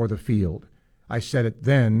softball or the field? I said it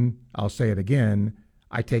then. I'll say it again.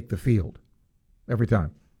 I take the field. Every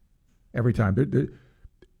time. Every time.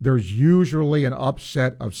 There's usually an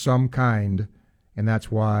upset of some kind, and that's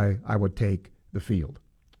why I would take the field.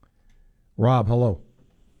 Rob, hello.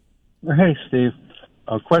 Hey, Steve.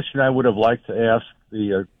 A question I would have liked to ask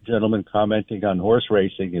the gentleman commenting on horse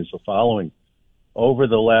racing is the following. Over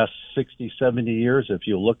the last 60, 70 years, if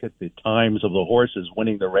you look at the times of the horses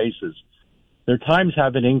winning the races, their times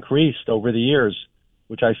haven't increased over the years,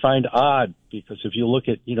 which I find odd because if you look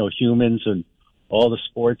at, humans and all the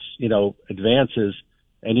sports, advances,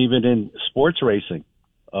 and even in sports racing,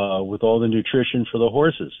 with all the nutrition for the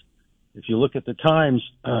horses, if you look at the times,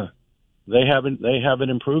 they haven't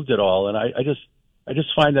improved at all. And I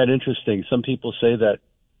just find that interesting. Some people say that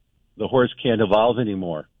the horse can't evolve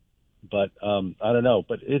anymore, but I don't know.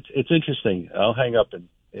 But it's interesting. I'll hang up and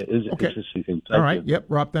it is okay. Interesting. Thank all right. you. Yep,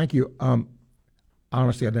 Rob. Thank you.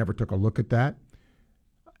 Honestly, I never took a look at that.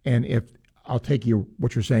 And if I'll take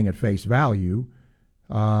what you're saying at face value,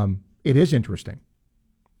 it is interesting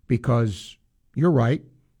because you're right.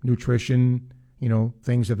 Nutrition,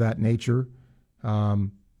 things of that nature,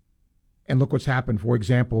 and look what's happened. For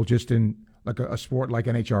example, just in like a sport like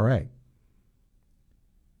NHRA.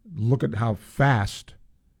 Look at how fast,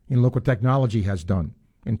 look what technology has done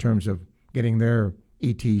in terms of getting their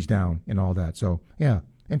ETs down and all that. So, yeah,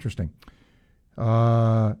 interesting.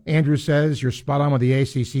 Andrew says you're spot on with the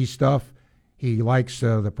ACC stuff. He likes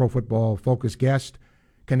the Pro Football Focus guest.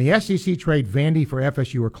 Can the SEC trade Vandy for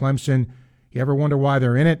FSU or Clemson? You ever wonder why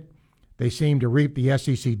they're in it? They seem to reap the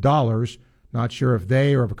SEC dollars. Not sure if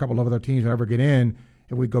they or if a couple of other teams will ever get in.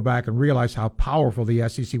 If we go back and realize how powerful the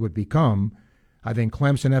SEC would become, I think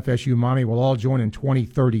Clemson, FSU, Miami will all join in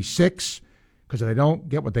 2036 because if they don't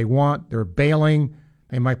get what they want, they're bailing.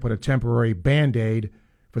 They might put a temporary Band-Aid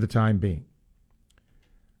for the time being.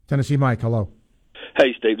 Tennessee Mike, hello.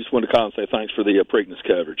 Hey, Steve. Just wanted to call and say thanks for the Preakness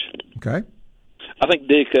coverage. Okay. I think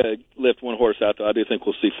Dick left one horse out there. I do think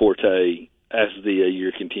we'll see Forte as the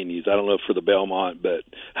year continues. I don't know for the Belmont, but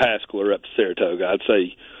Haskell or up to Saratoga. I'd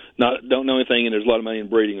say Don't know anything, and there's a lot of money in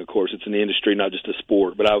breeding, of course. It's an industry, not just a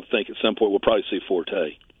sport. But I would think at some point we'll probably see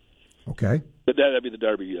Forte. Okay. But that'd be the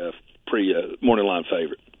Derby morning line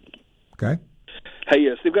favorite. Okay. Hey,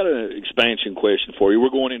 Steve, got an expansion question for you. We're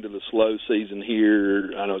going into the slow season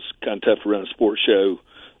here. I know it's kind of tough to run a sports show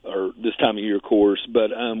or this time of year, of course, but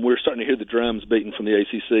we're starting to hear the drums beating from the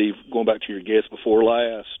ACC, going back to your guest before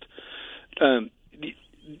last.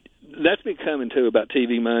 That's been coming, too, about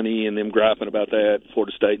TV money and them griping about that,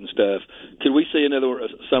 Florida State and stuff. Could we see another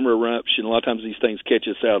summer eruption? A lot of times these things catch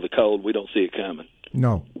us out of the cold. We don't see it coming.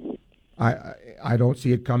 No, I don't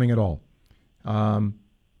see it coming at all,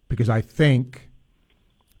 because I think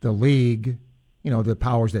the league, the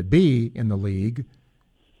powers that be in the league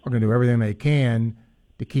are going to do everything they can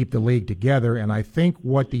to keep the league together. And I think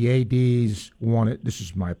what the ADs want, this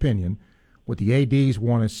is my opinion, what the ADs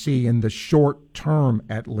want to see in the short term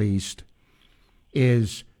at least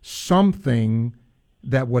is something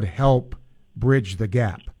that would help bridge the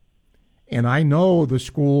gap. And I know the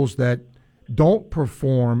schools that don't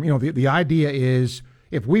perform, the idea is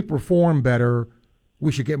if we perform better,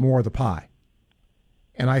 we should get more of the pie.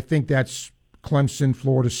 And I think that's Clemson,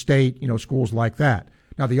 Florida State, schools like that.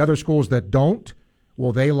 Now, the other schools that don't,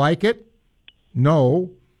 will they like it?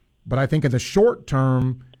 No. But I think in the short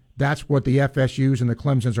term, that's what the FSUs and the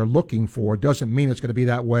Clemsons are looking for. It doesn't mean it's going to be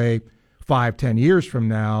that way 5-10 years from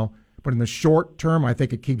now. But in the short term, I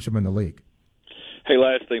think it keeps them in the league. Hey,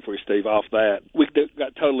 last thing for you, Steve, off that. We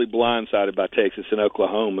got totally blindsided by Texas and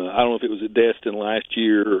Oklahoma. I don't know if it was at Destin last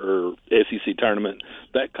year or SEC tournament.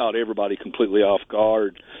 That caught everybody completely off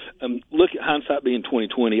guard. Look at hindsight being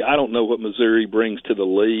 2020. I don't know what Missouri brings to the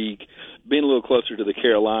league. Being a little closer to the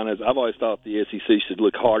Carolinas, I've always thought the SEC should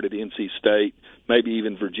look hard at NC State, maybe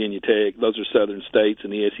even Virginia Tech. Those are southern states,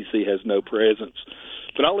 and the SEC has no presence.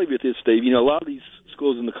 But I'll leave you with this, Steve. A lot of these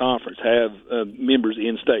schools in the conference have members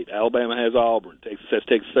in-state. Alabama has Auburn. Texas has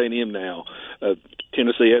Texas A&M now.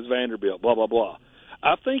 Tennessee has Vanderbilt, blah, blah, blah.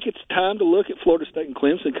 I think it's time to look at Florida State and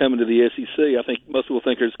Clemson coming to the SEC. I think most people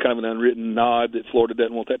think there's kind of an unwritten nod that Florida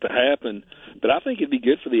doesn't want that to happen. But I think it'd be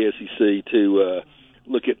good for the SEC to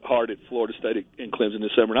look hard at Florida State and Clemson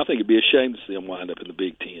this summer. And I think it'd be a shame to see them wind up in the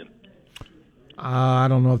Big Ten. I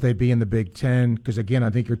don't know if they'd be in the Big Ten because, again, I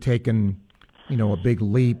think you're taking, a big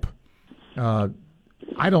leap.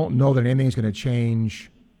 I don't know that anything's going to change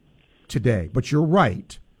today. But you're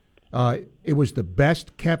right. It was the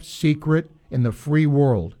best-kept secret in the free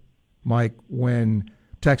world, Mike, when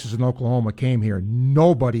Texas and Oklahoma came here.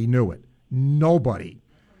 Nobody knew it. Nobody.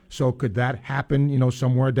 So could that happen,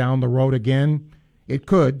 somewhere down the road again? It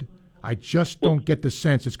could. I just don't get the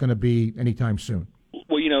sense it's going to be anytime soon.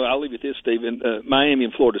 Well, I'll leave it this, Stephen. Miami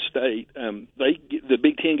and Florida State, the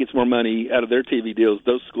Big Ten gets more money out of their TV deals,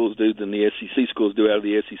 those schools do, than the SEC schools do out of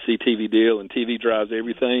the SEC TV deal, and TV drives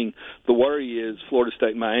everything. The worry is Florida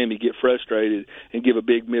State and Miami get frustrated and give a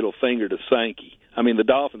big middle finger to Sankey. I mean, the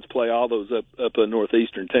Dolphins play all those up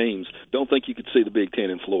northeastern teams. Don't think you could see the Big Ten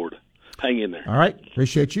in Florida. Hang in there. All right.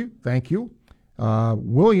 Appreciate you. Thank you.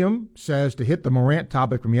 William says, to hit the Morant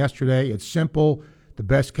topic from yesterday, it's simple. The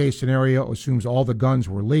best-case scenario assumes all the guns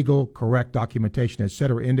were legal, correct documentation,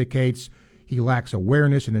 etc., indicates he lacks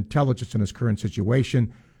awareness and intelligence in his current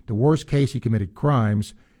situation. The worst case, he committed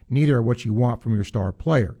crimes. Neither are what you want from your star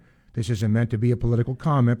player. This isn't meant to be a political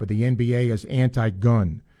comment, but the NBA is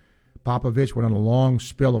anti-gun. Popovich went on a long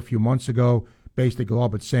spill a few months ago, basically all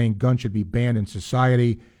but saying guns should be banned in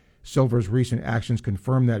society. Silver's recent actions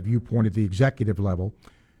confirm that viewpoint at the executive level.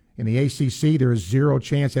 In the ACC, there is zero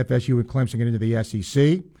chance FSU and Clemson get into the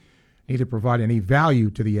SEC. Neither provide any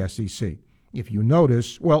value to the SEC. If you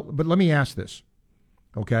notice, but let me ask this,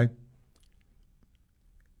 okay?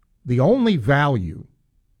 The only value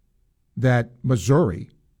that Missouri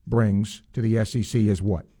brings to the SEC is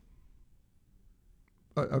what?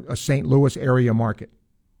 A St. Louis area market,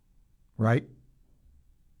 right?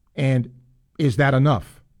 And is that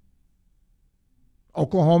enough?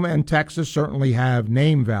 Oklahoma and Texas certainly have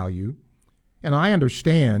name value, and I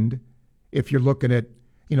understand if you're looking at,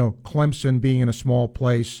 Clemson being in a small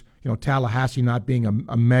place, Tallahassee not being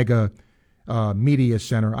a mega media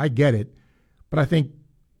center. I get it, but I think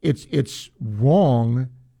it's wrong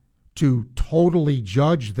to totally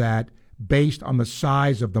judge that based on the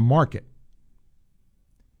size of the market.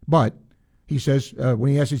 But he says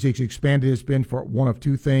when the SEC expanded, it's been for one of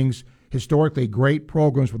two things: historically great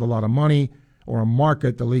programs with a lot of money, or a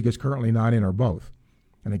market the league is currently not in, or both.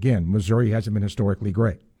 And again, Missouri hasn't been historically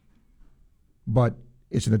great, but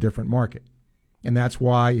it's in a different market. And that's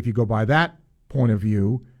why, if you go by that point of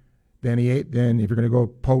view, then if you're going to go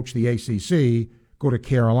poach the ACC, go to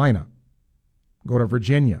Carolina, go to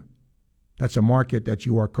Virginia. that's a market that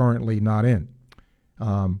you are currently not in.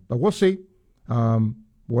 But we'll see what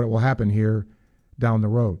will happen here down the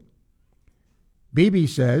road. BB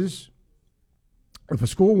says, if a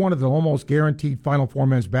school wanted an almost guaranteed Final Four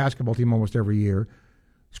men's basketball team almost every year,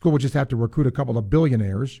 school would just have to recruit a couple of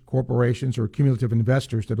billionaires, corporations, or cumulative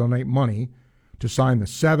investors to donate money to sign the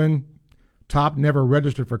 7 top never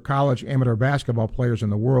registered for college amateur basketball players in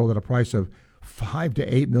the world at a price of $5 to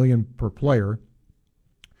 $8 million per player,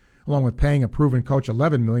 along with paying a proven coach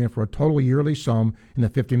 $11 million for a total yearly sum in the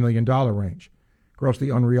 $50 million range. Grossly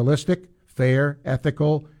unrealistic, fair,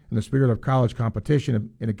 ethical, in the spirit of college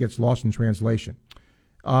competition, and it gets lost in translation.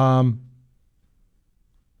 I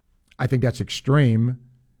think that's extreme,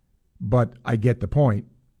 but I get the point.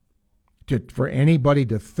 For anybody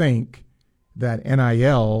to think that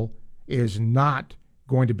NIL is not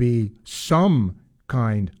going to be some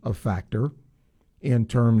kind of factor in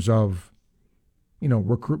terms of,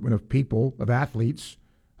 recruitment of people, of athletes,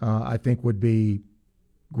 I think would be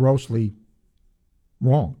grossly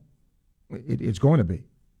wrong. It's going to be.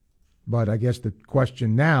 But I guess the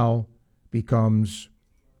question now becomes,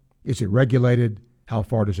 is it regulated? How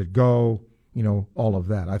far does it go? All of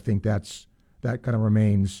that. I think that kind of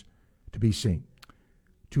remains to be seen.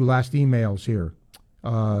 2 last emails here.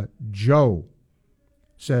 Joe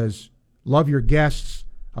says, love your guests,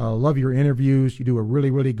 love your interviews. You do a really,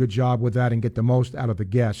 really good job with that and get the most out of the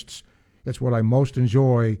guests. It's what I most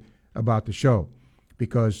enjoy about the show,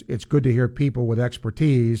 because it's good to hear people with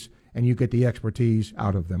expertise and you get the expertise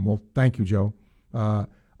out of them. Well, thank you, Joe.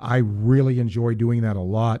 I really enjoy doing that a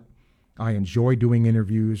lot. I enjoy doing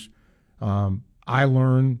interviews. I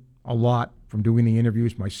learn a lot from doing the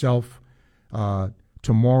interviews myself.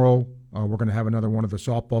 Tomorrow, we're going to have another one of the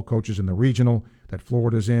softball coaches in the regional that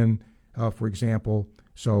Florida's in, for example.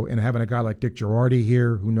 So, and having a guy like Dick Jerardi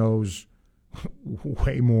here who knows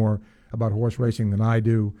way more about horse racing than I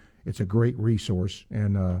do, it's a great resource,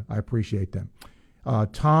 and I appreciate them.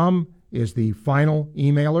 Tom is the final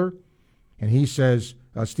emailer, and he says,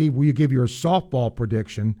 Steve, will you give your softball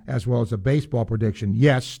prediction as well as a baseball prediction?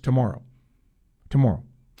 Yes, tomorrow.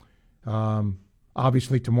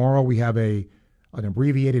 Obviously, tomorrow we have an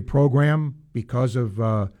abbreviated program because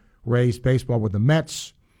of Ray's baseball with the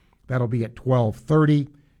Mets. That'll be at 12:30.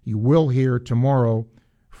 You will hear tomorrow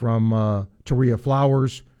from Taria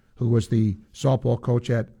Flowers, who was the softball coach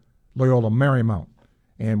at Loyola Marymount.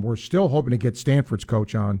 And we're still hoping to get Stanford's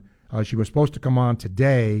coach on. She was supposed to come on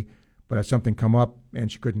today, but had something come up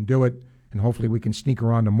and she couldn't do it. And hopefully we can sneak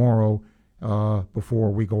her on tomorrow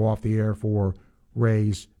before we go off the air for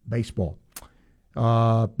Ray's baseball.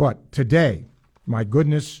 But today, my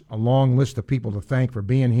goodness, a long list of people to thank for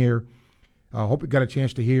being here. I hope you got a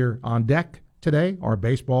chance to hear On Deck today, our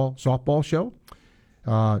baseball, softball show.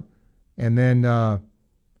 And then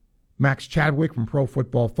Max Chadwick from Pro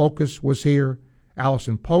Football Focus was here.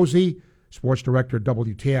 Alison Posey, sports director at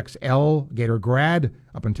WTXL, Gator grad,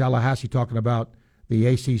 up in Tallahassee, talking about the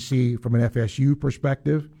ACC from an FSU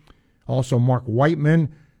perspective. Also, Marc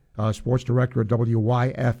Whiteman, sports director at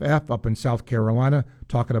WYFF up in South Carolina,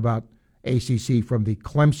 talking about ACC from the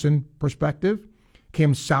Clemson perspective.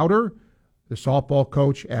 Kim Sowder, the softball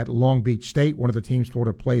coach at Long Beach State, one of the teams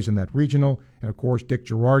Florida plays in that regional. And, of course, Dick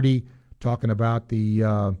Jerardi talking about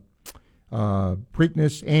the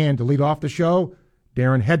Preakness. And to lead off the show,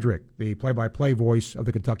 Darren Headrick, the play-by-play voice of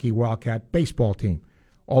the Kentucky Wildcat baseball team.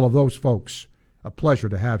 All of those folks, a pleasure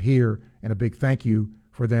to have here, and a big thank you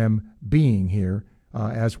for them being here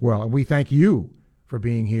as well. And we thank you for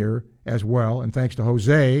being here as well, and thanks to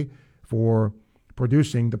Jose for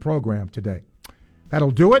producing the program today.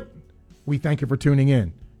 That'll do it. We thank you for tuning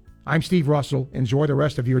in. I'm Steve Russell. Enjoy the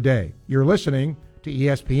rest of your day. You're listening to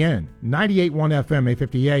ESPN 98.1 FM,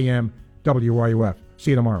 850 AM, WRUF.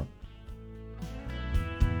 See you tomorrow.